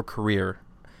and your career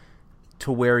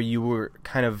to where you were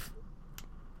kind of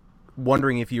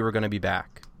wondering if you were going to be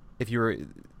back? If you were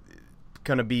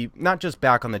going to be not just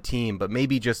back on the team, but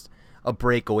maybe just a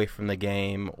break away from the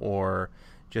game or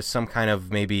just some kind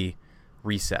of maybe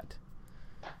reset?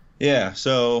 Yeah.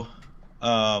 So,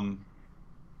 I'll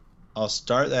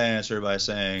start that answer by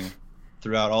saying,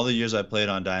 throughout all the years I played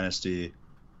on Dynasty,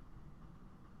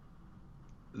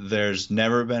 there's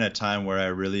never been a time where I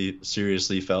really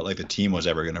seriously felt like the team was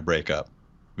ever going to break up.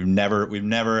 We've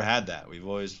never had that. We've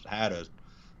always had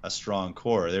a strong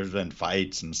core. There's been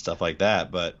fights and stuff like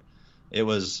that, but it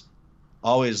was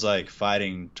always like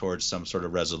fighting towards some sort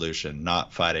of resolution,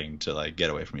 not fighting to like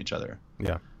get away from each other.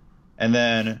 Yeah. And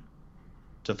then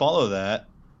to follow that,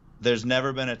 there's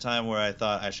never been a time where I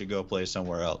thought I should go play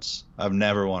somewhere else. I've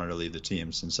never wanted to leave the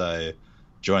team since I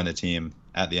joined the team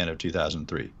at the end of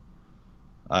 2003.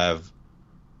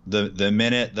 The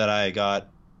minute that I got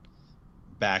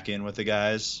back in with the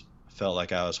guys, felt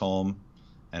like I was home,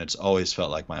 and it's always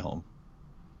felt like my home.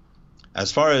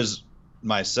 As far as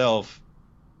myself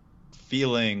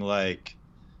feeling like,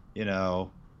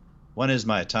 when is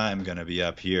my time going to be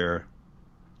up here,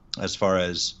 as far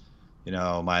as,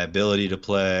 my ability to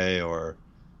play or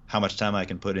how much time I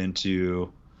can put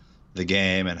into the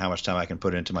game and how much time I can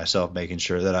put into myself, making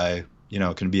sure that I,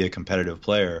 can be a competitive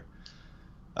player.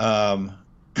 I'd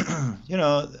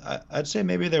say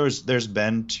maybe there's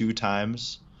been 2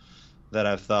 times that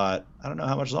I've thought, I don't know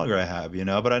how much longer I have,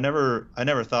 but I never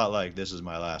thought like this is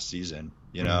my last season,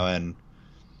 Mm.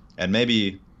 and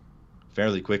maybe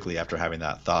fairly quickly after having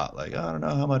that thought, like, oh, I don't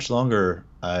know how much longer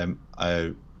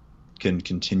I can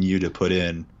continue to put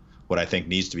in what I think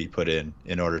needs to be put in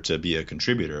order to be a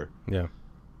contributor. Yeah.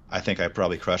 I think I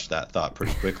probably crushed that thought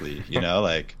pretty quickly,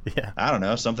 like, Yeah. I don't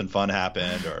know, something fun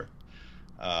happened, or,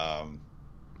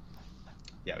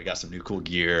 yeah, we got some new cool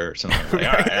gear or something. Like,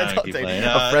 all right, I'm gonna keep playing.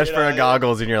 A fresh pair of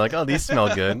goggles, and you're like, oh, these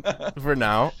smell good for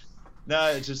now. No,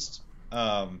 it's just,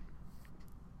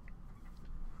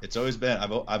 it's always been,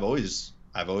 I've always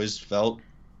felt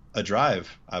a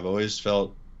drive. I've always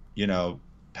felt,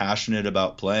 passionate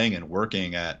about playing and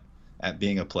working at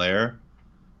being a player.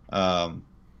 Um,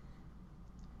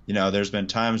 there's been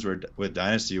times where with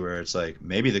Dynasty where it's like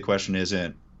maybe the question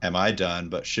isn't am I done,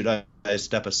 but should I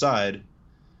step aside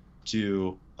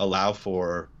to allow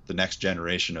for the next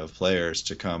generation of players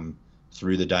to come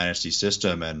through the Dynasty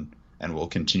system, and we'll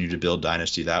continue to build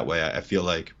Dynasty that way. I feel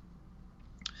like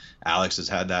Alex has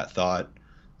had that thought.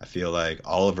 I feel like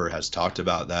Oliver has talked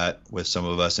about that with some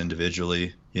of us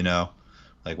individually,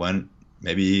 like when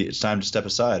maybe it's time to step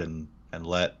aside and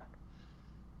let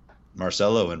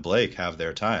Marcelo and Blake have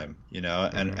their time,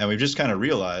 and we've just kind of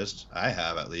realized, I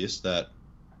have at least, that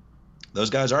those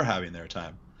guys are having their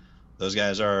time. Those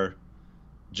guys are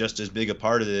just as big a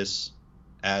part of this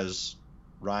as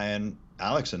Ryan,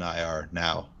 Alex, and I are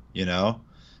now,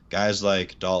 guys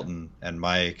like Dalton and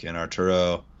Mike and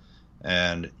Arturo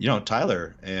and,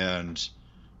 Tyler and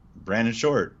Brandon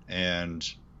Short and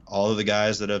all of the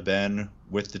guys that have been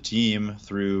with the team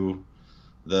through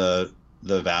the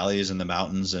valleys and the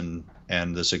mountains and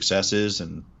the successes.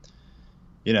 And,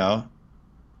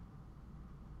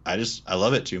 I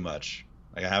love it too much.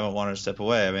 Like, I haven't wanted to step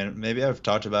away. I mean, maybe I've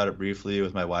talked about it briefly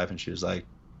with my wife, and she was like,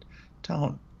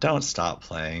 don't stop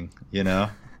playing,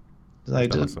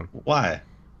 Like, That's awesome. Why?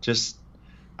 Just,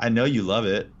 I know you love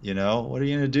it, what are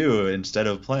you going to do instead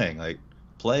of playing? Like,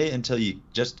 play until you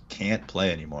just can't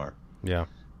play anymore. Yeah.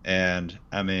 And,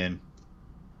 I mean,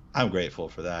 I'm grateful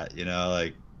for that,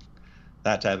 like,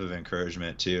 that type of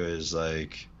encouragement too is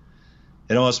like,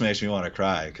 it almost makes me want to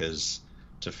cry, because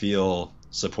to feel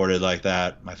supported like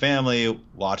that. My family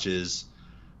watches.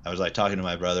 I was like talking to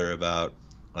my brother about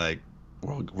like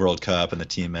World Cup and the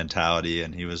team mentality,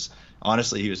 and he was kind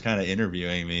of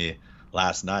interviewing me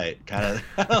last night, kind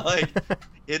of like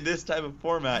in this type of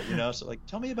format, So like,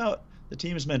 tell me about the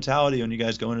team's mentality when you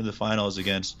guys go into the finals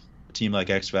against a team like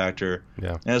X Factor.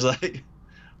 Yeah. And I was like,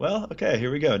 well, okay,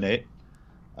 here we go, Nate.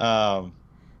 But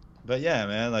yeah,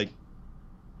 man, like,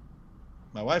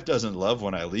 my wife doesn't love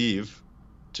when I leave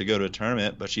to go to a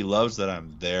tournament, but she loves that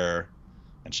I'm there,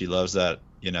 and she loves that,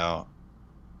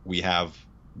 we have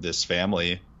this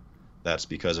family that's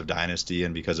because of Dynasty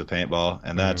and because of paintball,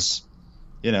 and that's,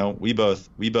 we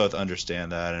both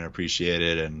understand that and appreciate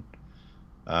it, and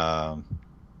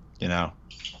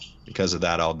because of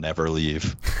that, I'll never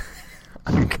leave.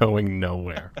 I'm going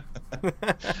nowhere.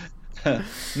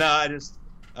 No, I just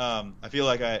I feel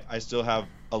like I still have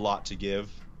a lot to give,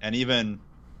 and even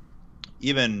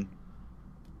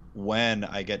when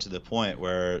I get to the point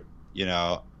where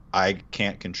I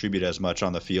can't contribute as much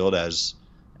on the field as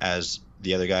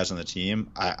the other guys on the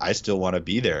team, I still want to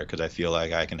be there because I feel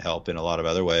like I can help in a lot of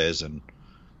other ways, and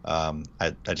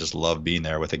I just love being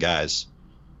there with the guys.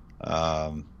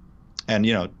 And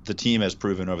the team has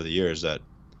proven over the years that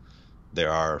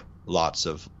there are lots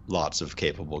of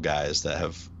capable guys that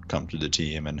have come to the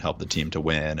team and helped the team to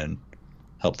win and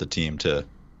help the team to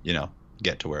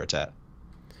get to where it's at.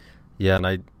 Yeah, and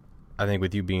I think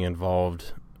with you being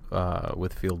involved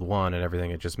with Field 1 and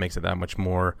everything, it just makes it that much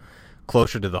more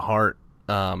closer to the heart,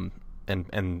 and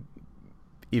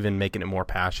even making it more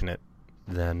passionate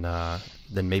than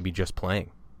maybe just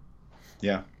playing.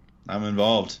 Yeah, I'm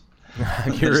involved.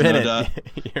 You're in it.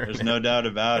 There's no doubt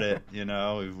about it.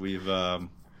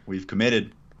 We've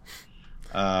committed.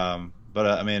 But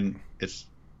I mean, it's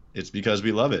because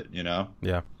we love it.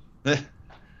 Yeah.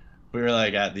 We were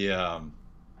like at the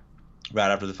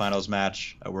right after the finals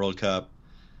match at World Cup,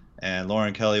 and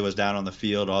Lauren Kelly was down on the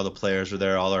field. All the players were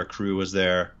there. All our crew was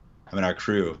there. I mean, our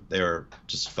crew, they were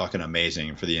just fucking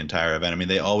amazing for the entire event. I mean,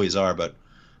 they always are, but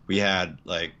we had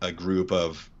like a group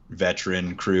of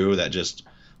veteran crew that just,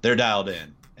 they're dialed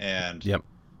in. And, yep.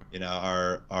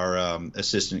 Our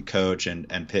assistant coach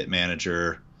and pit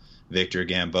manager, Victor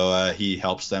Gamboa, he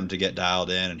helps them to get dialed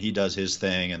in, and he does his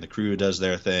thing, and the crew does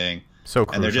their thing. So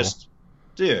crucial. And they're just,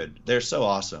 dude, they're so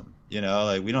awesome.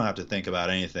 Like, we don't have to think about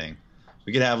anything.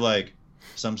 We could have like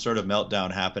some sort of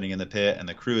meltdown happening in the pit, and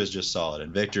the crew is just solid,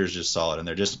 and Victor's just solid, and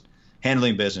they're just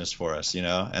handling business for us,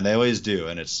 and they always do.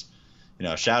 And it's,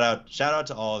 shout out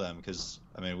to all of them, because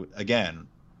I mean, again,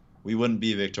 we wouldn't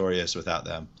be victorious without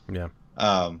them. Yeah.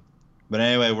 But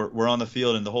anyway, we're on the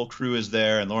field, and the whole crew is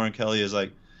there, and Lauren Kelly is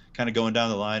like kind of going down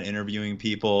the line, interviewing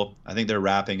people. I think they're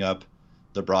wrapping up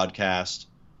the broadcast,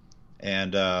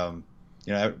 and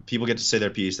people get to say their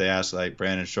piece. They ask like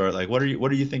Brandon Short, like, what are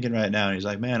you thinking right now? And he's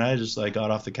like, man, I just like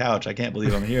got off the couch. I can't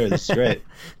believe I'm here. This is great.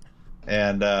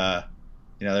 And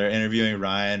they're interviewing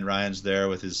Ryan. Ryan's there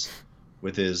with his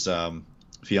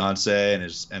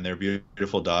fiance and their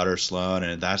beautiful daughter Sloan,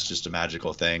 and that's just a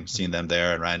magical thing, seeing them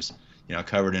there. And Ryan's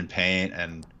covered in paint,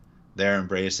 and they're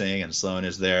embracing, and Sloan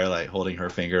is there like holding her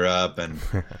finger up, and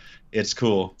it's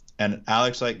cool. And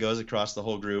Alex like goes across the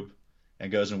whole group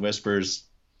and goes and whispers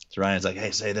to Ryan. It's like,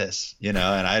 hey, say this, and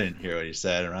I didn't hear what he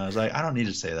said, and I was like, I don't need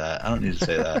to say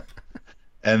that.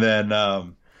 And then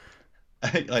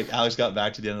like Alex got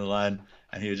back to the end of the line,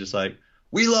 and he was just like,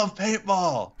 we love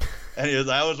paintball. And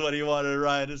that was what he wanted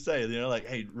Ryan to say, like,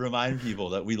 hey, remind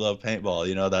people that we love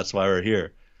paintball, that's why we're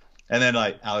here. And then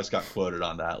like Alex got quoted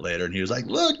on that later, and he was like,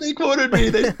 look, they quoted me.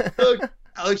 Look,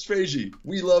 Alex Frazier,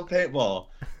 we love paintball.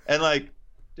 And like,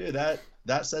 dude, that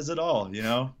says it all,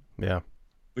 Yeah.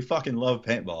 We fucking love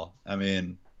paintball. I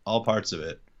mean, all parts of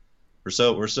it. We're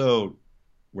so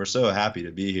happy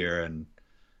to be here,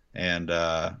 and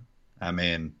I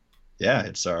mean, yeah,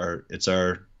 it's our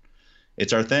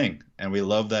thing, and we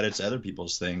love that it's other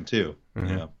people's thing too.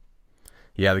 Mm-hmm.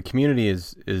 Yeah, the community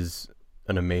is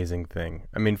an amazing thing.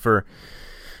 I mean, for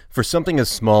something as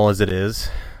small as it is,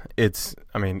 it's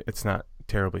not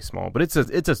terribly small, but it's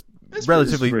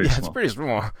relatively it's pretty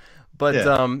small. But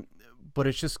yeah. But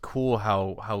it's just cool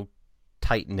how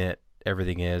tight knit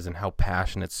everything is, and how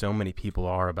passionate so many people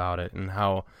are about it, and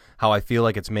how I feel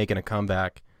like it's making a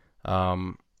comeback.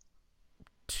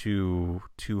 To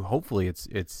hopefully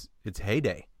it's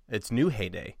heyday. It's new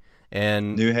heyday.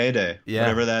 And new heyday. Yeah.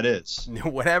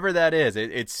 Whatever that is.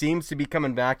 It seems to be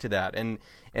coming back to that.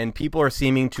 And people are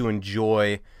seeming to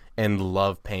enjoy and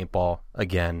love paintball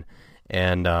again.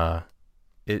 And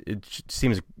it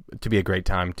seems to be a great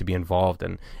time to be involved.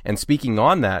 And speaking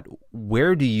on that,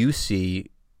 where do you see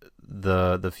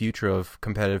the future of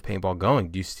competitive paintball going?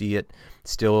 Do you see it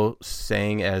still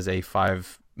staying as a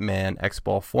 5-man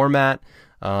X-ball format?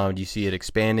 Do you see it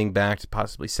expanding back to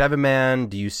possibly 7-man?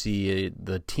 Do you see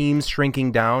the teams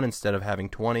shrinking down instead of having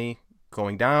 20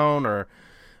 going down, or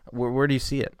where do you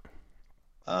see it?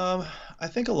 I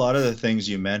think a lot of the things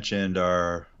you mentioned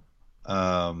are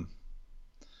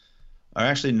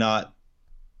actually not,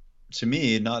 to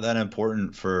me, not that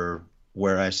important for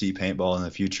where I see paintball in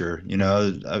the future.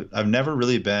 I've never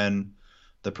really been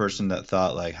the person that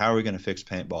thought like, how are we going to fix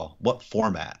paintball? What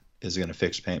format is going to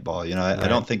fix paintball? Right. I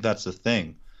don't think that's the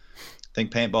thing. I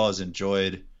think paintball is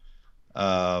enjoyed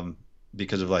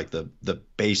because of like the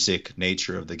basic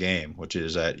nature of the game, which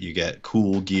is that you get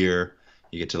cool gear,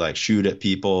 you get to like shoot at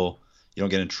people, you don't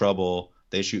get in trouble,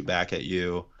 they shoot back at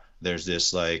you. There's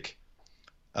this like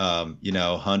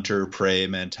hunter prey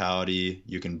mentality.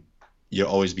 You'll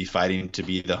always be fighting to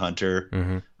be the hunter.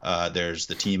 Mm-hmm. There's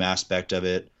the team aspect of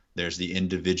it. There's the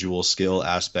individual skill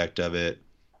aspect of it.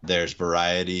 There's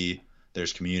variety.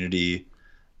 There's community.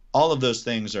 All of those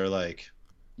things are like,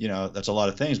 that's a lot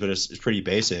of things, but it's pretty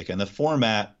basic. And the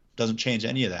format doesn't change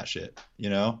any of that shit,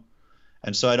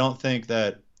 And so I don't think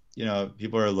that,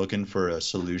 people are looking for a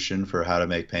solution for how to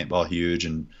make paintball huge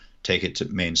and take it to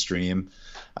mainstream.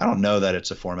 I don't know that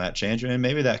it's a format change. I mean,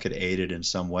 maybe that could aid it in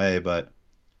some way, but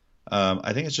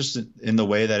I think it's just in the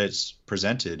way that it's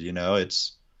presented.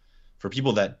 It's for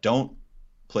people that don't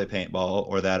play paintball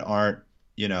or that aren't,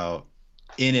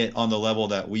 in it on the level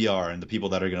that we are, and the people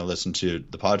that are going to listen to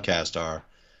the podcast are,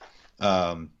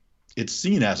 it's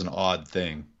seen as an odd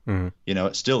thing. Mm-hmm.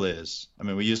 It still is. I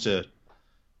mean, we used to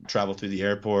travel through the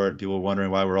airport, people were wondering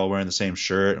why we're all wearing the same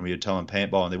shirt, and we would tell them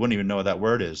paintball, and they wouldn't even know what that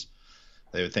word is.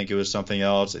 They would think it was something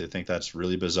else. They would think that's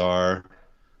really bizarre.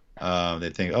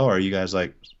 They'd think, oh, are you guys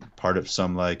like part of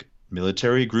some like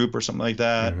military group or something like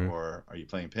that? Mm-hmm. Or are you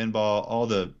playing pinball?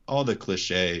 All the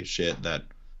cliche shit that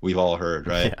we've all heard,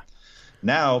 right? Yeah.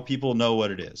 Now people know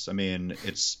what it is. I mean,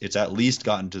 it's at least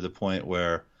gotten to the point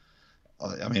where,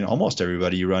 almost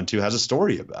everybody you run to has a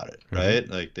story about it, right?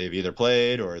 Mm-hmm. Like they've either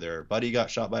played, or their buddy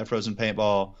got shot by a frozen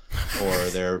paintball,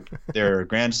 or their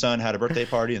grandson had a birthday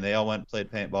party and they all went and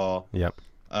played paintball. Yep.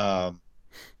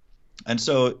 And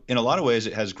so in a lot of ways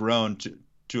it has grown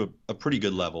to a pretty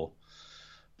good level.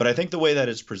 But I think the way that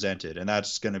it's presented, and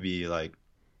that's going to be like,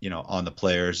 on the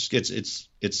players,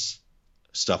 it's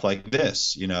stuff like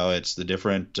this, it's the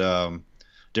different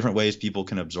ways people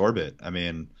can absorb it. I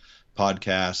mean,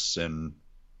 podcasts and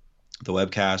The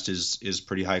webcast is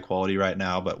pretty high quality right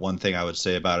now, but one thing I would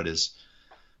say about it is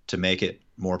to make it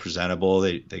more presentable,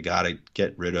 they got to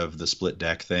get rid of the split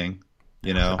deck thing,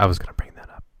 you know? I was going to bring that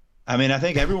up. I mean, I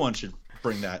think everyone should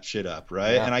bring that shit up,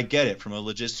 right? Yeah. And I get it from a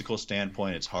logistical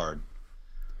standpoint, it's hard.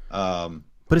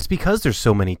 But it's because there's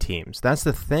so many teams. That's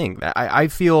the thing. I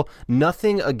feel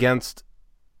nothing against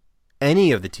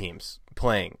any of the teams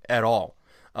playing at all,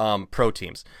 pro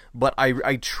teams. But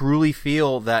I truly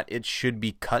feel that it should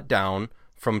be cut down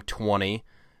from 20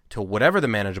 to whatever the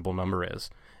manageable number is,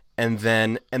 and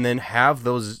then have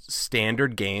those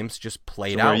standard games just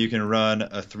played out. Where you can run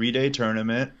a 3-day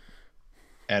tournament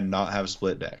and not have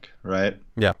split deck, right?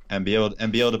 Yeah. And be able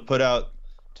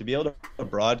to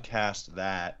broadcast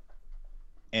that,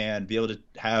 and be able to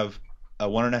have a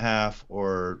 1.5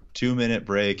 or 2 minute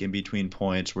break in between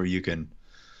points where you can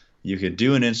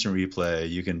do an instant replay,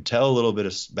 you can tell a little bit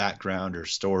of background or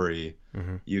story,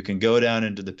 you can go down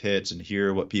into the pits and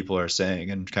hear what people are saying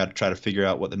and kind of try to figure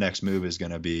out what the next move is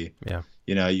going to be. Yeah.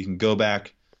 You know, you can go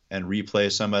back and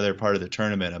replay some other part of the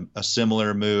tournament, a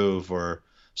similar move or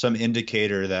some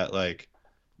indicator that like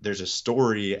there's a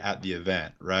story at the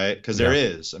event, right? Because there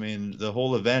is. I mean, the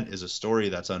whole event is a story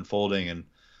that's unfolding,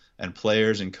 and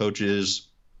players and coaches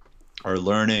are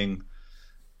learning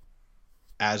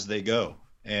as they go.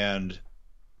 And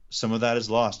some of that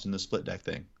is lost in the split deck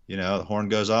thing. You know, the horn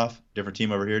goes off, different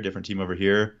team over here, different team over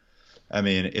here. I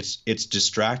mean, it's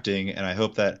distracting, and I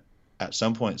hope that at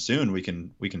some point soon we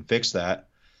can fix that.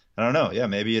 I don't know. Yeah,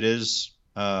 maybe it is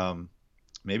making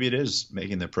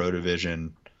the pro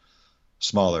division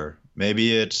smaller.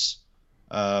 Maybe it's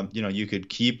you could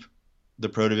keep the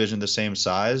pro division the same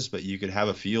size, but you could have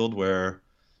a field where,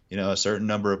 you know, a certain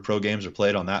number of pro games are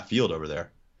played on that field over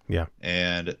there. Yeah.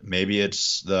 And maybe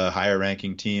it's the higher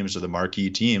ranking teams or the marquee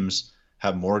teams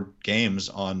have more games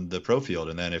on the pro field.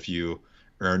 And then if you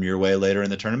earn your way later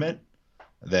in the tournament,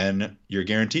 then you're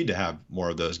guaranteed to have more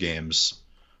of those games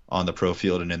on the pro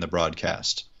field and in the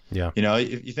broadcast. Yeah. You know,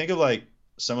 if you think of like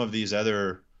some of these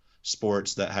other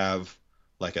sports that have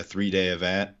like a 3-day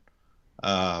event,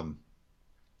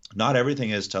 not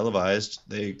everything is televised.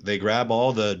 They grab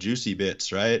all the juicy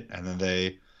bits, right? And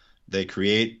then they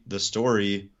create the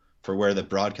story for where the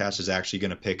broadcast is actually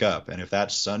going to pick up. And if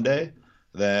that's Sunday,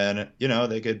 then, you know,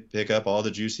 they could pick up all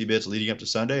the juicy bits leading up to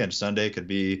Sunday, and Sunday could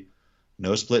be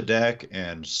no split deck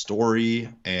and story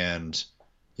and,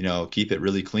 you know, keep it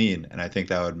really clean. And I think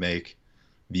that would make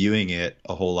viewing it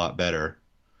a whole lot better.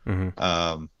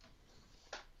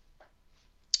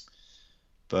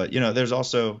 But, you know, there's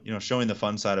also, you know, showing the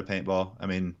fun side of paintball. I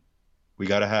mean, we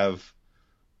got to have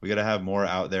more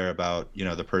out there about, you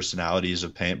know, the personalities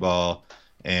of paintball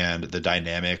and the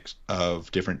dynamics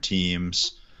of different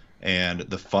teams and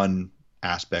the fun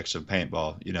aspects of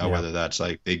paintball, you know, whether that's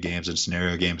like big games and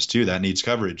scenario games too. That needs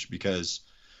coverage, because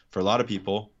for a lot of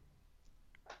people,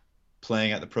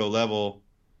 playing at the pro level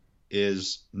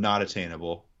is not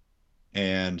attainable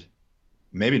and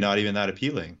maybe not even that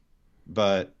appealing.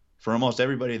 But for almost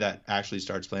everybody that actually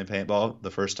starts playing paintball the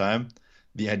first time,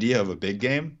 the idea of a big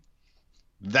game,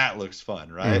 that looks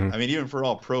fun, right? I mean, even for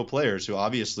all pro players who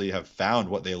obviously have found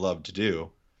what they love to do,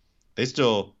 they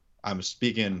still, I'm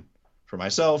speaking for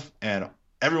myself and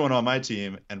everyone on my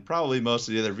team and probably most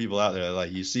of the other people out there,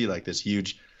 like you see like this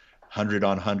huge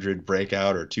 100-on-100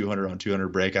 breakout or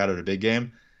 200-on-200 breakout at a big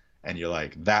game, and you're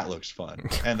like, that looks fun.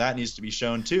 And that needs to be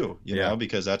shown too, you know,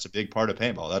 because that's a big part of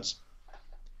paintball.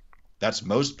 That's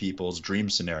most people's dream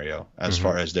scenario as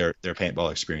far as their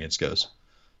paintball experience goes.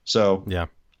 So yeah,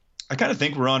 I kind of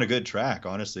think we're on a good track,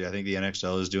 honestly. I think the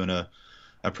NXL is doing a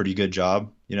pretty good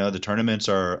job. You know, the tournaments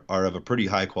are of a pretty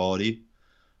high quality.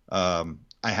 I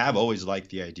have always liked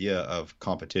the idea of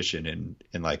competition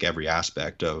in like every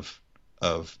aspect of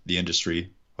the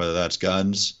industry, whether that's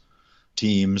guns,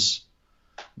 teams,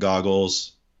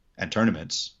 goggles, and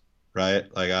tournaments, right?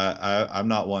 Like I'm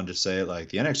not one to say like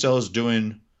the NXL is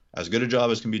doing as good a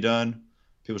job as can be done.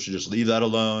 People should just leave that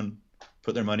alone,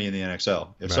 put their money in the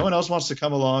NXL. If someone else wants to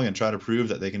come along and try to prove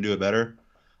that they can do it better,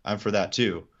 I'm for that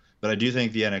too. But I do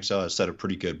think the NXL has set a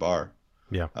pretty good bar.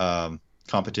 Yeah.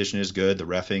 Competition is good. The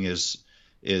reffing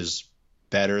is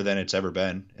better than it's ever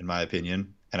been, in my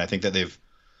opinion. And I think that they've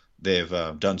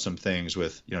done some things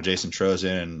with, you know, Jason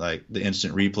Trozin and like the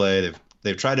instant replay.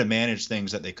 They've tried to manage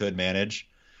things that they could manage,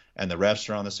 and the refs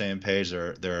are on the same page.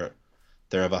 They're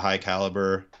of a high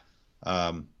caliber,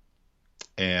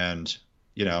 and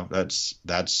you know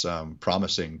that's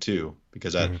promising too,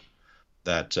 because that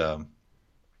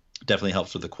definitely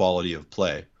helps with the quality of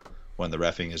play when the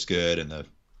reffing is good and the,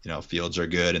 you know, fields are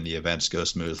good and the events go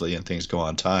smoothly and things go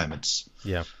on time. It's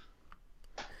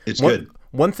good.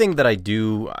 One thing that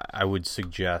I would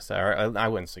suggest, or I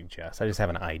wouldn't suggest, I just have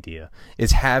an idea,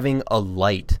 is having a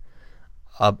light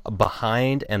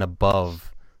behind and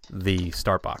above the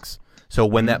start box. So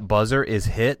when that buzzer is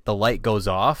hit, the light goes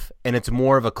off, and it's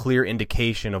more of a clear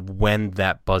indication of when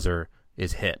that buzzer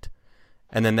is hit.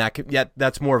 And then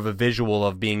that's more of a visual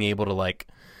of being able to like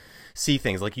see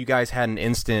things. Like you guys had an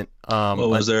instant.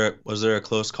 Was there a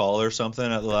close call or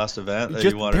something at the last event that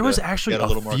you wanted there was to actually get a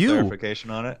little more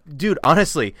clarification on it? Dude,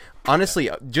 honestly,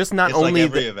 just not it's only like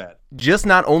every event. Just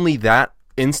not only that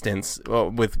instance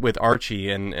with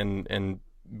Archie and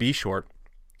B Short,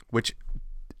 which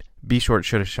B Short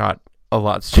should have shot a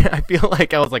lot. I feel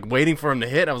like I was like waiting for him to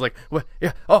hit. I was like, what?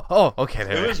 Yeah. Oh, okay.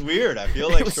 It was weird. I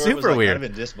feel like was Short was super like weird. kind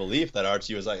of in disbelief that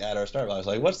Archie was like at our start. I was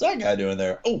like, what's that guy doing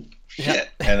there? Oh shit!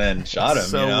 And then shot him.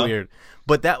 So weird.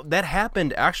 But that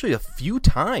happened actually a few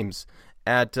times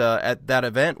at that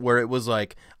event where it was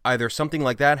like either something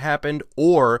like that happened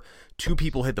or two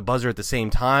people hit the buzzer at the same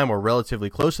time or relatively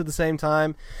close at the same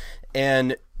time.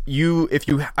 And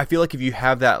I feel like if you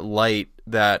have that light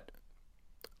that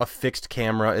a fixed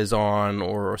camera is on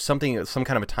or something, some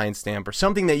kind of a timestamp or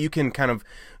something that you can kind of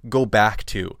go back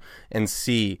to and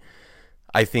see,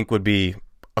 I think would be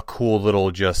a cool little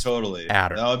just totally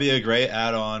adder. That would be a great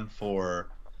add-on for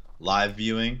live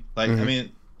viewing. Like, I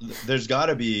mean, there's got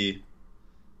to be,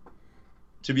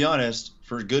 to be honest,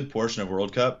 for a good portion of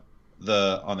World Cup,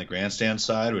 on the grandstand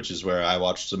side, which is where I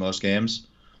watched the most games,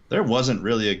 there wasn't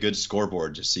really a good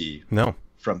scoreboard to see. No.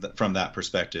 From that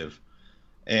perspective.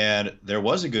 And there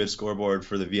was a good scoreboard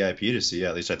for the VIP to see.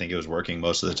 At least I think it was working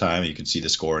most of the time. You can see the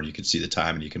score and you can see the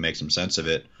time and you can make some sense of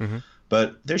it. Mm-hmm.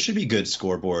 But there should be good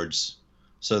scoreboards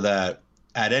so that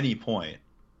at any point,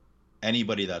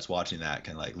 anybody that's watching that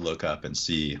can like look up and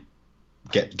see,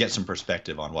 get some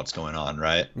perspective on what's going on,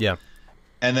 right? Yeah.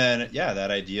 And then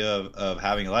that idea of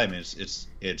having a light, I mean,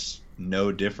 it's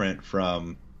no different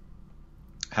from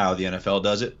how the NFL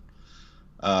does it,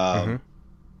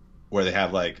 where they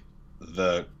have like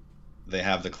they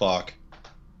have the clock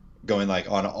going like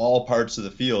on all parts of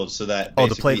the field so that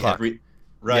basically the play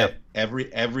clock.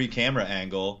 Every camera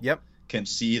angle can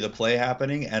see the play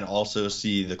happening and also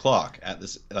see the clock at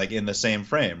this like in the same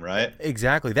frame, right?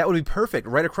 Exactly. That would be perfect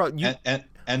right across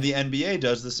and the NBA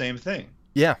does the same thing.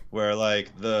 Yeah. Where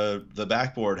like the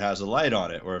backboard has a light on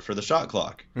it or for the shot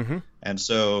clock. Mm-hmm. And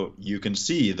so you can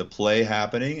see the play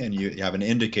happening and you have an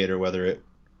indicator whether it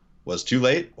was too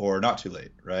late or not too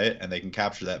late, right? And they can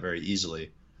capture that very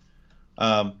easily.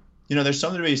 There's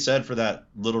something to be said for that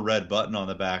little red button on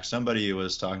the back. Somebody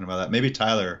was talking about that. Maybe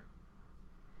Tyler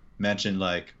mentioned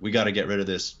like we got to get rid of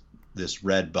this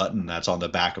red button that's on the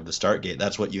back of the start gate.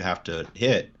 That's what you have to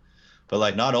hit. But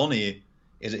like not only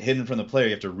is it hidden from the player,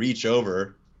 you have to reach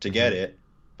over to get it,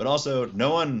 but also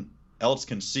no one else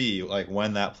can see like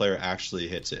when that player actually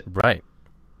hits it. Right.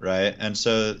 And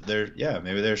so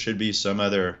maybe there should be some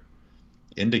other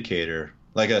indicator,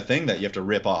 like a thing that you have to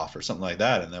rip off or something like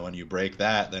that, and then when you break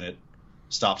that, then it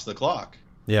stops the clock.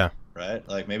 Yeah. Right?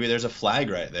 Like maybe there's a flag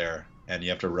right there and you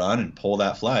have to run and pull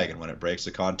that flag, and when it breaks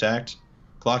the contact,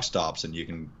 clock stops and you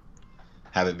can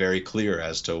have it very clear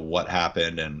as to what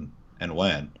happened and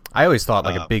when. I always thought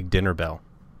like a big dinner bell.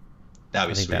 That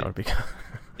would be sweet. That would be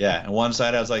yeah, and one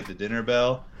side has like the dinner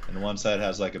bell and one side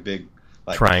has like a big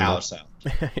like triangle cow sound.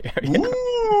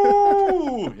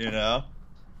 Woo!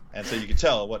 And so you can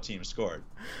tell what team scored.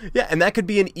 Yeah, and that could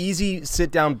be an easy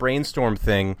sit-down brainstorm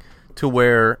thing to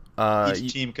where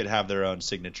each team could have their own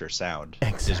signature sound.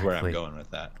 Exactly. Is where I'm going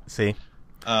with that. See?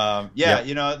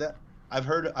 That I've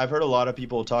heard a lot of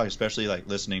people talk, especially like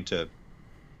listening to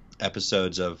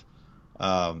episodes of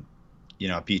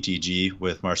PTG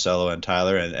with Marcelo and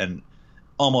Tyler, and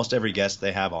almost every guest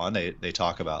they have on, they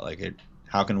talk about like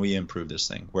how can we improve this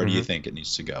thing? Where do you think it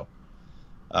needs to go?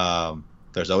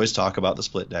 There's always talk about the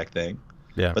split deck thing.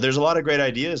 Yeah. But there's a lot of great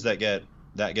ideas that get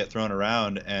thrown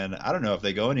around, and I don't know if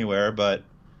they go anywhere, but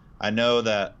I know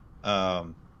that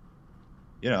Tom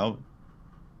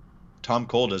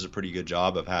Cole does a pretty good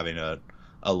job of having a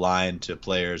line to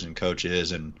players and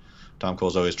coaches, and Tom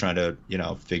Cole's always trying to,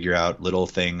 figure out little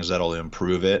things that'll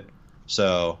improve it.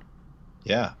 So,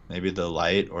 yeah, maybe the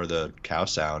light or the cow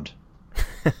sound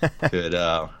could.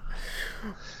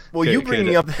 Well, you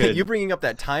bringing up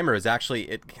that timer is actually,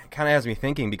 it kind of has me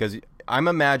thinking, because I'm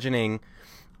imagining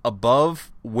above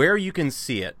where you can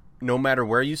see it, no matter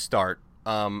where you start,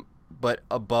 but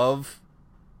above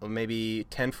maybe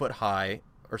 10 foot high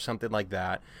or something like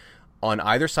that, on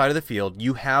either side of the field,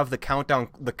 you have the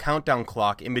countdown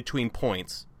clock in between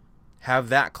points. Have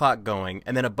that clock going,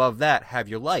 and then above that, have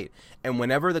your light. And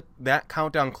whenever that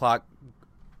countdown clock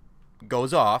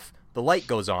goes off, the light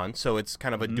goes on, so it's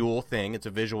kind of a dual thing. It's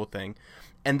a visual thing.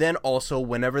 And then also,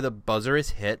 whenever the buzzer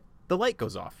is hit, the light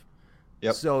goes off.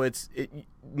 Yep. So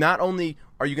not only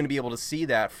are you going to be able to see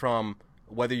that from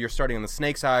whether you're starting on the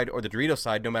snake side or the Dorito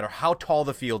side, no matter how tall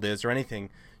the field is or anything,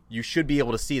 you should be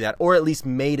able to see that, or at least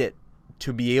made it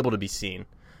to be able to be seen.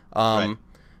 Right.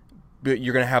 But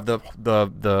you're going to have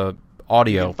the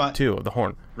audio, too, of the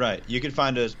horn. Right. You can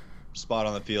find a spot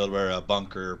on the field where a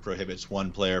bunker prohibits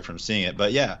one player from seeing it.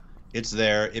 But, yeah, it's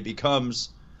there. It becomes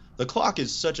 – the clock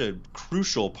is such a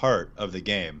crucial part of the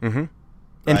game. Mm-hmm. Right?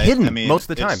 And hidden most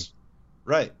of the time.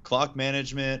 Right. Clock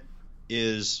management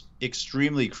is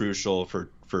extremely crucial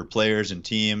for players and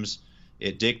teams.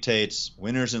 It dictates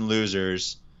winners and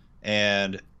losers.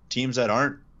 And teams that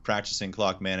aren't practicing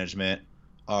clock management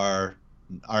are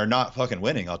not fucking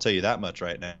winning. I'll tell you that much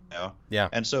right now. Yeah.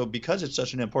 And so because it's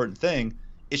such an important thing,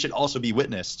 it should also be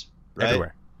witnessed. Right?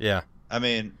 Everywhere. Yeah. I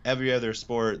mean, every other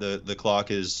sport, the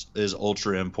clock is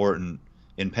ultra important.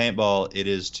 In paintball, it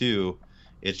is too.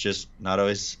 It's just not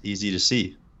always easy to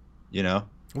see, you know?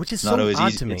 Which is not so always odd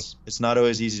easy. to me. It's not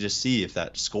always easy to see if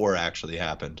that score actually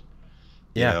happened.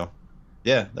 Yeah. You know?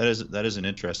 Yeah, that is an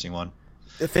interesting one.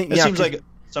 It yeah, seems like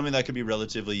something that could be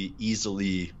relatively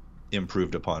easily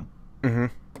improved upon. Mm-hmm.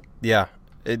 Yeah.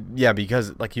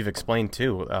 Because like you've explained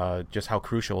too, just how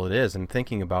crucial it is, and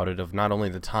thinking about it of not only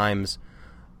the times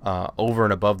over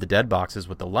and above the dead boxes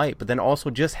with the light, but then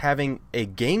also just having a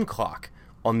game clock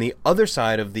on the other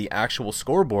side of the actual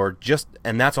scoreboard,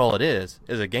 and that's all it is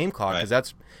a game clock,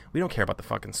 because we don't care about the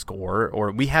fucking score,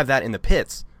 or we have that in the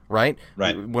pits, right?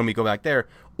 When we go back there,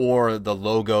 or the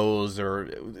logos, or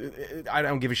I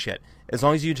don't give a shit. As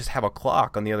long as you just have a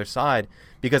clock on the other side,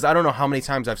 because I don't know how many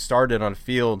times I've started on a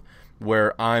field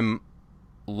where I'm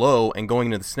low and going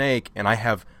into the snake, and I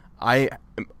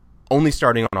am only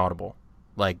starting on audible,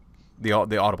 like the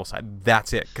audible side.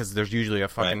 That's it, because there's usually a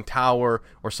fucking tower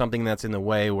or something that's in the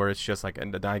way where it's just like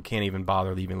I can't even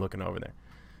bother even looking over there.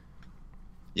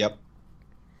 Yep.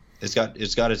 It's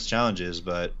got its challenges,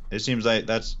 but it seems like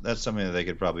that's something that they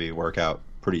could probably work out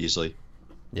pretty easily.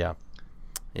 Yeah.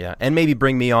 Yeah, and maybe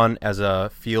bring me on as a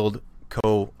field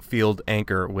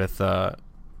anchor with I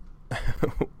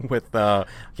can't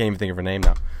even think of her name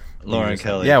now. Lauren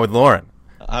Kelly. Yeah, with Lauren.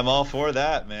 I'm all for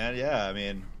that, man. Yeah, I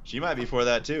mean, she might be for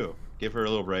that too. Give her a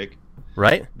little break.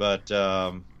 Right? But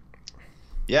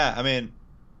yeah, I mean,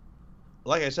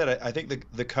 like I said, I think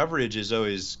the coverage is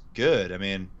always good. I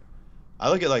mean, I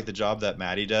look at like the job that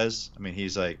Matty does. I mean,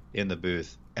 he's like in the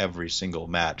booth every single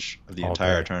match of the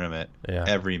entire tournament,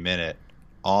 every minute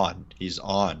he's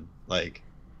on like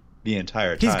the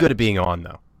entire time. He's good at being on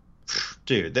though.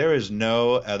 Dude, there is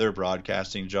no other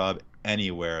broadcasting job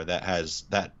anywhere that has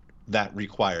that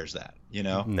requires that, you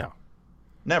know? No.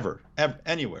 Never,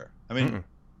 anywhere. I mean,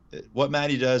 what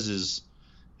Matty does is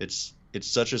it's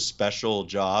such a special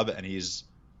job, and he's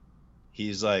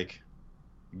like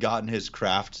gotten his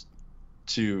craft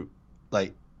to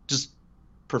like just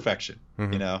perfection,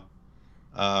 you know?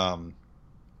 And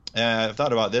I've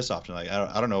thought about this often. Like,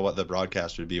 I don't know what the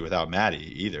broadcast would be without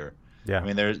Matty either. Yeah. I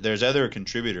mean, there's other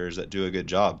contributors that do a good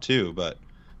job too, but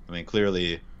I mean,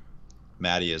 clearly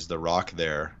Matty is the rock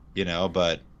there, you know,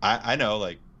 but I know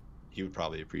like he would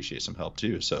probably appreciate some help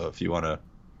too. So if you want to,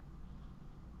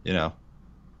 you know,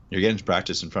 you're getting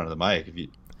practice in front of the mic. If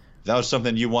that was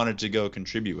something you wanted to go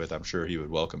contribute with, I'm sure he would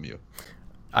welcome you.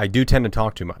 I do tend to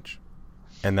talk too much,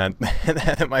 and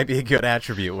that might be a good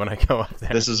attribute when I go up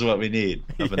there. This is what we need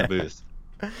up in the booth.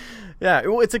 Yeah,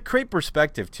 well, it's a great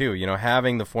perspective too. You know,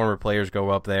 having the former players go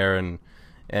up there, and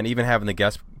even having the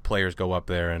guest players go up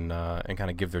there and kind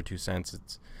of give their 2 cents.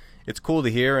 It's cool to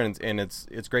hear, and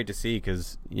it's great to see,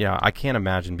 because I can't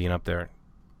imagine being up there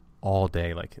all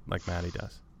day like Matty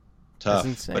does.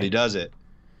 Tough, but he does it.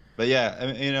 But yeah, I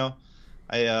mean, you know,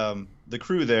 the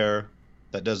crew there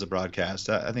that does the broadcast,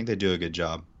 I think they do a good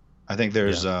job. I think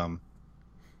there's some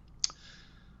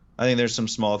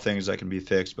small things that can be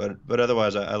fixed, but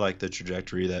otherwise I like the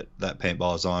trajectory that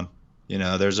paintball is on. You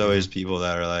know, there's always people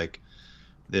that are like,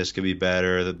 this could be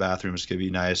better, the bathrooms could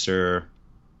be nicer,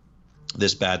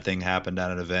 this bad thing happened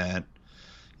at an event.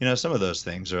 You know, some of those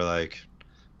things are like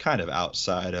kind of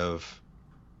outside of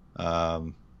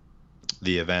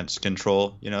the event's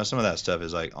control. You know, some of that stuff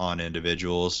is like on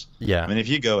individuals. Yeah. I mean, if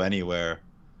you go anywhere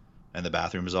and the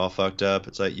bathroom is all fucked up,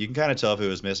 it's like you can kind of tell if it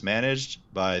was mismanaged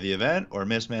by the event or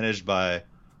mismanaged by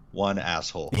one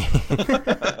asshole.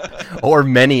 Or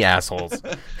many assholes.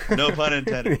 No pun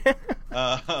intended.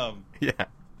 Yeah.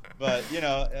 But you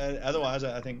know, otherwise,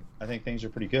 I think things are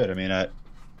pretty good. I mean,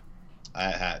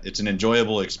 it's an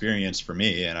enjoyable experience for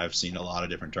me, and I've seen a lot of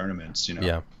different tournaments. You know.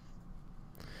 Yeah.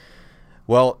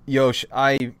 Well, Yosh,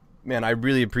 I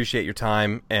really appreciate your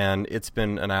time, and it's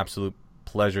been an absolute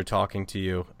pleasure talking to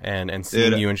you and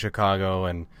seeing you in Chicago,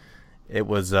 and it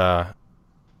was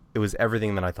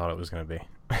everything that I thought it was going to be.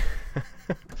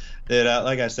 Dude,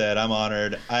 like I said, I'm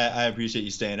honored. I appreciate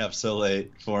you staying up so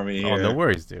late for me here. Oh, no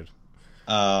worries, dude.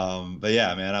 But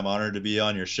yeah, man, I'm honored to be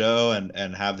on your show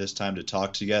and have this time to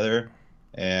talk together.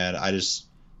 And I just,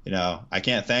 I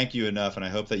can't thank you enough, and I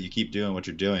hope that you keep doing what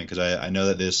you're doing, because I know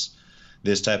that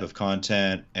this type of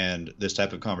content and this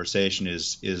type of conversation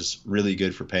is really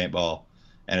good for paintball,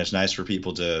 and it's nice for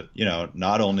people to,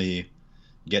 not only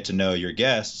get to know your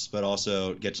guests, but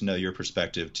also get to know your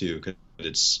perspective too, because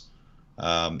it's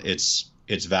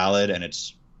valid, and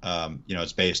it's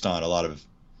it's based on a lot of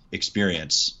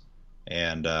experience,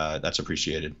 and that's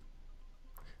appreciated.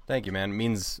 Thank you,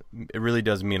 man. It really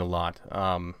does mean a lot.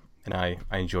 And I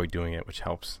enjoy doing it, which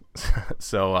helps.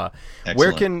 So,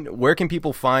 where can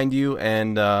people find you,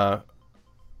 and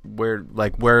where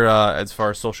as far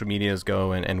as social medias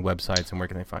go and websites, and where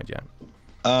can they find you at?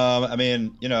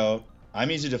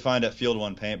 I'm easy to find at Field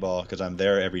One Paintball, because I'm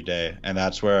there every day, and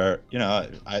that's where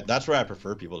that's where I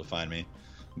prefer people to find me.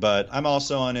 But I'm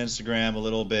also on Instagram a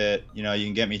little bit. You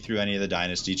can get me through any of the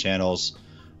Dynasty channels.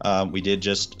 We did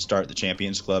just start the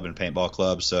Champions Club and Paintball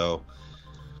Club, so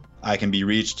I can be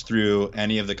reached through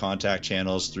any of the contact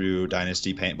channels through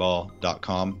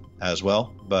dynastypaintball.com as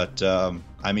well. But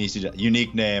I'm easy to,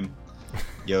 unique name,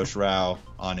 Yosh Rau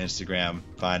on Instagram.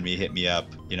 Find me, hit me up.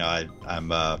 I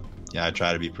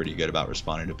try to be pretty good about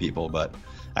responding to people, but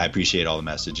I appreciate all the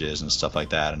messages and stuff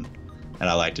like that, and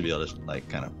I like to be able to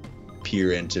kind of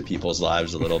peer into people's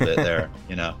lives a little bit there,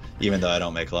 even though I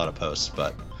don't make a lot of posts.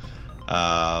 But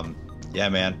yeah,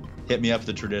 man, hit me up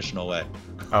the traditional way.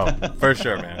 Oh, for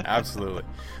sure, man. Absolutely.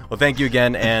 Well, thank you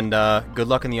again, and good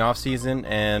luck in the off season,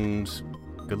 and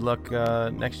good luck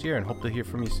next year, and hope to hear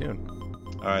from you soon.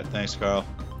 All right, thanks, Carl.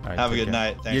 Right, have a good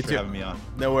night. Thanks for having me on.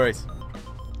 No worries.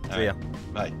 See ya.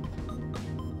 Bye.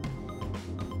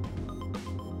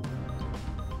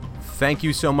 Thank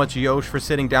you so much, Yosh, for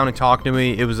sitting down and talking to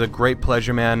me. It was a great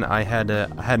pleasure, man. I had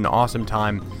an awesome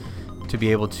time to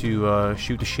be able to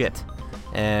shoot the shit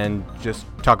and just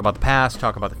talk about the past,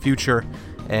 talk about the future,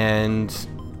 and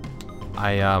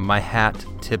my hat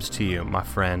tips to you, my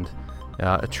friend,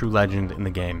 a true legend in the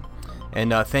game.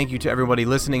 And thank you to everybody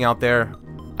listening out there.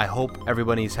 I hope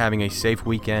everybody's having a safe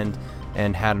weekend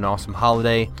and had an awesome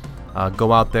holiday.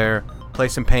 Go out there, play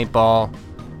some paintball,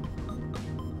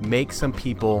 make some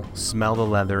people smell the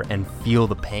leather and feel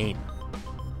the pain.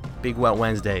 Big Wet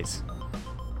Wednesdays.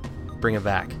 Bring it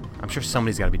back. I'm sure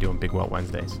somebody's got to be doing Big Wet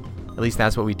Wednesdays. At least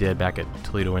that's what we did back at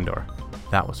Toledo Indoor.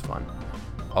 That was fun.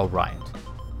 All right.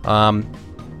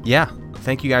 Yeah.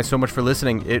 Thank you guys so much for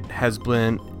listening. It has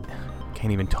been...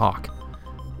 Can't even talk.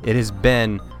 It has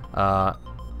been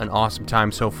an awesome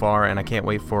time so far, and I can't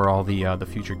wait for all the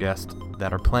future guests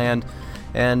that are planned.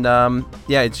 And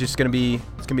yeah, it's just gonna be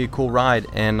a cool ride,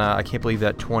 and I can't believe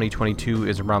that 2022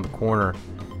 is around the corner.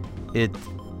 It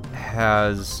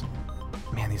has,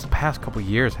 man, these past couple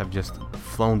years have just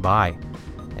flown by,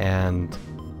 and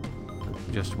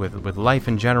just with life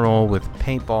in general, with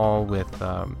paintball, with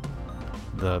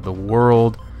the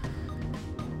world,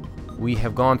 we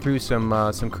have gone through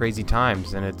some crazy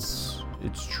times, and it's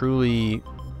truly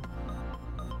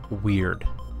weird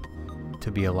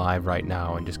to be alive right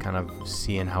now and just kind of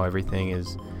seeing how everything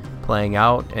is playing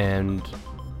out, and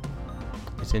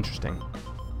it's interesting,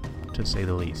 to say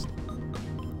the least.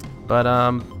 But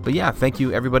yeah, thank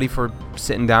you everybody for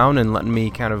sitting down and letting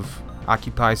me kind of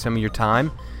occupy some of your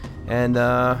time, and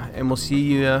we'll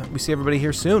see everybody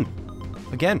here soon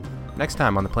again next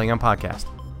time on the Playing On podcast.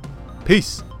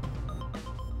 Peace.